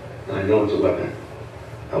 And I know it's a weapon.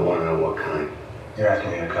 I want to know what kind. You're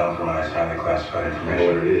asking me to compromise highly classified information. I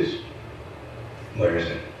know what it is. Where is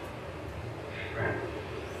it? Right.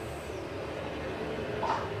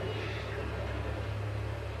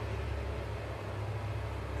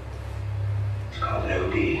 It's called an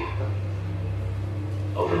OD.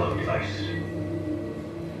 Overload device.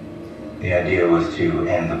 The idea was to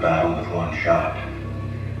end the battle with one shot.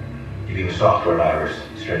 You beam a software virus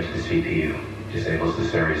straight to the CPU. Disables the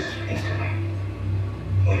series instantly.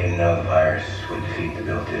 We didn't know the virus would defeat the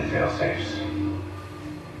built-in fail-safes.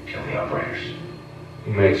 Kill the operators.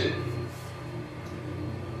 Who makes it?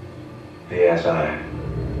 The ASI.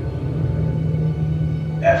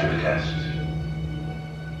 After the test,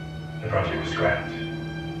 the project was scrapped.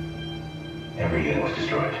 Every unit was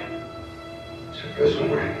destroyed. So this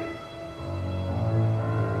one right?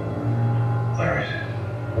 Where is it?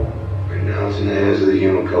 Right now it's in the hands of the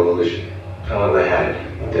Human Coalition. How long have they had it?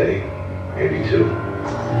 A day, maybe 2.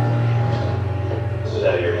 This is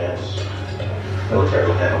out of your hands. Military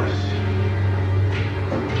will handle this.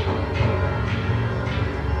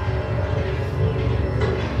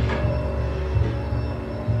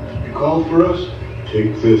 You called for us?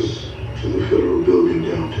 Take this to the federal building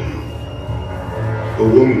downtown. A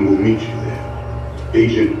woman will meet you there.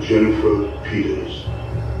 Agent Jennifer Peters.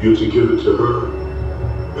 You're to give it to her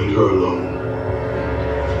and her alone.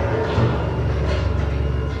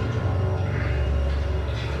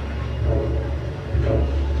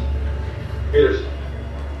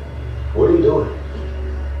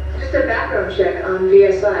 Just a background check on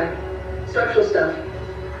VSI. Structural stuff.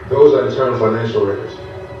 Those are internal financial records.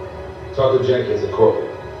 Talk to Jenkins at corporate.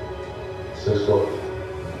 6th floor.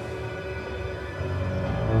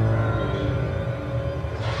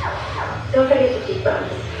 Don't forget to keep them.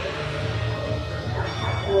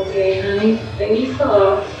 Okay, honey. Thank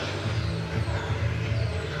soft.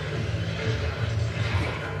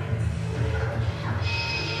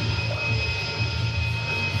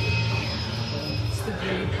 It's the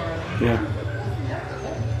beauty parlor. Yeah.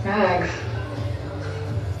 Thanks.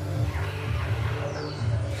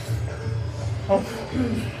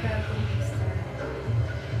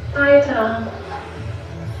 Hi, Tom.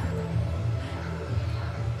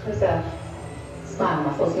 Who's that? Smile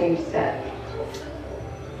muscles need to set.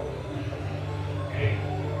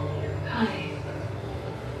 Hi.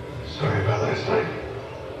 Sorry about last night.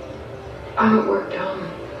 I'm at work, Tom.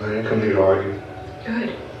 I didn't come here to argue. Good.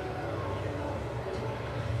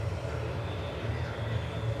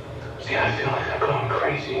 See, I feel like I'm going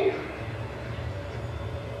crazy.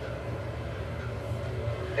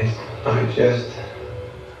 It's not just...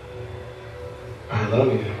 I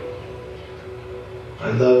love you.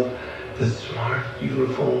 I love the smart,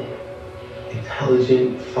 beautiful,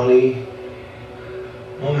 intelligent, funny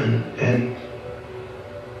woman, and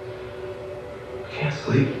I can't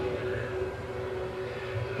sleep.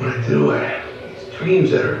 When I do, I have these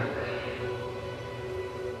dreams that are...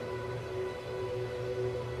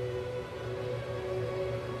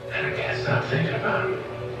 and I can't stop thinking about them.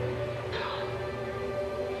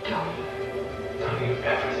 Don't you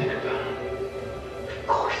ever think about him? Of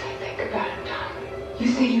course I think about him, Tom. You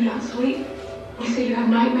say you don't sleep. You say you have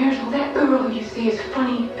nightmares. Well, that girl you say is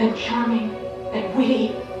funny and charming and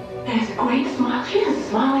witty and has a great smile. She doesn't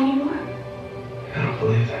smile anymore. I don't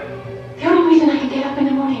believe that. The only reason I can get up in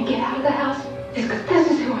the morning and get out of the house is because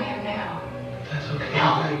this is who I am now. That's okay.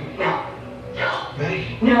 No.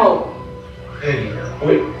 May. No. Hey,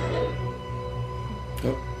 wait.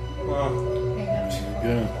 There you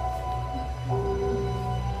go.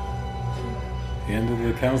 The end of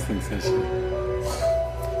the counseling session.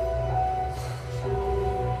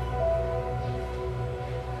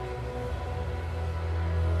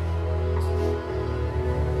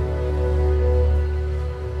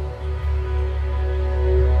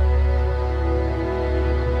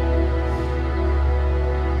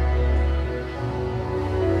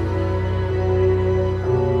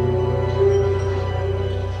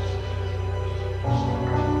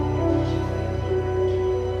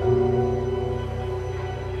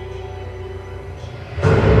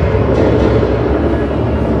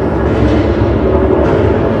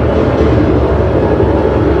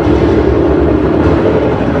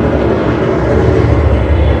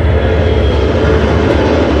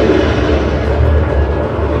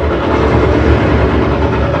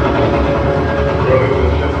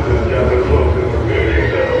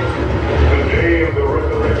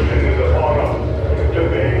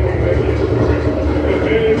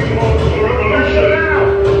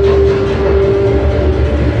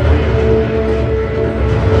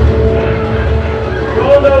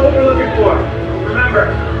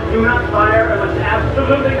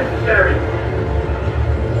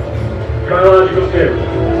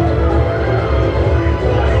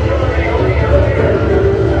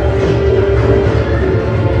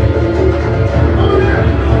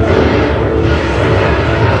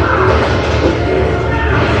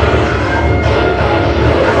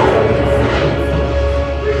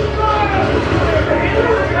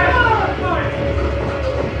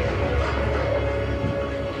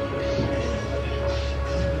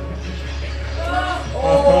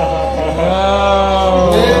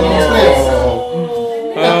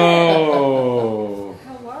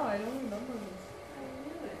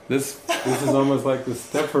 This is almost like the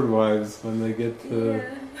Stepford Wives when they get to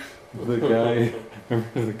the guy,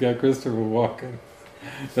 remember the guy Christopher Walken,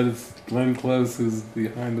 but it's Glenn Close who's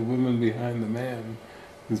behind the woman behind the man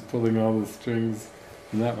who's pulling all the strings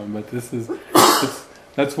in that one. But this is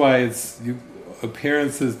that's why it's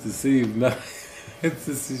appearances deceive. It's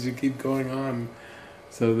just as you keep going on.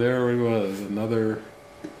 So there it was, another.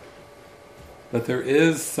 But there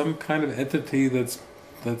is some kind of entity that's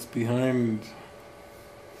behind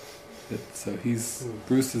it. So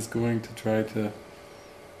Bruce is going to try to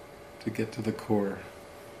get to the core.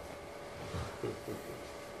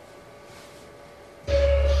 My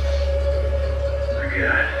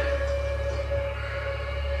God.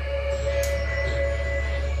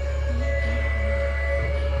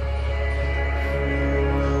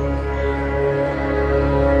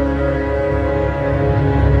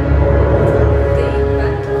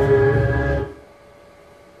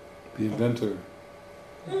 The inventor.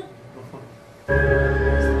 I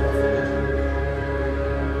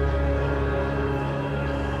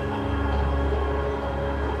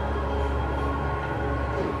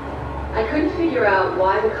couldn't figure out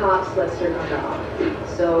why the cops let Strickland off,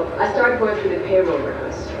 so I started going through the payroll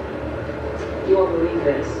records. You won't believe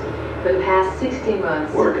this. For the past 16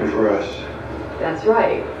 months... Working for us. That's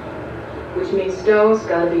right. Which means Stone's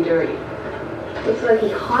gotta be dirty. Looks like he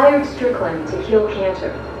hired Strickland to kill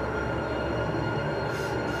Cantor.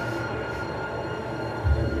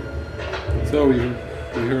 So you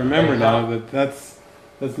remember now that that's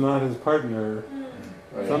not his partner.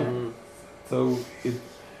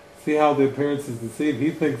 See how the appearances deceive.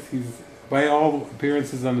 He thinks he's, by all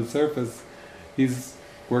appearances on the surface, he's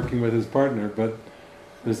working with his partner, but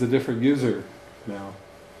there's a different user now.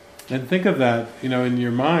 And think of that, in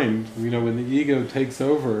your mind, when the ego takes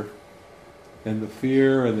over and the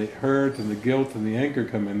fear and the hurt and the guilt and the anger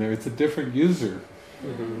come in there, it's a different user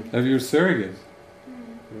of your surrogate.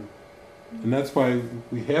 And that's why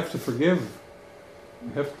we have to forgive.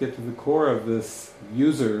 We have to get to the core of this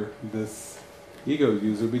user, this ego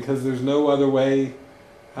user, because there's no other way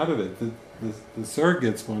out of it. The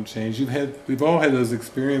surrogates won't change. We've all had those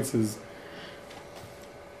experiences.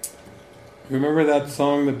 Remember that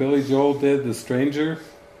song that Billy Joel did, The Stranger?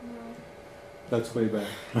 That's way back.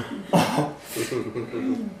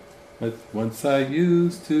 But once I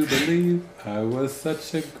used to believe I was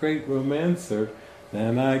such a great romancer,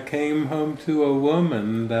 then I came home to a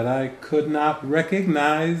woman that I could not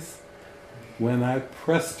recognize. When I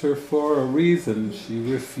pressed her for a reason, she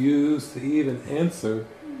refused to even answer.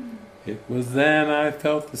 It was then I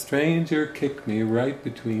felt the stranger kick me right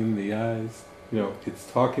between the eyes. It's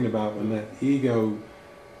talking about when that ego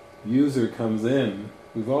user comes in.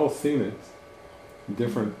 We've all seen it in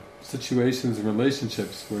different situations and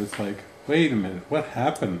relationships where it's like, wait a minute, what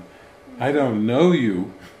happened? I don't know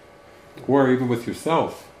you. Or even with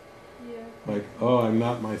yourself. Like, oh, I'm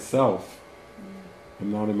not myself.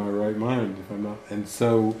 I'm not in my right mind if I'm not. And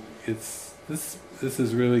so it's this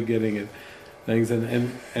is really getting at things.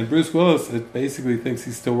 And Bruce Willis, it basically thinks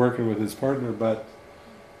he's still working with his partner, but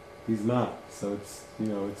he's not. So it's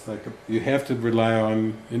it's like you have to rely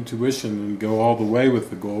on intuition and go all the way with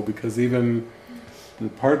the goal, because even the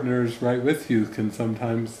partners right with you can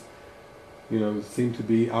sometimes seem to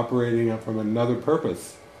be operating from another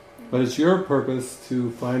purpose. But it's your purpose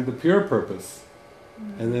to find the pure purpose.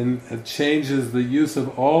 And then it changes the use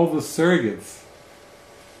of all the surrogates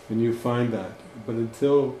when you find that. But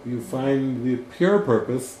until you find the pure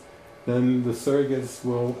purpose, then the surrogates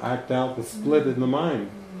will act out the split in the mind.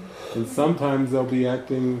 And sometimes they'll be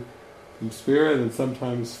acting from spirit and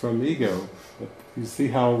sometimes from ego. But you see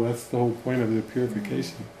how that's the whole point of the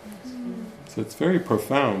purification. So it's very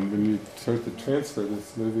profound when you start to transfer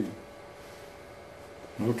this movie.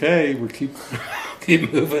 Okay, we keep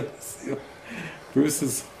moving. Bruce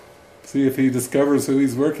is, see if he discovers who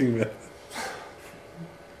he's working with.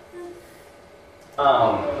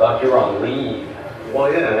 Thought you were on leave.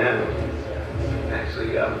 Well, yeah, I am.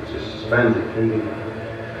 Actually, I was just suspended pending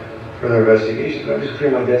further investigation. I just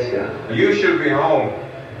cleared my desk out. You should be home,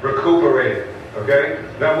 recuperated, okay?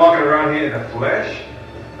 Not walking around here in the flesh.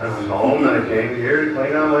 I was home and I came here to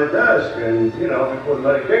clean out my desk, and before the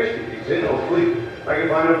medication kicks in, hopefully I can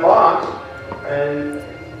find a box. And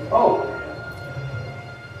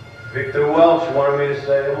Victor Welch wanted me to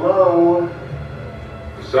say hello.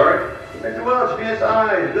 I'm sorry? Victor Welch,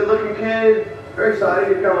 BSI, good-looking kid. Very excited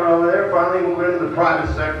you're coming over there. Finally moving into the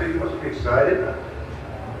private sector. You must be excited.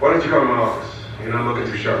 Why don't you come to my office? You're not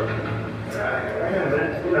looking too sharp. What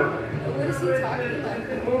is he talking about?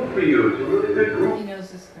 Good move for you. It's a really good group. He knows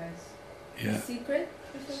this guy's Yeah. secret?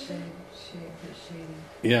 Shady.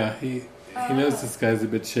 Yeah, he knows this guy's a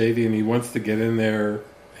bit shady and he wants to get in there,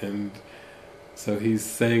 and so he's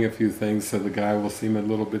saying a few things so the guy will seem a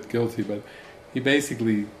little bit guilty, but he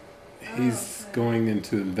basically, he's going in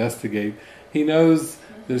to investigate. He knows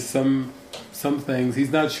there's some things,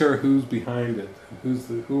 he's not sure who's behind it,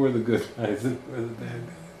 who are the good guys and who are the bad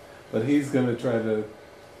guys, but he's going to try to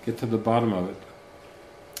get to the bottom of it.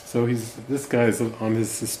 So this guy's on his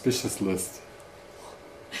suspicious list.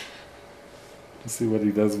 Let's see what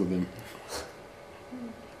he does with him.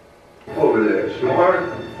 Over there,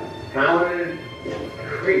 smart, talented,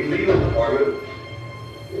 great legal department,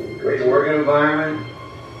 great working environment.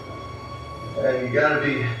 And you gotta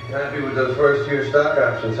be happy with those first year stock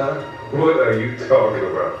options, huh? What are you talking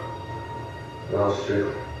about? Well,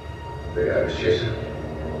 Strickland, the guy was chasing.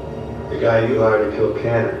 The guy you hired to kill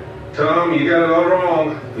Cannon. Tom, you got it all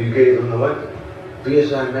wrong. You gave him the weapon.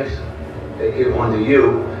 BSI makes them. They give one to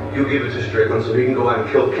you, You give it to Strickland so he can go out and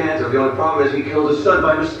kill Cantor. The only problem is he killed his son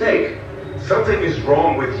by mistake. Something is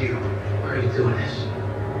wrong with you. Why are you doing this?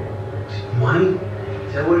 Is it money?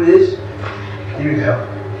 Is that what it is? You need help.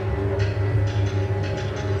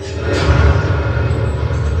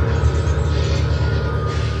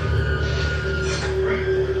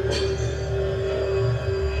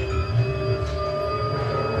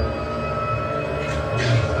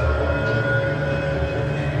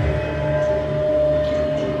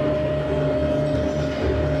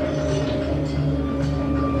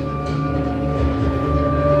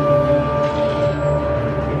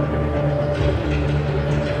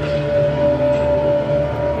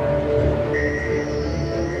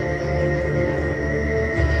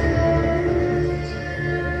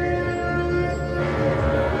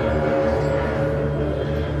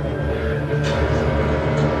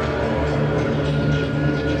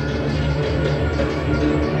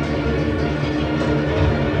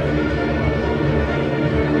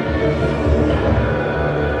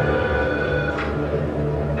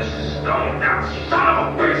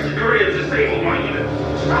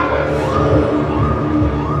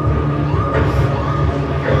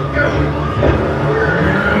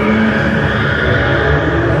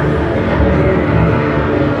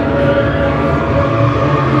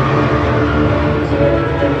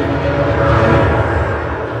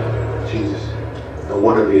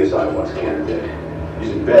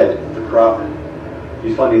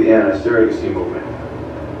 Surrogacy movement.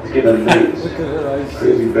 He's getting amazed.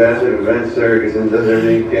 Crazy bastard invents surrogates and does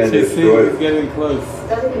everything he can to destroy He's getting close.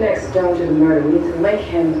 Doesn't connect Stone to the murder. We need to link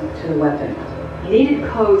him to the weapon. He needed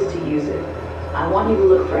codes to use it. I want you to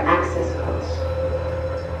look for access codes.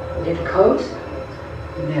 You get the codes,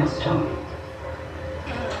 you nail Stone.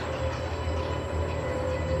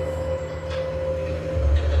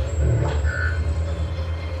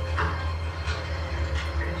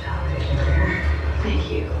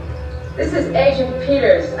 This is Agent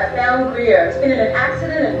Peters. I found Greer. He's been in an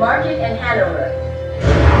accident at Market and Hanover.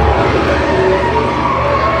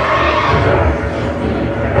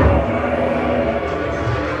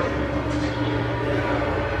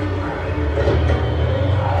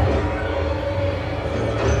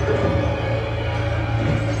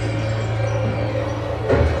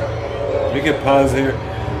 We can pause here.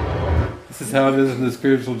 This is how it is in the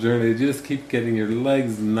spiritual journey. You just keep getting your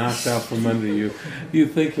legs knocked out from under you. You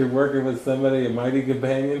think you're working with somebody, a mighty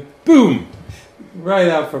companion, boom! Right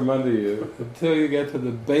out from under you. Until you get to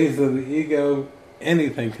the base of the ego,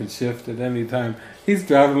 anything can shift at any time. He's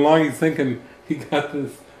driving along, he's thinking he got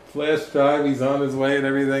this flash drive, he's on his way and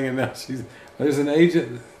everything, and now there's an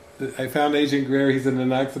agent. I found Agent Greer, he's in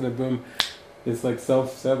an accident, boom. It's like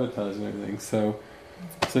self-sabotage and everything. So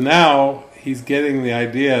now he's getting the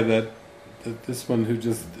idea that this one who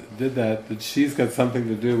just did that she's got something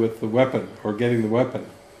to do with the weapon, or getting the weapon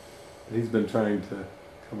that he's been trying to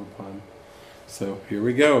come upon. So here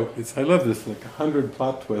we go. I love this, like 100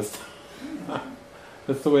 plot twists.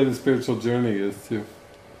 That's the way the spiritual journey is too.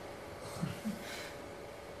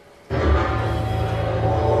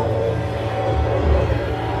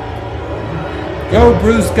 Go,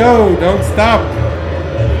 Bruce, go! Don't stop!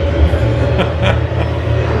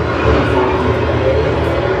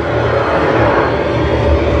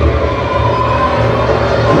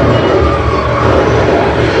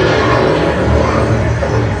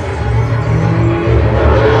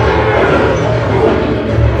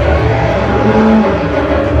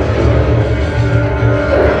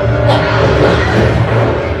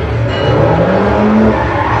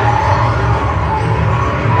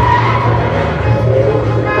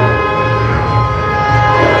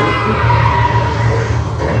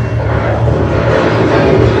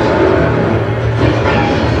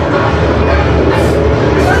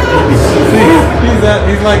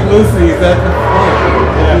 He's like Lucy, he's at the front.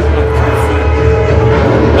 Yeah.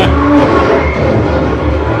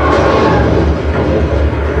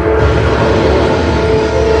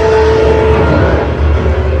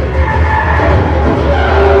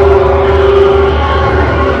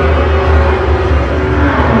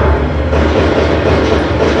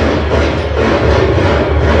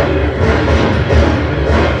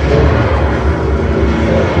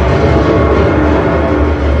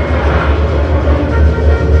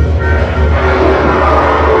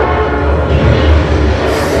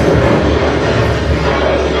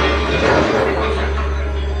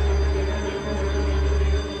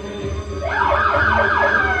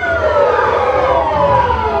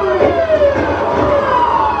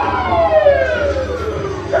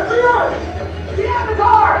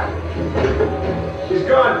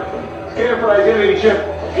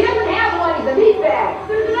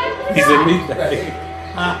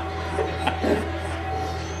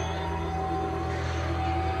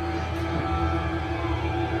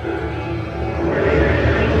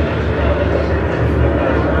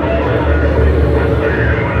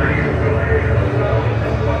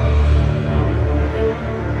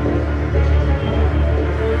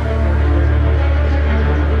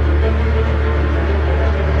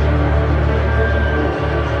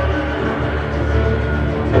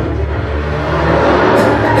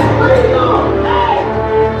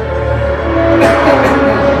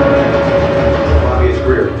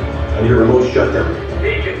 shut down.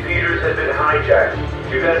 Agent Peters has been hijacked.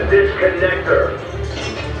 You gotta disconnect her.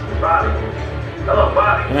 Bobby. Hello,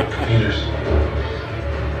 Bobby. Peters.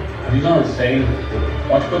 Have you gone insane?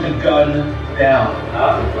 Why don't you put the gun down?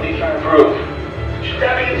 Huh? What are you trying to prove?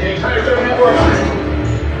 Stabbing into the entire server network.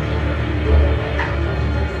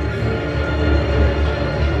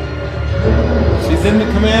 She's in the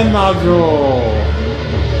command module.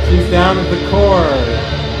 She's down at the core.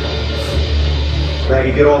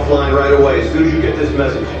 Maggie, get offline right away as soon as you get this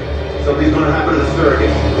message. Something's gonna happen to the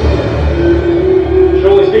surrogate. She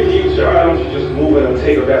only speak to you, sir. Why don't you just move it and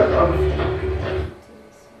take her back from her?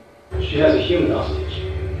 She has a human hostage.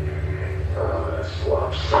 Oh, that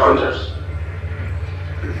slop Saunders.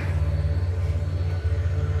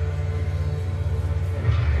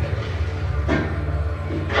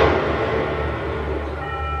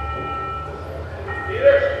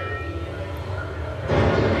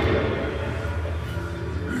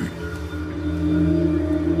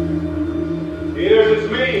 Peters, it's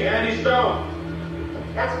me, Andy Stone.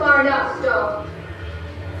 That's far enough, Stone.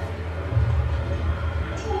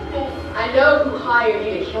 I know who hired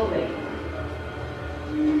you to kill me.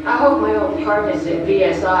 I hope my old partners at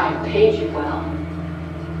VSI paid you well.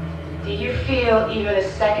 Did you feel even a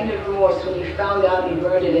second of remorse when you found out you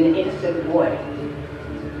murdered an innocent boy?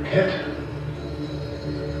 Kit?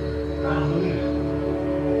 I don't believe it.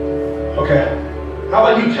 Okay, how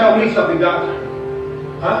about you tell me something, Doctor?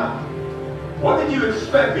 Huh? What did you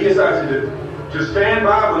expect VSI to do? To stand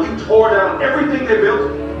by while you tore down everything they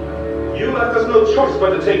built? You left us no choice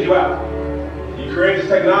but to take you out. You created this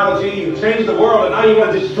technology, you changed the world, and now you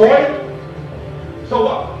want to destroy it? So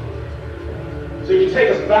what? So you can take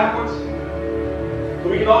us backwards? So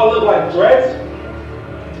we can all live like dreads?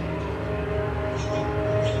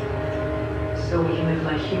 So we can live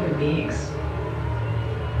like human beings.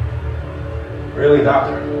 Really,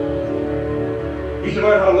 Doctor? You should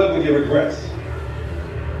learn how to live with your regrets.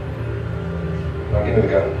 Now give me the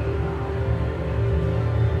gun.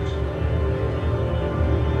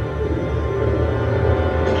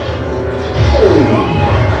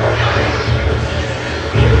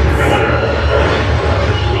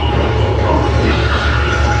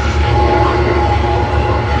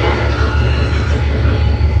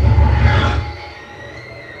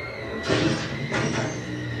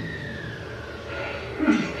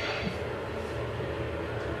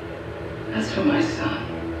 That's for my son.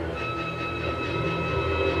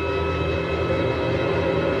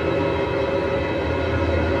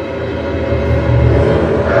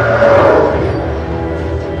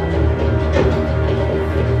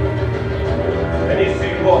 I need to see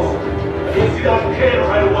your boss. I need to see Dr. Cannon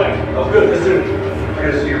right away. Oh, good, listen. I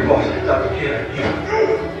gotta see your boss, Dr. Cannon.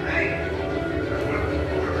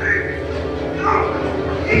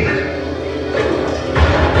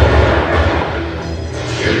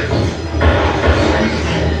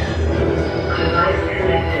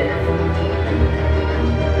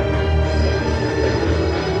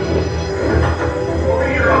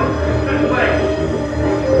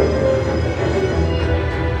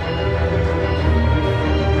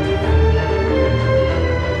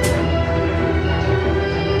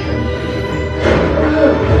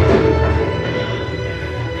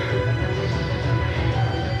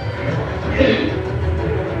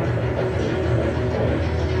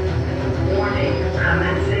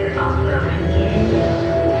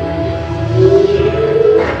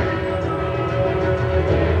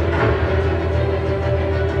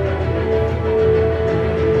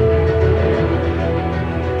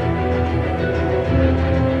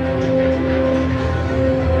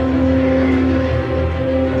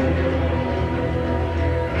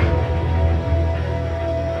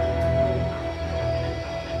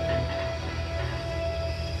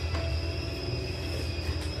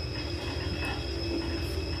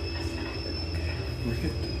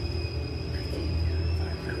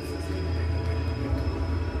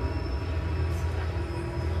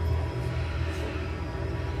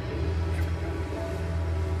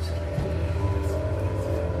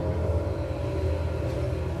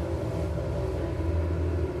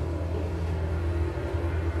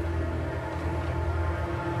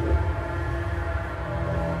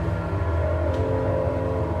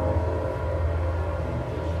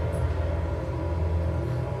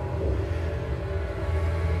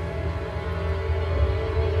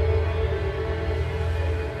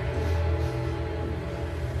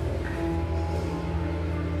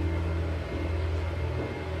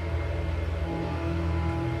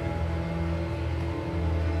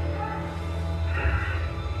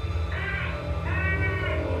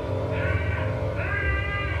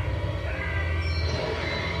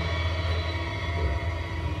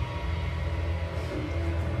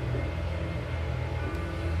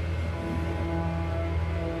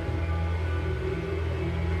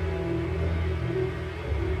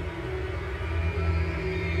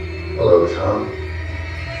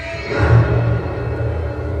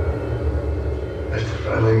 to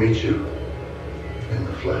finally meet you in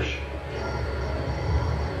the flesh.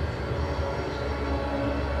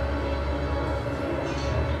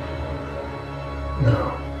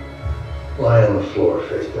 Now, lie on the floor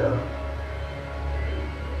face down.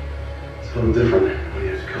 It's a little different when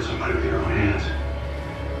you have to kill somebody with your own hands.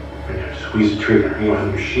 When you have to squeeze the trigger, you want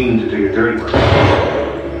a machine to do your dirty work.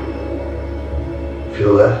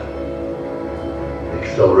 Feel that? The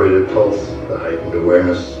accelerated pulse, the heightened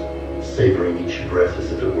awareness, savoring each breath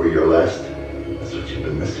as if it were your last. That's what you've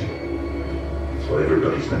been missing. That's what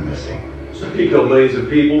everybody's been missing. So you killed millions of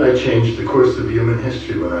people? I changed the course of human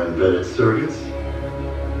history when I invented surrogates.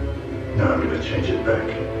 Now I'm going to change it back.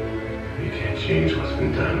 You can't change what's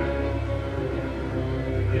been done.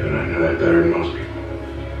 You and I know that better than most people.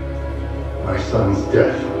 My son's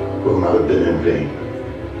death will not have been in vain.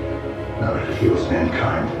 Not if it heals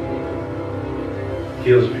mankind.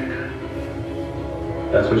 Heals mankind.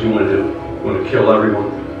 That's what you want to do? You want to kill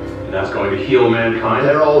everyone? And that's going to heal mankind?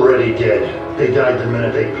 They're already dead. They died the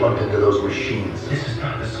minute they plugged into those machines. This is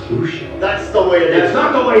not the solution. That's the way it is. That's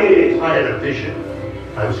not the way it is. I had a vision.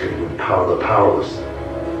 I was going to empower the powerless,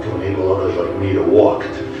 to enable others like me to walk,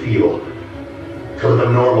 to feel, to live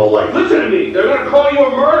a normal life. Listen to me! They're going to call you a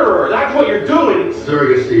murderer! That's what you're doing!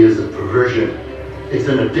 Surrogacy is a perversion. It's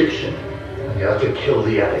an addiction. And you have to kill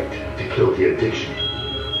the addict to kill the addiction.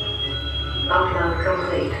 Upload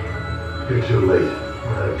complete. You're too late.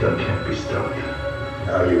 What I've done can't be stopped.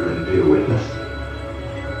 Now you're going to be a witness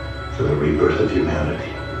to the rebirth of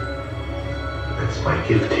humanity. That's my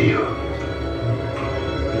gift to you.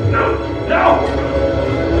 No! No!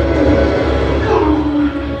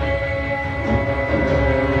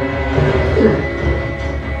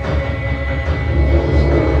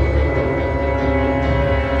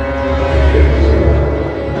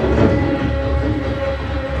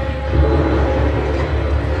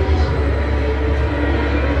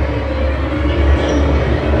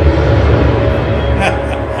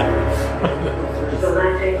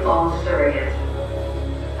 Selecting all surrogates.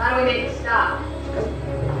 How do we make it stop?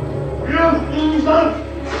 Son!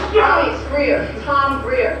 Tommy, it's Greer. Tom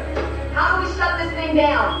Greer. How do we shut this thing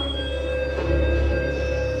down?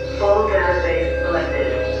 Full database selected.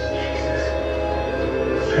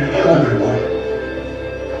 It's trying to kill everyone.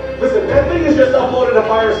 Listen, that thing has just uploaded a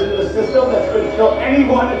virus into the system that's going to kill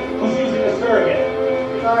anyone who's using a surrogate.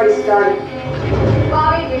 It's already started.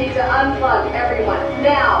 Bobby, we need to unplug everyone.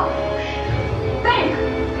 Now. Think!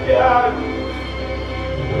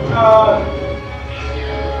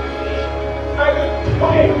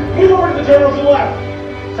 Okay, move over to the terminal to the left.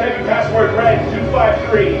 Typing password red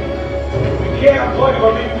 253. We can't unplug it,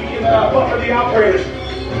 but maybe we can buffer the operators.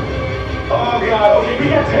 Oh god, okay, we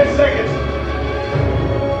got 10 seconds.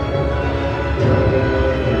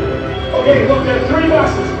 Okay, look, there are 3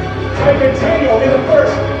 boxes. Type in Tango in the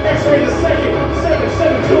first, X-ray in the second,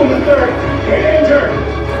 772 in the third. Hit enter.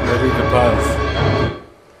 Ready to pause.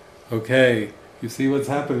 Okay, you see what's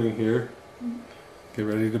happening here? Get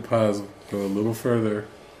ready to pause. Go a little further.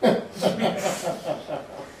 And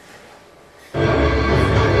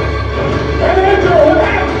enter!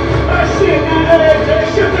 Ah, shit!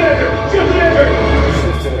 Shift enter!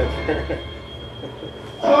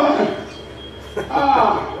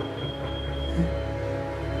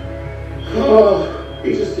 Oh, he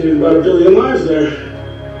just did about 1 billion lives there.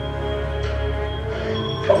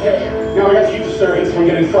 Okay, now we have to keep the surrogates from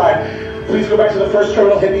getting fried. Please go back to the first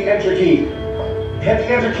terminal, hit the enter key. Hit the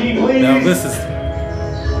enter key, please. Now this is...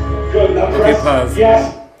 Good, now press. Okay, pause.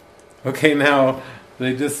 Yes. Okay, now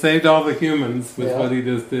they just saved all the humans with what he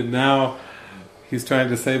just did. Now he's trying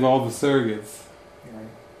to save all the surrogates. Right.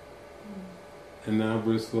 And now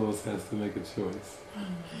Bruce Willis has to make a choice.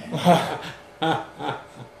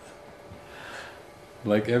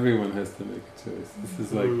 Like everyone has to make a choice. This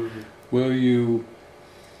is like, will you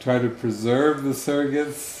try to preserve the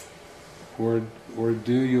surrogates, or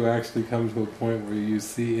do you actually come to a point where you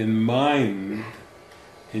see in mind,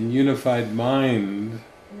 in unified mind,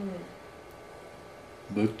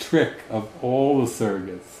 the trick of all the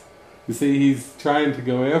surrogates? You see, he's trying to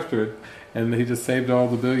go after it, and he just saved all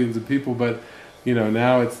the billions of people, but you know,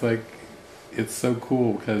 now it's like, it's so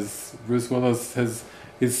cool because Bruce Willis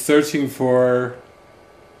is searching for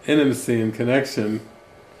intimacy and connection,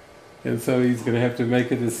 and so he's going to have to make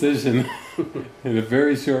a decision in a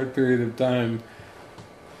very short period of time.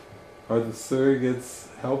 Are the surrogates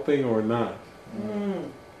helping or not?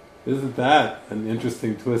 Isn't that an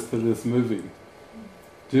interesting twist to this movie?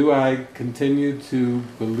 Do I continue to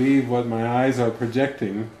believe what my eyes are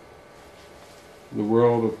projecting, the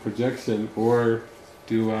world of projection, or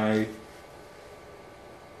do I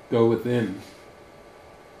go within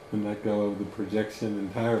and let go of the projection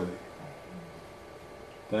entirely.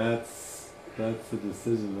 That's the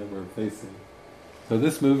decision that we're facing. So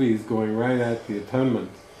this movie is going right at the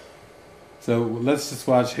atonement. So let's just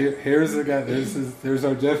watch. Here's the guy. There's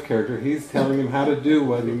our Jeff character. He's telling him how to do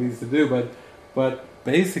what he needs to do, but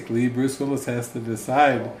basically Bruce Willis has to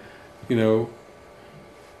decide, is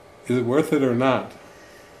it worth it or not?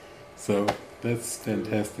 So that's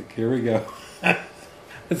fantastic. Here we go.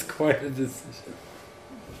 That's quite a decision.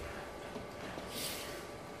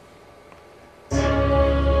 So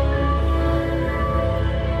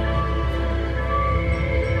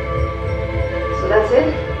that's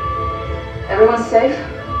it? Everyone's safe?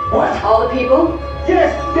 What? All the people?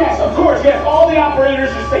 Yes, of course, yes. All the operators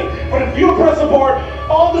are safe. But if you press abort,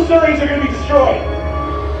 all the surrogates are going to be destroyed.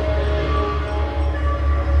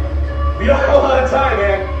 We don't have a lot of time,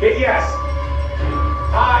 man. Hit yes.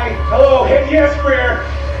 Hi. Hello. Hit yes, Greer.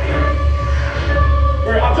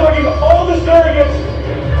 I'm talking to all the surrogates.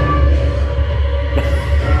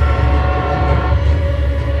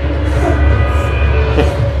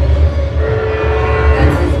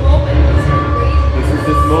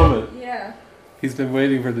 This moment. Yeah. He's been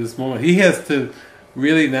waiting for this moment. He has to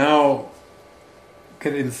really now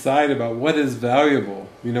get inside about what is valuable.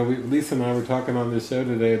 Lisa and I were talking on this show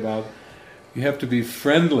today about you have to be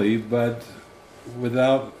friendly, but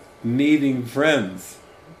without needing friends.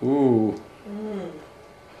 Ooh.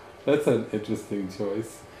 That's an interesting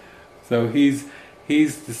choice. So he's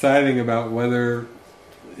deciding about whether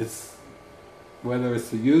it's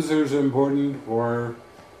the users are important or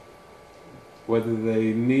whether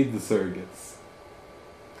they need the surrogates.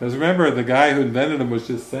 Because remember, the guy who invented them was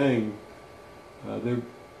just saying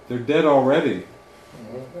they're dead already.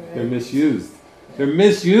 Right. They're misused. They're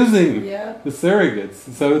misusing the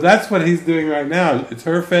surrogates. So that's what he's doing right now. It's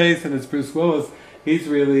her face and it's Bruce Willis. He's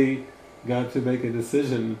really got to make a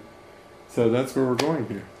decision. So that's where we're going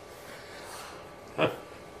here.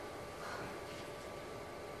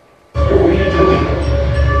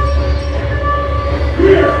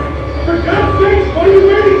 Here! For God's sakes, what are you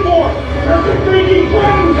waiting for? Press the freaking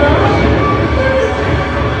button, Tom!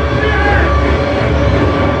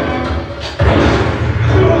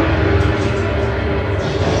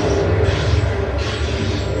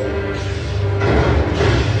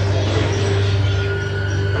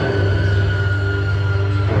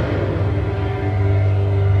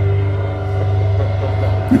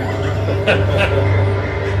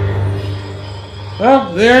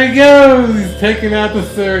 Oh, there he goes! He's taking out the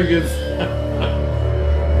surrogates.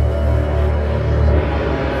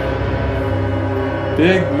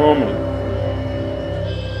 Big moment.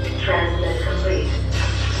 Transmit complete.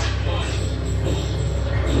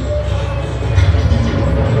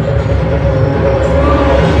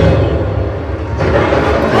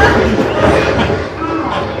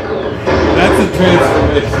 That's a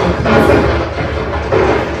transformation.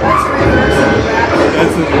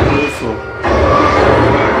 That's a reversal.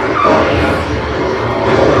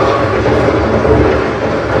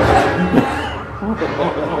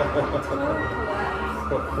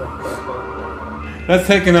 That's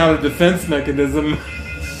taking out a defense mechanism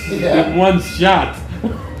in one shot.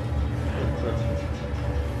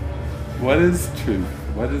 What is truth?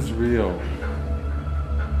 What is real?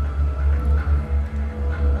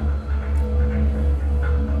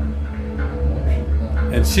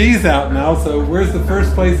 And she's out now, so where's the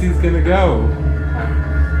first place he's going to go?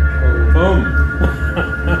 Home.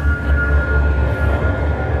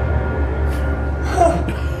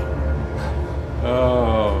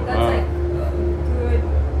 Oh, that's like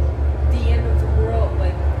the end of the world,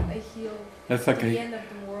 like a heel. That's like the end of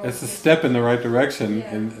the world. That's a step in the right direction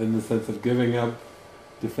in the sense of giving up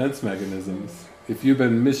defense mechanisms. If you've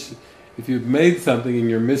made something and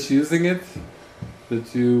you're misusing it,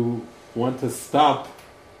 that you want to stop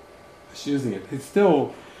misusing it. It's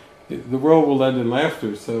still, the world will end in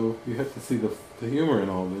laughter, so you have to see the humor in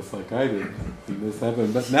all this, like I did when this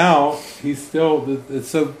happened. But now he's still. It's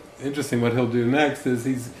so interesting. What he'll do next is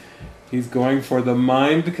he's going for the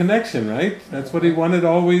mind connection, right? That's what he wanted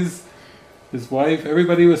always. His wife,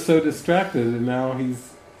 everybody was so distracted, and now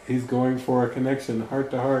he's going for a connection,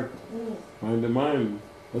 heart to heart, mind to mind.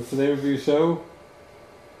 What's the name of your show?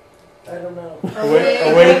 I don't know.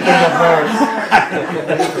 Awaken the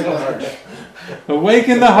Heart.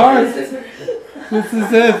 Awaken the Heart. This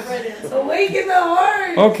is it. Awaken the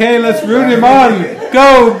heart. Okay, let's root him on.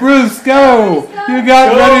 Go, Bruce, go. You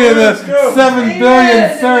got ready of the 7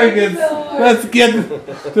 billion surrogates. Let's get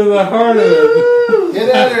to the heart of it. Get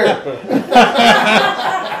at her.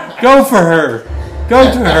 Go for her.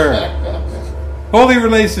 Go to her. Holy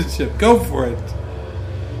relationship. Go for it.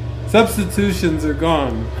 Substitutions are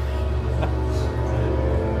gone.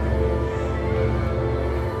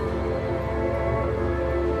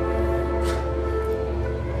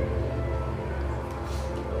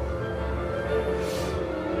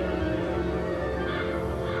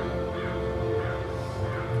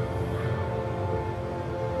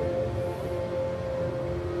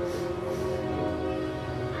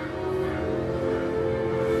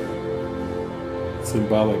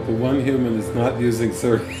 Symbolic. The one human is not using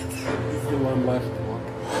surrogate. It's the one left.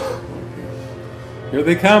 Here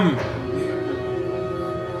they come.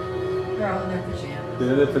 They're all in their pajamas.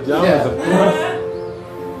 They're in their pajamas, of course.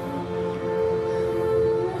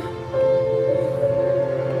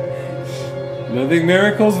 Living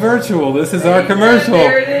Miracles Virtual. This is our commercial.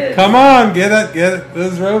 There it is. Come on, get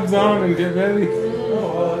those robes on and get ready.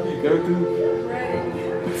 Oh, well, you go to.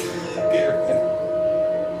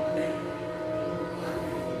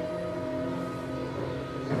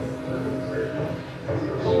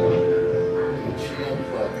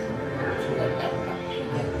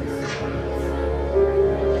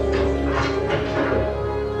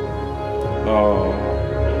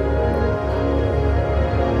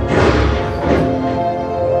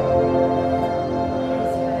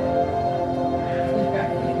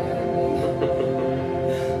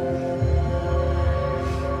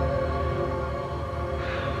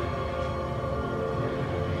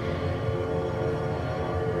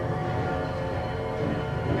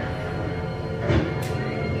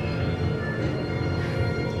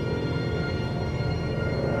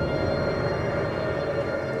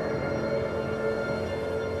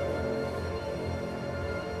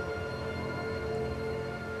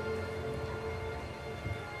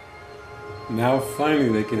 Now finally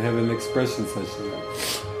they can have an expression session.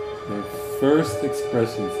 Their first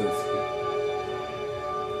expression session.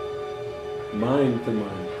 Mind to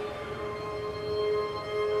mind.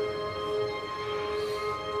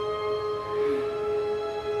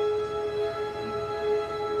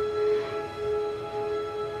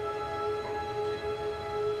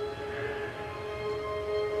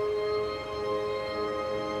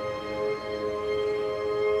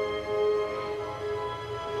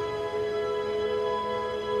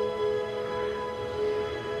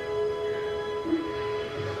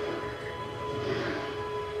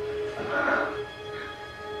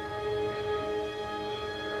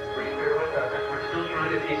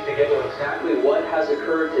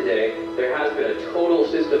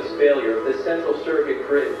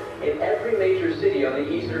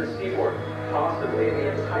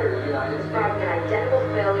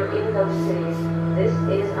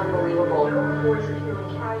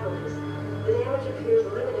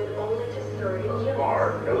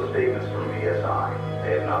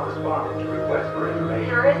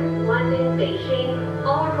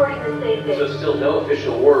 So still no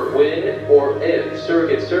official word when or if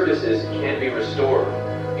surrogate services can be restored.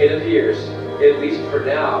 It appears, at least for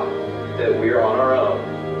now, that we are on our own.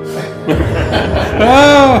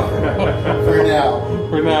 Oh! For now.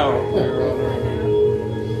 For now.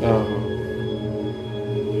 Oh.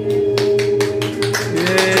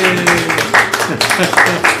 Yay!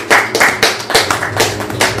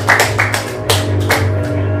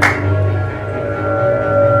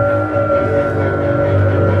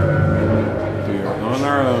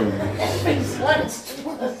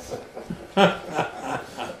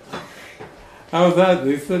 How was that,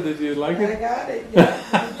 Lisa? Did you like it? I got it,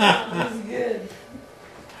 yeah. It was good.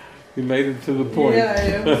 You made it to the point. Yeah,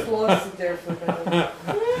 I almost lost it there for a minute.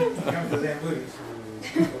 Come to Zen booties.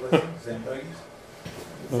 Zen booties.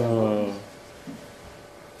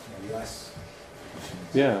 Yes.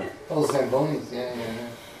 Yeah. Oh, Zambonis, yeah.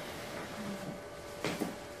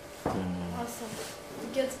 Awesome.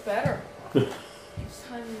 It gets better each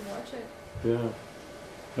time you watch it. Yeah.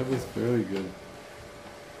 That was very good.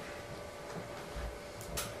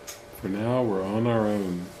 For now, we're on our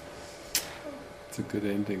own. It's a good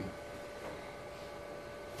ending.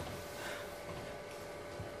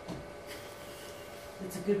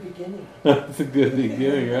 It's a good beginning. It's a good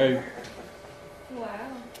beginning, right?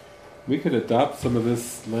 Wow. We could adopt some of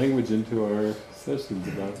this language into our sessions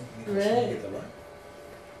about it. Right.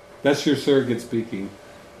 That's your surrogate speaking.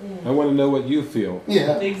 Yeah. I want to know what you feel.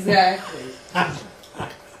 Yeah. Exactly.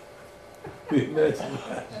 Imagine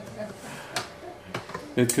that.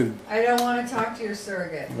 It could. I don't want to talk to your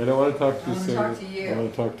surrogate. I don't want to talk to your surrogate. I want to talk to you. I want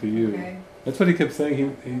to talk to you. Okay. That's what he kept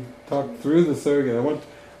saying. He talked through the surrogate.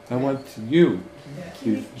 I want you.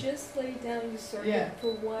 Can you just lay down the surrogate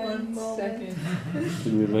for one moment? Second.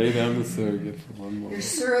 Can you lay down the surrogate for one moment? Your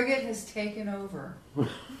surrogate has taken over. I'm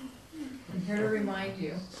here to remind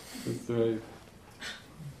you. That's right.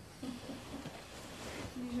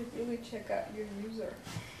 It me check out your user.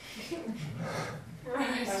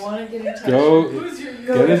 Right. I want to get in touch.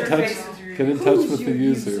 Get in touch with the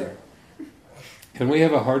user. Can we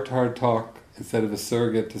have a heart-to-heart talk instead of a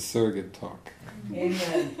surrogate-to-surrogate talk?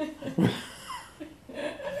 Amen.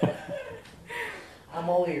 I'm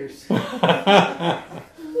all ears.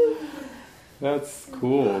 That's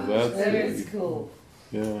cool. That is cool.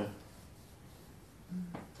 Yeah.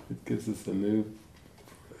 It gives us a new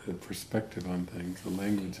perspective on things, the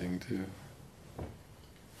languaging too.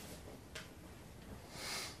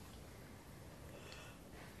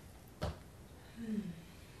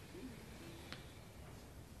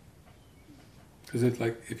 Because it's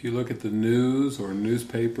like, if you look at the news or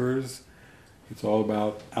newspapers, it's all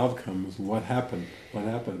about outcomes, what happened.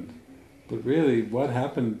 But really, what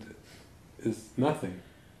happened is nothing.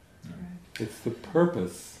 It's the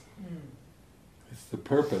purpose. It's the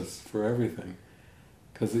purpose for everything.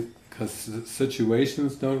 Because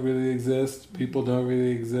situations don't really exist, people don't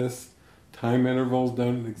really exist, time intervals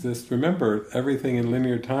don't exist. Remember, everything in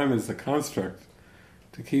linear time is a construct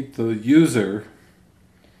to keep the user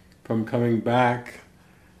from coming back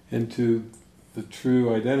into the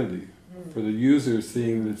true identity. For the user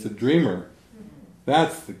seeing that it's a dreamer,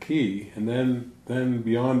 that's the key. And then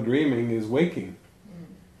beyond dreaming is waking.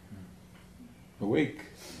 Awake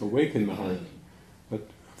in the heart.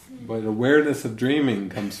 But awareness of dreaming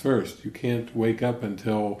comes first. You can't wake up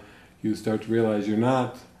until you start to realize you're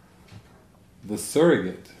not the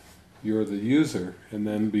surrogate, you're the user. And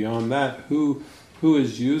then beyond that, who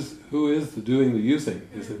is doing the using?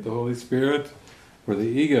 Is it the Holy Spirit or the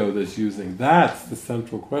ego that's using? That's the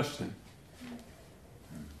central question.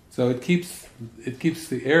 So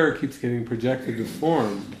the error keeps getting projected to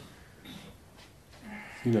form.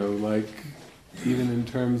 Like even in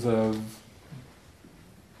terms of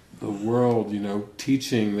the world,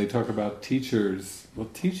 teaching, they talk about teachers. Well,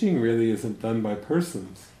 teaching really isn't done by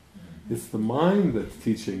persons. It's the mind that's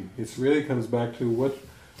teaching. It really comes back to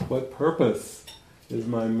what purpose is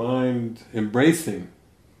my mind embracing?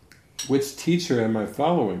 Which teacher am I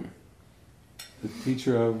following? The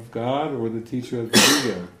teacher of God or the teacher of the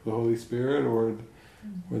ego? The Holy Spirit or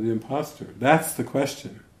the imposter? That's the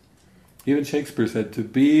question. Even Shakespeare said, to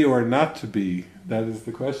be or not to be, that is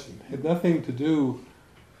the question. It had nothing to do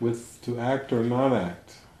with to act or not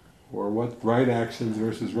act, or what right actions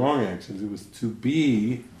versus wrong actions. It was to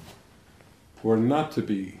be or not to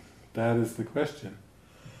be. That is the question.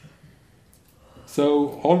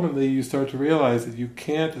 So ultimately you start to realize that you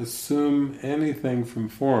can't assume anything from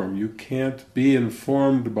form. You can't be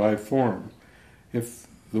informed by form. If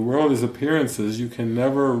the world is appearances, you can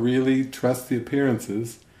never really trust the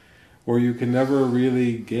appearances, or you can never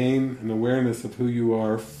really gain an awareness of who you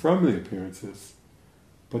are from the appearances,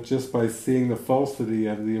 but just by seeing the falsity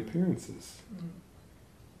of the appearances.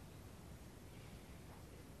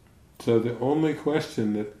 So the only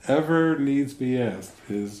question that ever needs to be asked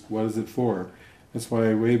is, what is it for? That's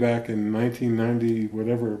why way back in 1990,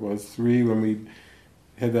 whatever it was, 3, when we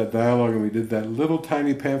had that dialogue and we did that little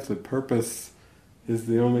tiny pamphlet, Purpose is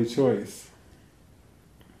the Only Choice.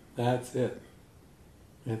 That's it.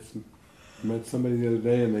 I met somebody the other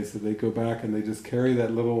day and they said they go back and they just carry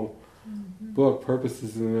that little book, Purpose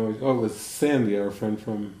is the Only Choice. Oh, it was Sandy, our friend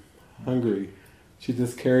from Hungary. She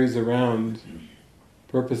just carries around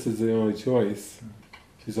Purpose is the Only Choice.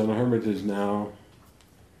 She's on a hermitage now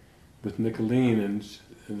with Nicolene,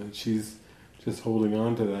 and she's just holding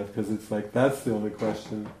on to that because it's like that's the only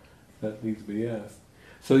question that needs to be asked.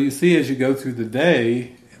 So you see, as you go through the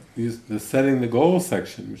day, the setting the goal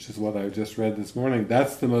section, which is what I just read this morning,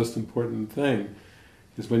 that's the most important thing.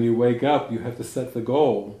 Is when you wake up, you have to set the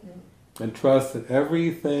goal and trust that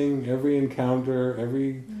everything, every encounter,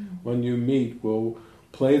 everyone you meet will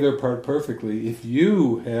play their part perfectly. If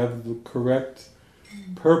you have the correct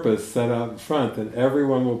purpose set out in front, then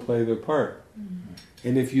everyone will play their part.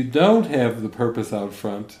 And if you don't have the purpose out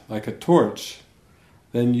front, like a torch,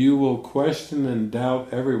 then you will question and doubt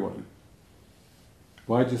everyone.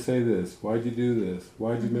 Why'd you say this? Why'd you do this?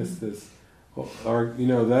 Why'd you miss this? Or,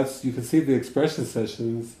 that's, you can see the expression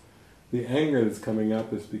sessions, the anger that's coming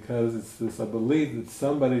up is because it's this a belief that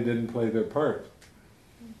somebody didn't play their part.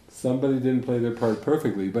 Somebody didn't play their part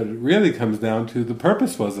perfectly, but it really comes down to the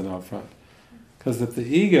purpose wasn't out front. Because if the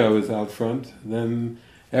ego is out front, then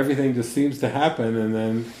everything just seems to happen, and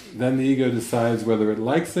then the ego decides whether it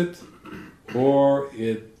likes it or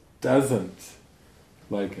it doesn't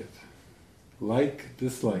like it. Like,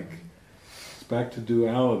 dislike. It's back to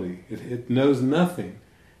duality. It knows nothing.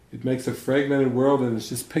 It makes a fragmented world and it's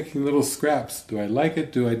just picking little scraps. Do I like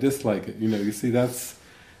it? Do I dislike it? You see, that's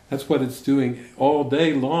That's what it's doing all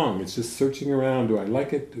day long. It's just searching around, do I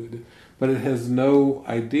like it? But it has no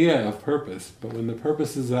idea of purpose. But when the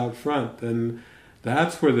purpose is out front, then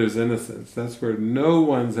that's where there's innocence. That's where no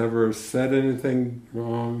one's ever said anything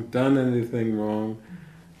wrong, done anything wrong.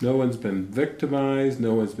 No one's been victimized,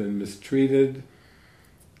 no one's been mistreated.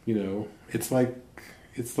 It's like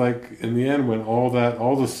in the end when all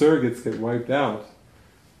the surrogates get wiped out,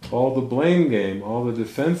 all the blame game, all the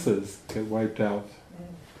defenses get wiped out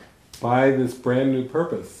by this brand new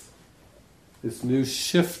purpose, this new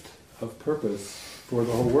shift of purpose for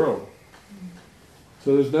the whole world.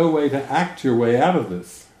 So there's no way to act your way out of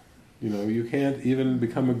this. You can't even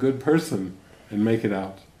become a good person and make it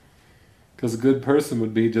out. Because a good person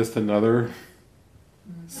would be just another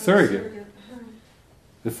surrogate.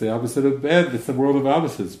 It's the opposite of bad. It's the world of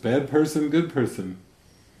opposites. Bad person, good person.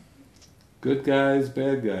 Good guys,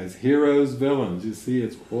 bad guys. Heroes, villains. You see,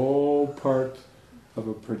 it's all part of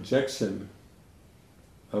a projection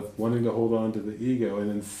of wanting to hold on to the ego and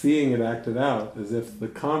then seeing it acted out as if the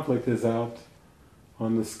conflict is out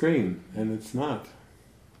on the screen, and it's not.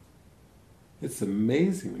 It's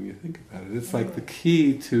amazing when you think about it. It's like the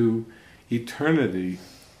key to eternity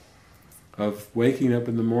of waking up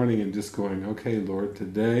in the morning and just going, okay, Lord,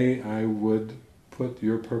 today I would put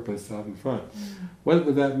your purpose out in front. What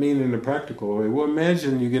would that mean in a practical way? Well,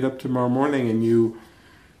 imagine you get up tomorrow morning and you,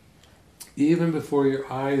 even before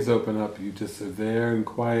your eyes open up, you just are there and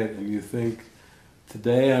quiet and you think,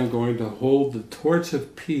 today I'm going to hold the torch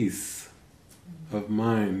of peace of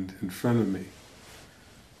mind in front of me.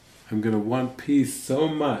 I'm going to want peace so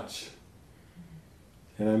much,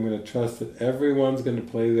 and I'm going to trust that everyone's going to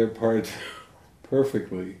play their part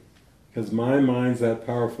perfectly, because my mind's that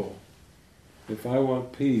powerful. If I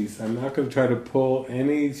want peace, I'm not going to try to pull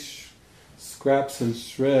any scraps and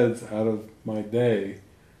shreds out of my day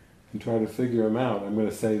and try to figure them out. I'm going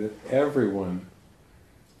to say that everyone,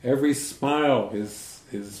 every smile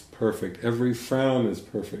is perfect, every frown is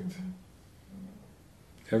perfect.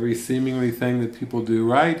 Every seemingly thing that people do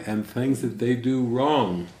right and things that they do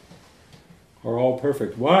wrong are all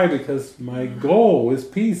perfect. Why? Because my goal is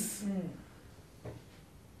peace.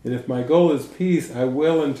 And if my goal is peace, I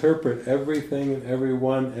will interpret everything and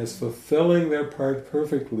everyone as fulfilling their part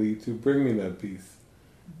perfectly to bring me that peace.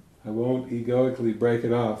 I won't egoically break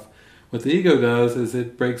it off. What the ego does is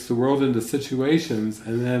it breaks the world into situations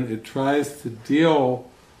and then it tries to deal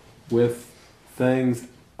with things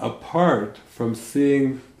apart from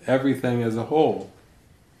seeing everything as a whole.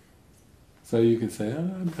 So you can say,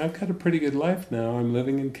 I've got a pretty good life now. I'm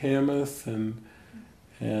living in Camas and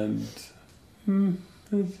it's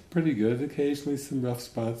pretty good. Occasionally some rough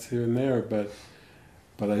spots here and there,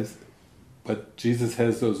 but Jesus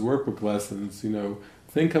has those workbook lessons.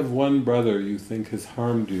 Think of one brother you think has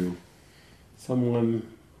harmed you,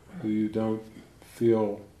 someone who you don't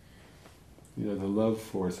feel the love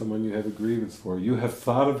for, someone you have a grievance for. You have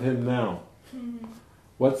thought of him now.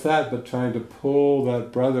 What's that but trying to pull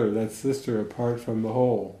that brother, that sister apart from the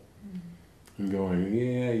whole? And going,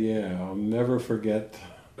 yeah, I'll never forget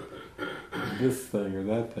this thing or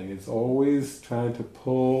that thing. It's always trying to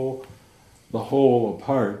pull the whole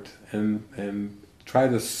apart and try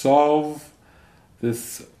to solve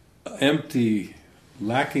this empty,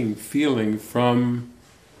 lacking feeling from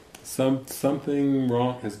something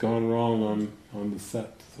wrong has gone wrong on the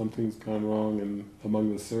set. Something's gone wrong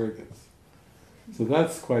among the surrogates. So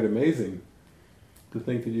that's quite amazing, to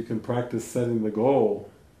think that you can practice setting the goal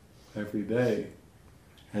every day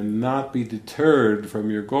and not be deterred from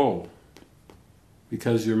your goal.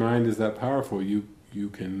 Because your mind is that powerful, you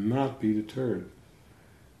cannot be deterred.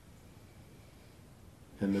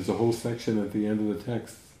 And there's a whole section at the end of the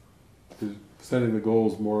text. Setting the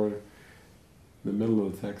goals more in the middle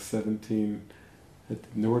of the text, 17.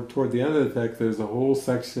 Toward the end of the text there's a whole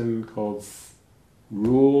section called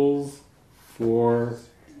Rules for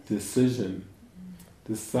Decision.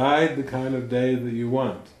 Decide the kind of day that you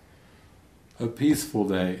want. A peaceful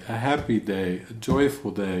day, a happy day, a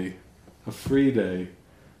joyful day, a free day.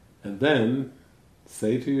 And then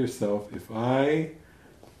say to yourself, if I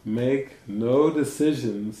make no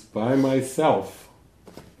decisions by myself,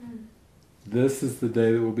 this is the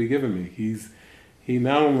day that will be given me. He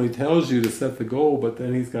not only tells you to set the goal, but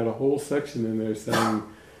then he's got a whole section in there saying,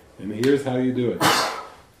 and here's how you do it.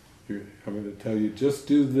 I'm going to tell you, just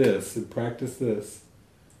do this and practice this.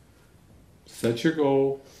 Set your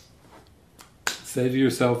goal. Say to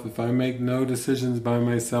yourself, if I make no decisions by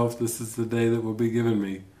myself, this is the day that will be given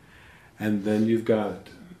me. And then you've got it.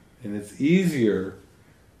 And it's easier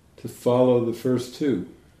to follow the first two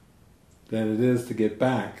than it is to get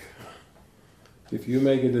back If you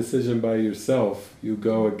make a decision by yourself, you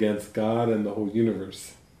go against God and the whole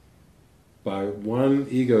universe. By one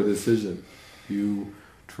ego decision, you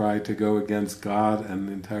try to go against God and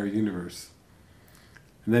the entire universe.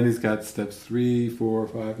 And then he's got steps 3, 4,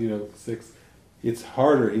 5, 6. It's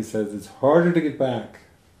harder, he says, it's harder to get back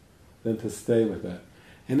than to stay with that.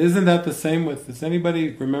 And isn't that the same with, does anybody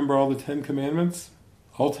remember all the 10 commandments?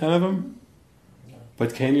 All 10 of them?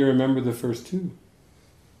 But can you remember the first 2?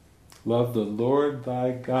 Love the Lord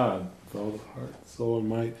thy God with all the heart, soul, and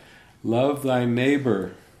might. Love thy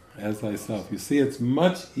neighbor as thyself. You see, it's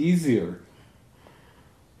much easier.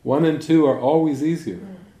 1 and 2 are always easier.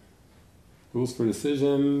 Rules for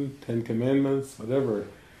decision, 10 commandments, whatever.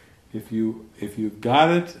 If you've got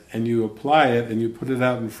it and you apply it and you put it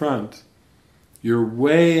out in front, you're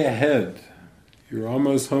way ahead. You're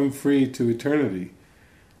almost home free to eternity.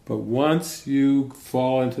 But once you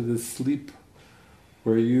fall into this sleep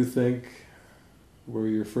where you think, where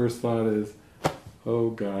your first thought is, oh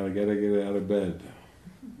God, I gotta get out of bed.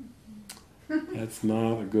 That's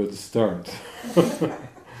not a good start to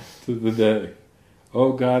the day.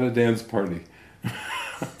 Oh God, a dance party.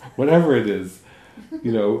 Whatever it is,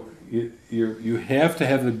 you have to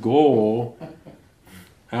have the goal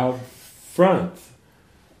out front,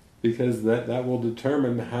 because that will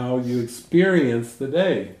determine how you experience the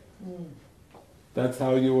day. That's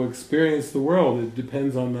how you will experience the world. It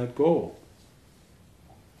depends on that goal.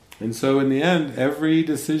 And so in the end, every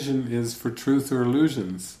decision is for truth or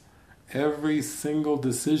illusions. Every single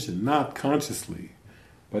decision, not consciously,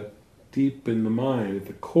 but deep in the mind, at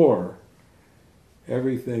the core,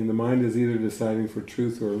 everything, the mind is either deciding for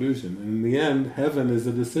truth or illusion. And in the end, heaven is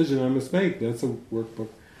a decision I must make. That's a workbook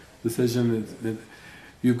decision.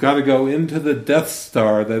 You've got to go into the Death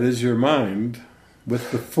Star that is your mind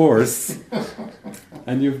with the Force,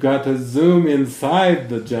 and you've got to zoom inside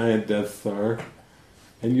the giant Death Star,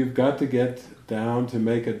 and you've got to get down to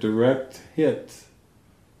make a direct hit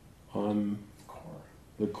on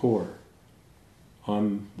the core.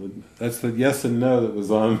 That's the yes and no that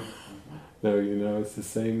was on there, it's the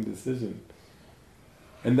same decision.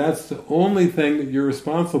 And that's the only thing that you're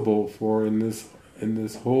responsible for in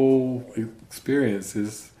this whole experience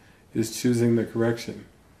is choosing the correction.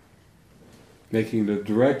 Making the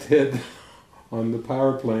direct hit on the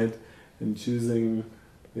power plant and choosing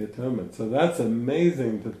the atonement. So that's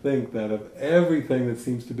amazing to think that of everything that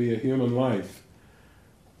seems to be a human life,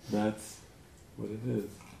 that's what it is.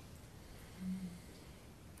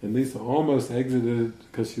 And Lisa almost exited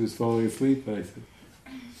because she was falling asleep, but I said,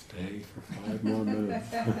 stay for 5 more minutes.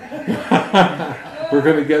 We're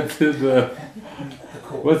going to get to the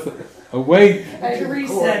awake.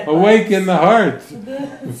 Awake in the heart.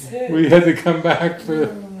 We had to come back for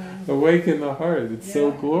awake in the heart. It's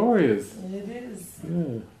so glorious. It is.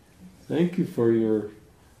 Yeah. Thank you for your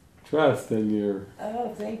trust and your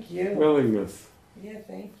thank you. willingness. Yeah,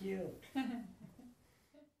 thank you.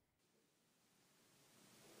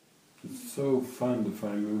 It's so fun to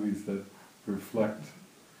find movies that reflect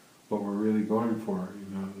what we're really going for,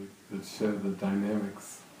 that show the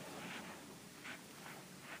dynamics.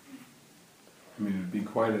 I mean, it'd be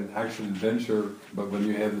quite an action adventure, but when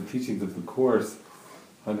you have the teachings of the Course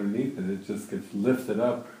underneath it, it just gets lifted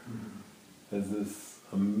up as this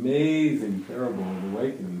amazing parable of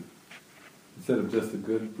awakening, instead of just a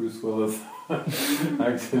good Bruce Willis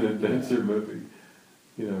action adventure movie.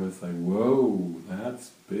 It's like, whoa,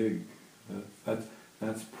 that's big.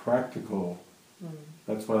 That's practical.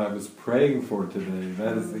 That's what I was praying for today.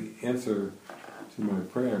 That is the answer to my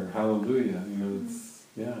prayer. Hallelujah.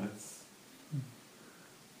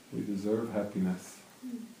 We deserve happiness.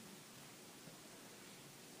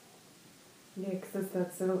 Yeah, because it's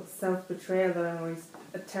that self-betrayal that I'm always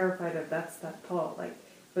terrified of. That's that thought,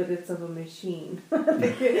 but it's of a machine. So,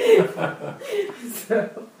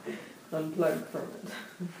 unplug from it.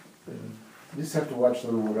 You just have to watch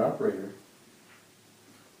the remote operator.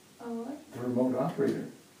 Oh, what? The remote operator.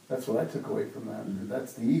 That's what I took away from that. Mm-hmm.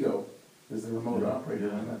 That's the ego, is the remote operator,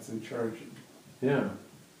 and that's in charge. Yeah.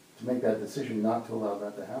 To make that decision not to allow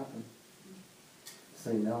that to happen.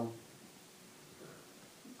 Say no.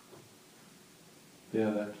 Yeah,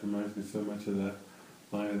 that reminds me so much of that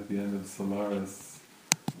line at the end of Solaris,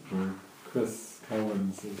 where Chris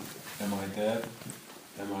Cowan says, am I dead?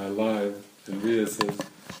 Am I alive? And Rita says,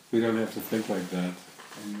 we don't have to think like that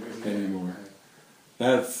anymore.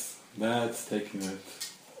 That's taking it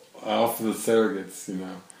off the surrogates,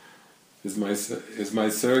 Is my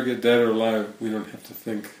surrogate dead or alive? We don't have to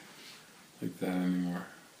think like that anymore.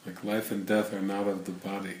 Like life and death are not of the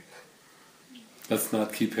body. Let's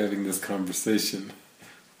not keep having this conversation,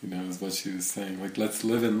 is what she was saying. Like, let's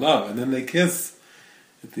live in love. And then they kiss,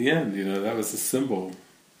 at the end, that was a symbol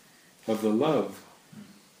of the love.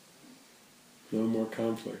 No more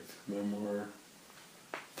conflict, no more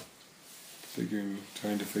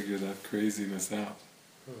trying to figure that craziness out.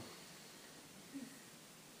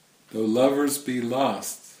 Though lovers be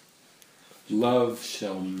lost, love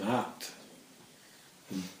shall not,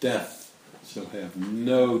 and death shall have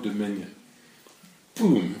no dominion.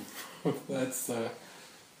 Boom! That's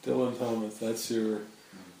Dylan Thomas. That's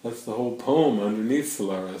the whole poem underneath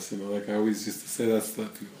Solaris. Like I always used to say, that's the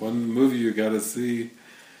one movie you got to see.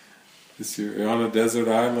 If you're on a desert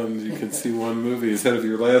island, you can see one movie instead of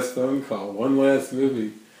your last phone call. One last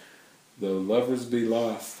movie. Though lovers be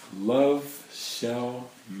lost, love shall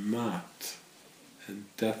not, and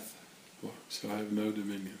death shall have no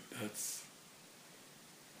dominion. That's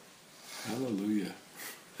hallelujah.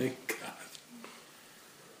 Thank God.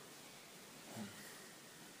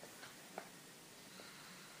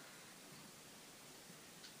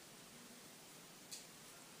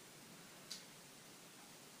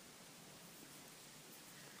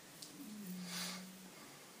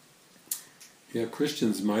 Yeah,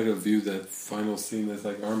 Christians might have viewed that final scene as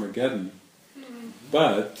like Armageddon,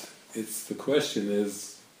 but the question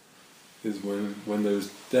is when there's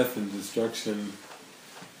death and destruction,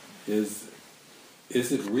 is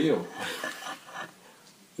it real?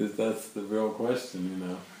 That's the real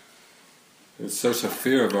question, There's such a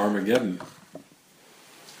fear of Armageddon.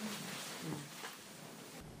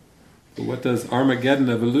 But what does Armageddon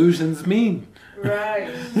of illusions mean? Right.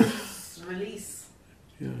 Release.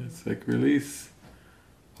 Yeah, it's like release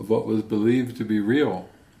of what was believed to be real,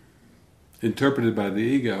 interpreted by the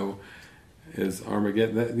ego as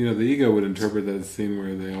Armageddon. The ego would interpret that scene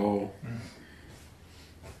where they all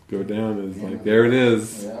go down as like, there it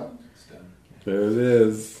is, there it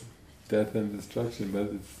is, death and destruction.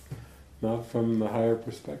 But it's not from the higher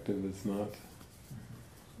perspective. It's not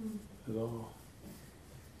at all.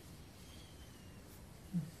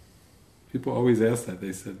 People always ask that.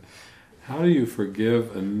 They said, how do you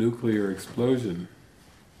forgive a nuclear explosion?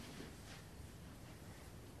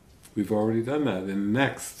 We've already done that. And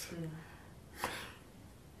next,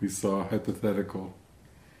 we saw a hypothetical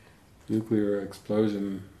nuclear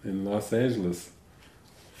explosion in Los Angeles.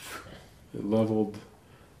 It leveled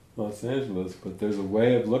Los Angeles, but there's a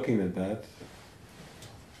way of looking at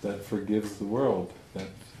that forgives the world, that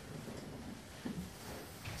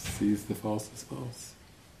sees the false as false.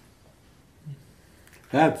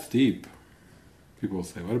 That's deep. People will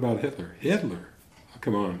say, what about Hitler? Hitler? Oh,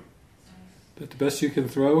 come on. Is that the best you can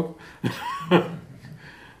throw? How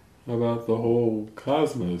about the whole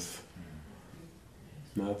cosmos?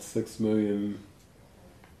 Not 6 million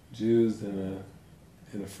Jews in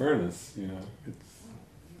a furnace,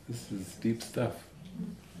 This is deep stuff.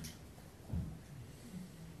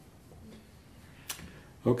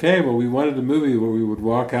 Okay, well, we wanted a movie where we would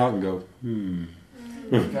walk out and go,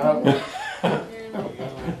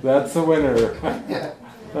 That's a winner.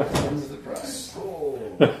 Who's the prize?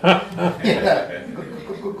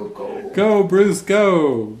 Go, Bruce,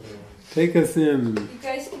 go! Take us in. You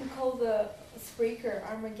guys can call the Spreaker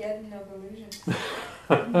Armageddon of Illusions.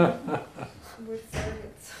 With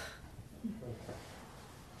surrogates.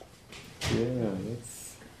 Yeah,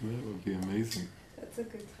 that would be amazing. That's a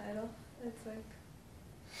good title. It's like...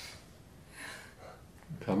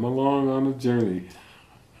 Come along on a journey.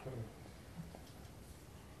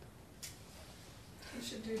 You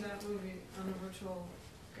should do that movie on a virtual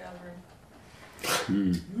gathering.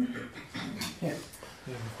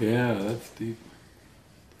 Yeah, that's deep.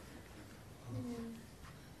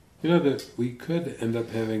 That we could end up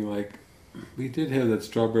having we did have that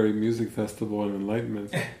Strawberry Music Festival and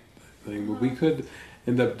Enlightenment thing, but we could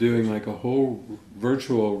end up doing a whole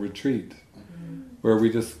virtual retreat where we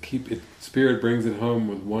just keep it, Spirit brings it home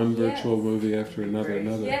with one virtual movie after another.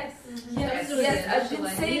 Yes. I've been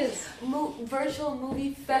saying virtual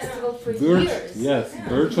movie festival for years. Yes,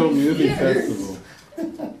 virtual movie festival.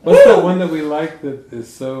 What's that one that we like that is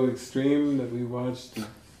so extreme that we watched,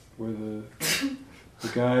 where the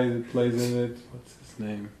guy that plays in it, what's his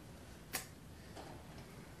name?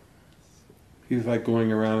 He's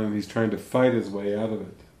going around and he's trying to fight his way out of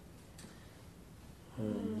it.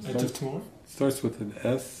 Edge of Tomorrow? Starts with an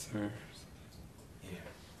S or...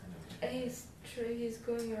 He's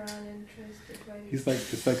going around and tries to fight. He's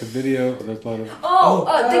it's like a video. There's a lot of...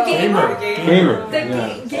 the gamer.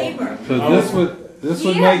 Gamer. So this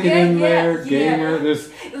would make it in there. Gamer.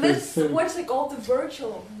 Let's watch all the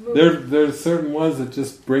virtual movies. There's certain ones that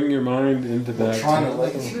just bring your mind into that. Tron.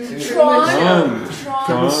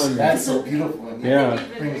 That's so beautiful. Yeah.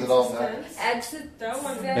 It brings it all back. That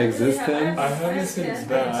one. Existence. I haven't seen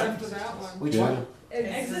that. Which one?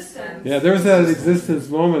 Existence. Yeah, there was that existence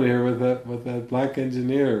moment here with that black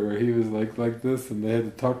engineer where he was like this, and they had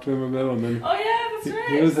to talk to him a bit, and then Oh yeah, that's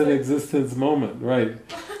right. it was an existence moment, right?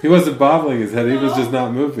 He wasn't bobbling his head; he was just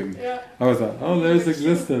not moving. Yeah. I was like, oh, there's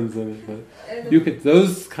existence in it. But you could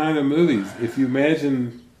those kind of movies, if you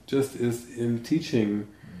imagine just as in teaching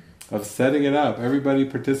of setting it up, everybody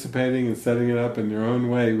participating and setting it up in your own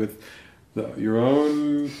way with your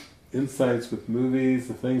own insights with movies,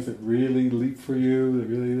 the things that really leap for you, that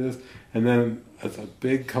really this, and then as a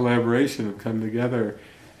big collaboration of come together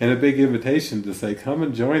and a big invitation to say, come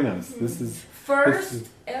and join us. This is First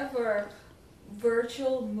ever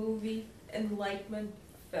virtual movie enlightenment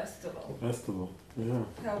festival. Yeah.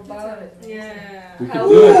 How about it? Yeah. We can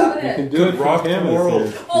do it. We can do it rock from the world.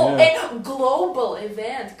 Canvas. Oh, Yeah. and global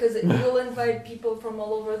event, because we'll invite people from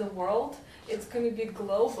all over the world. It's going to be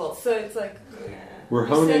global, so it's like We're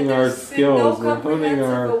honing our skills. We're honing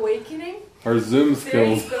our awakening. Our Zoom There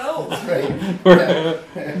you skills. go.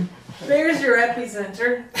 There's your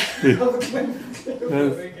epicenter.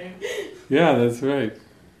 Yeah, that's right.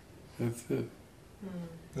 That's it.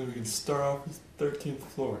 Then we can start off with 13th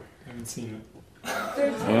floor. I haven't seen it.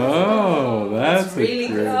 Oh, that's really a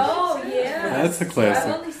great. Oh, yeah. That's a I've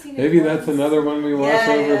classic. only seen it Maybe once. that's another one we watch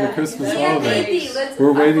over the Christmas Yeah, holiday. maybe.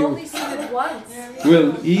 We're I've waiting. only seen it once.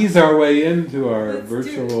 We'll ease our way into our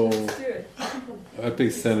virtual Let's do it.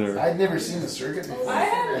 epicenter. I'd never seen the circuit before. I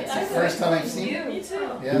haven't. That's the first time I've seen it. Me too.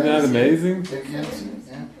 Yeah, Isn't that amazing? Yeah.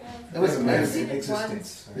 It was amazing.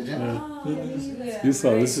 Existence. Did you? Yeah. You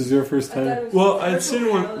saw this is your first time? Well, I'd seen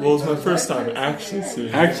one. Well, it was my first time actually seeing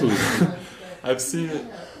it. Actually. I've seen it.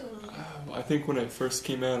 I think when it first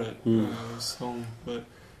came out, I was home. But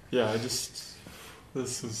yeah, this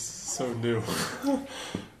is so new.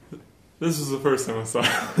 This was the first time I saw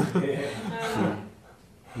it.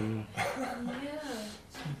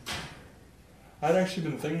 I'd actually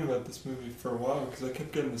been thinking about this movie for a while because I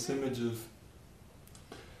kept getting this image of,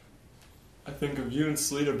 I think of you and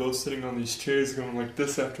Selita both sitting on these chairs going like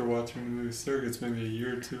this after watching the movie Surrogates maybe a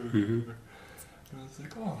year or two ago. And I was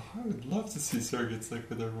like, oh, I would love to see Surrogates like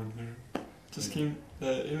with everyone here.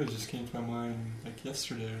 That image just came to my mind like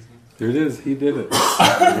yesterday or something. There it is. He did it.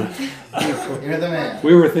 You're the man.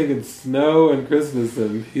 We were thinking snow and Christmas,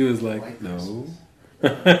 and he was like, "No."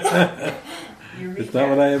 It's not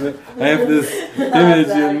what I have. I have this image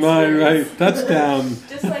in mind, right? Touchdown.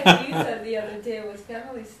 Just like you said the other day was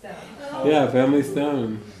Family Stone. Yeah, Family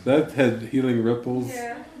Stone. That had healing ripples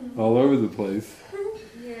all over the place.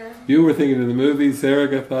 Yeah. You were thinking of the movie, Sarah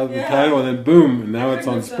got thought of the title, and then boom, and now it's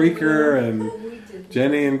on Spreaker, and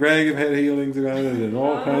Jenny and Greg have had healings around it, and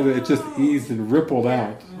all kinds of, it just eased and rippled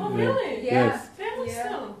out. Oh, really? Yeah. Yes. Family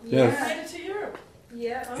Stone. Yes. Right to Europe.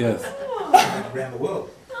 Yeah. Yes. Around the world.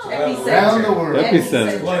 Epicenter. Around the world.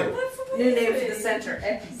 Epicenter. New name for the center.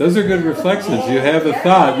 Epicenter. Those are good reflections. You have a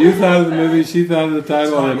thought. You thought of the movie, she thought of the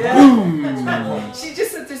title, and then boom! She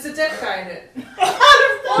just said there's a deaf guy in it.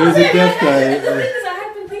 There's a deaf guy. The thing is, I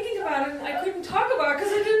had been thinking about it and I couldn't talk about it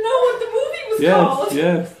because I didn't know what the movie was called.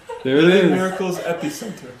 Yes. There it is. Miracles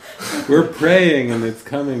epicenter. We're praying, and it's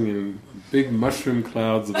coming in big mushroom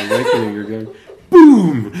clouds of awakening. You're going,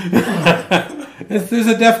 boom! There's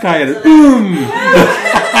a deaf guy in it. Boom!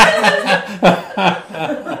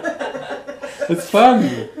 It's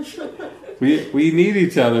fun. We need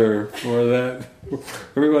each other for that.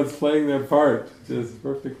 Everyone's playing their part just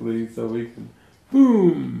perfectly, so we can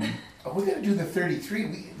boom. Oh, we gotta do the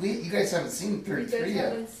 33. You guys haven't seen 33 You guys yet.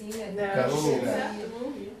 haven't seen it. Gotta see that. The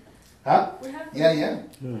movie. Huh? We have Yeah.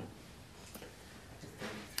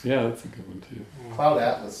 Yeah, that's a good one too. Cloud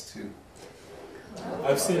Atlas too.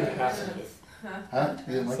 I've seen half of it. Huh?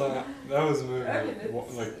 You didn't like So it? that was a movie. I mean,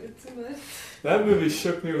 Like it's a nice. that movie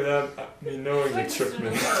shook me without me knowing it shook me.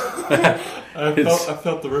 I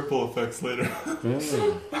felt the ripple effects later.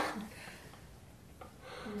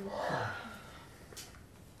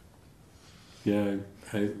 Yeah,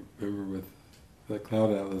 I remember with the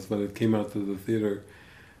Cloud Atlas, when it came out to the theater,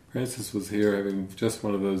 Frances was here having just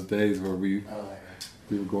one of those days where we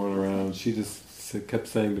were going around. She just kept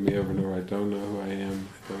saying to me over and over, I don't know who I am,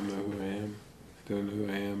 I don't know who I am, I don't know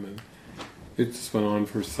who I am. And it just went on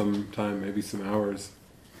for some time, maybe some hours.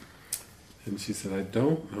 And she said, I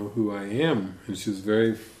don't know who I am. And she was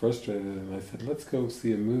very frustrated. And I said, let's go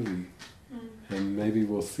see a movie. And maybe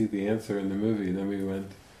we'll see the answer in the movie. And then we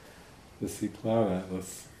went to see Cloud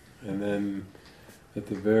Atlas. And then at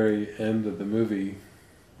the very end of the movie,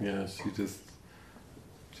 she just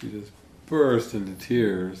burst into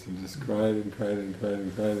tears and just cried and cried and cried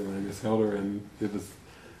and cried, and I just held her, and that was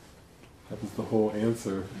the whole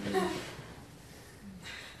answer.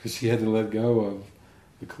 Because she had to let go of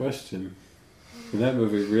the question. And that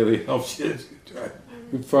movie really helps you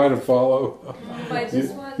try to follow. By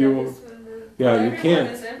this one, you can't.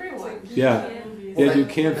 Is everyone. You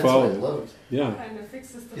can't That's follow. what I loved. Yeah. Kind of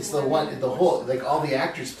fixes the It's the whole, like all the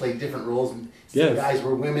actors played different roles. And the guys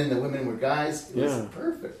were women, the women were guys. It was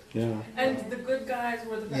perfect. Yeah. And the good guys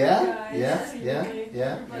were the bad guys.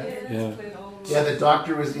 Yeah, the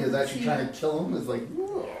doctor was actually trying to kill him. It's like,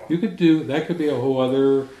 whoa. That could be a whole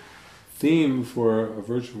other theme for a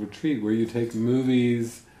virtual retreat where you take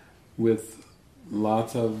movies with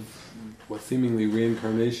lots of what seemingly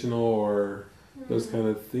reincarnational or those kind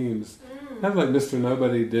of themes. Kind of like Mr.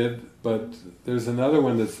 Nobody did, but there's another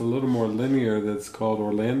one that's a little more linear that's called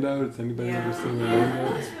Orlando. Has anybody ever seen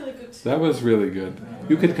Orlando? That's really good too. That was really good.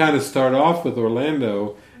 You could kind of start off with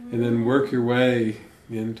Orlando and then work your way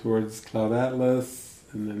in towards Cloud Atlas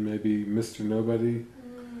and then maybe Mr. Nobody.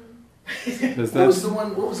 What was the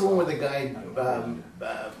one where the guy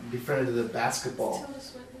befriended the basketball?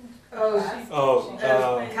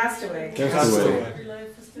 Castaway. Castaway.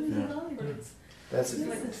 That's a good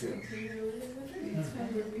one too.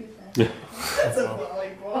 That's a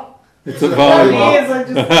volleyball. It's a volleyball.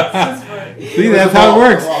 See, that's how it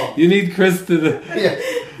works. You need Chris to...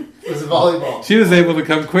 It was a volleyball. She was able to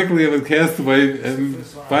come quickly with Castaway and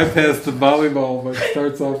bypass the volleyball, but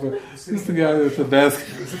starts off with just the guy with the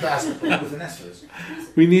basket. It's a basketball.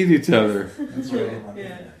 We need each other. That's right.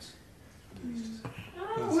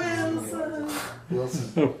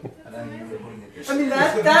 Wilson. I mean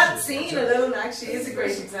that scene alone actually is a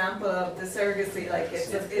great example of the surrogacy. Like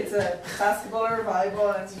it's a basketball or a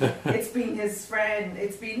volleyball. It's been his friend.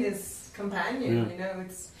 It's been his companion. You know,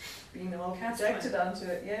 it's been all projected onto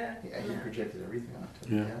it. Yeah. Yeah, he projected everything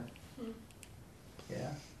onto it.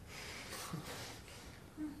 Yeah.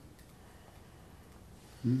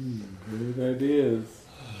 Good ideas.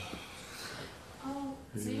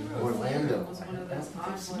 Orlando.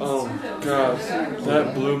 Oh God,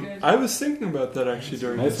 that blew. I was thinking about that actually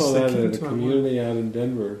during. I saw that at a community out in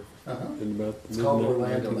Denver. In about it's called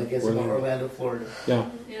Orlando. Like it's in Orlando, Florida. Yeah.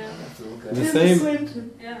 Okay. The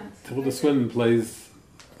same. Tilda Swinton plays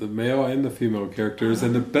the male and the female characters,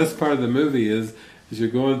 and the best part of the movie is as you're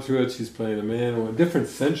going through it, she's playing a man in different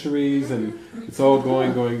centuries, and it's all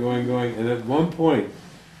going, and at one point.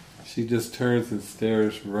 She just turns and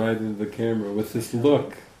stares right into the camera with this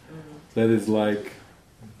look that is like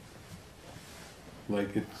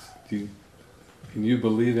it's. Can you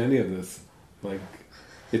believe any of this? Like,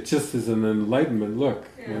 it just is an enlightenment look.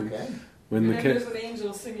 When and there's an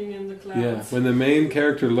angel singing in the clouds. Yeah, when the main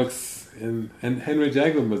character looks and Henry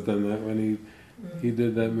Jaglom has done that when he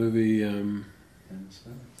did that movie.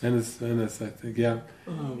 Venice, I think. Yeah,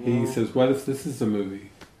 he says, "What if this is a movie?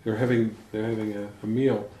 They're having a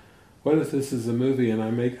meal." What if this is a movie and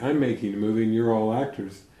I'm making a movie and you're all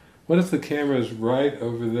actors? What if the camera's right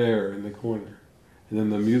over there in the corner? And then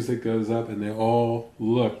the music goes up and they all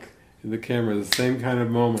look in the camera, the same kind of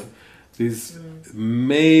moment. These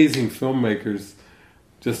amazing filmmakers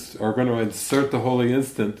just are going to insert the holy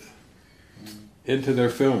instant into their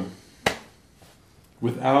film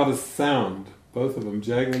without a sound. Both of them,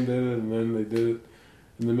 Jaglom did it and then they did it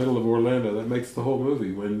in the middle of Orlando. That makes the whole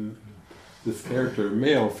movie when this character,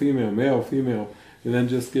 male, female, and then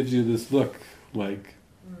just gives you this look like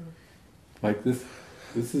this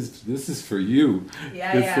is for you.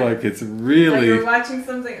 Yeah, it's like it's really like you're watching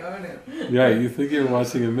something. Oh no. Yeah, you think you're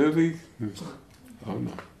watching a movie? Oh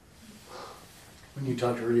no. When you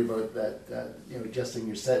talked earlier about that adjusting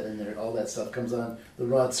your set and there, all that stuff comes on, the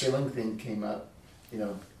Rod Serling thing came up.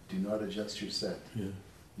 Do not adjust your set. Yeah.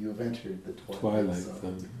 You have entered the Twilight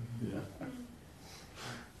Zone. Yeah.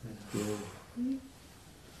 Yeah.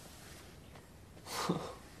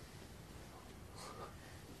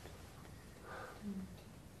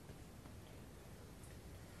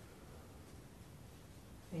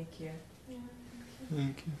 Thank you.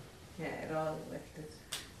 Thank you. Yeah, it all lifted.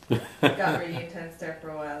 It got really intense there for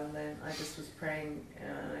a while, and then I just was praying,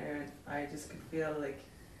 and I just could feel like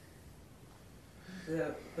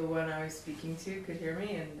the one I was speaking to could hear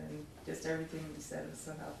me, and just everything you said was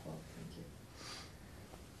so helpful. Thank you.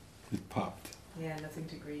 It popped. Yeah, nothing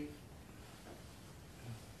to grieve.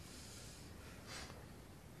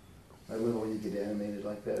 I love when you get animated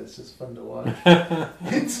like that. It's just fun to watch.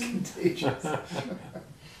 It's contagious.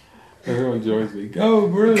 Everyone joins me. Go,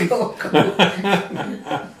 Bruce! Go.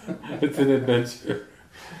 It's an adventure.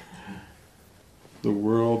 The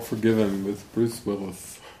World Forgiven with Bruce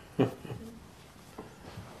Willis.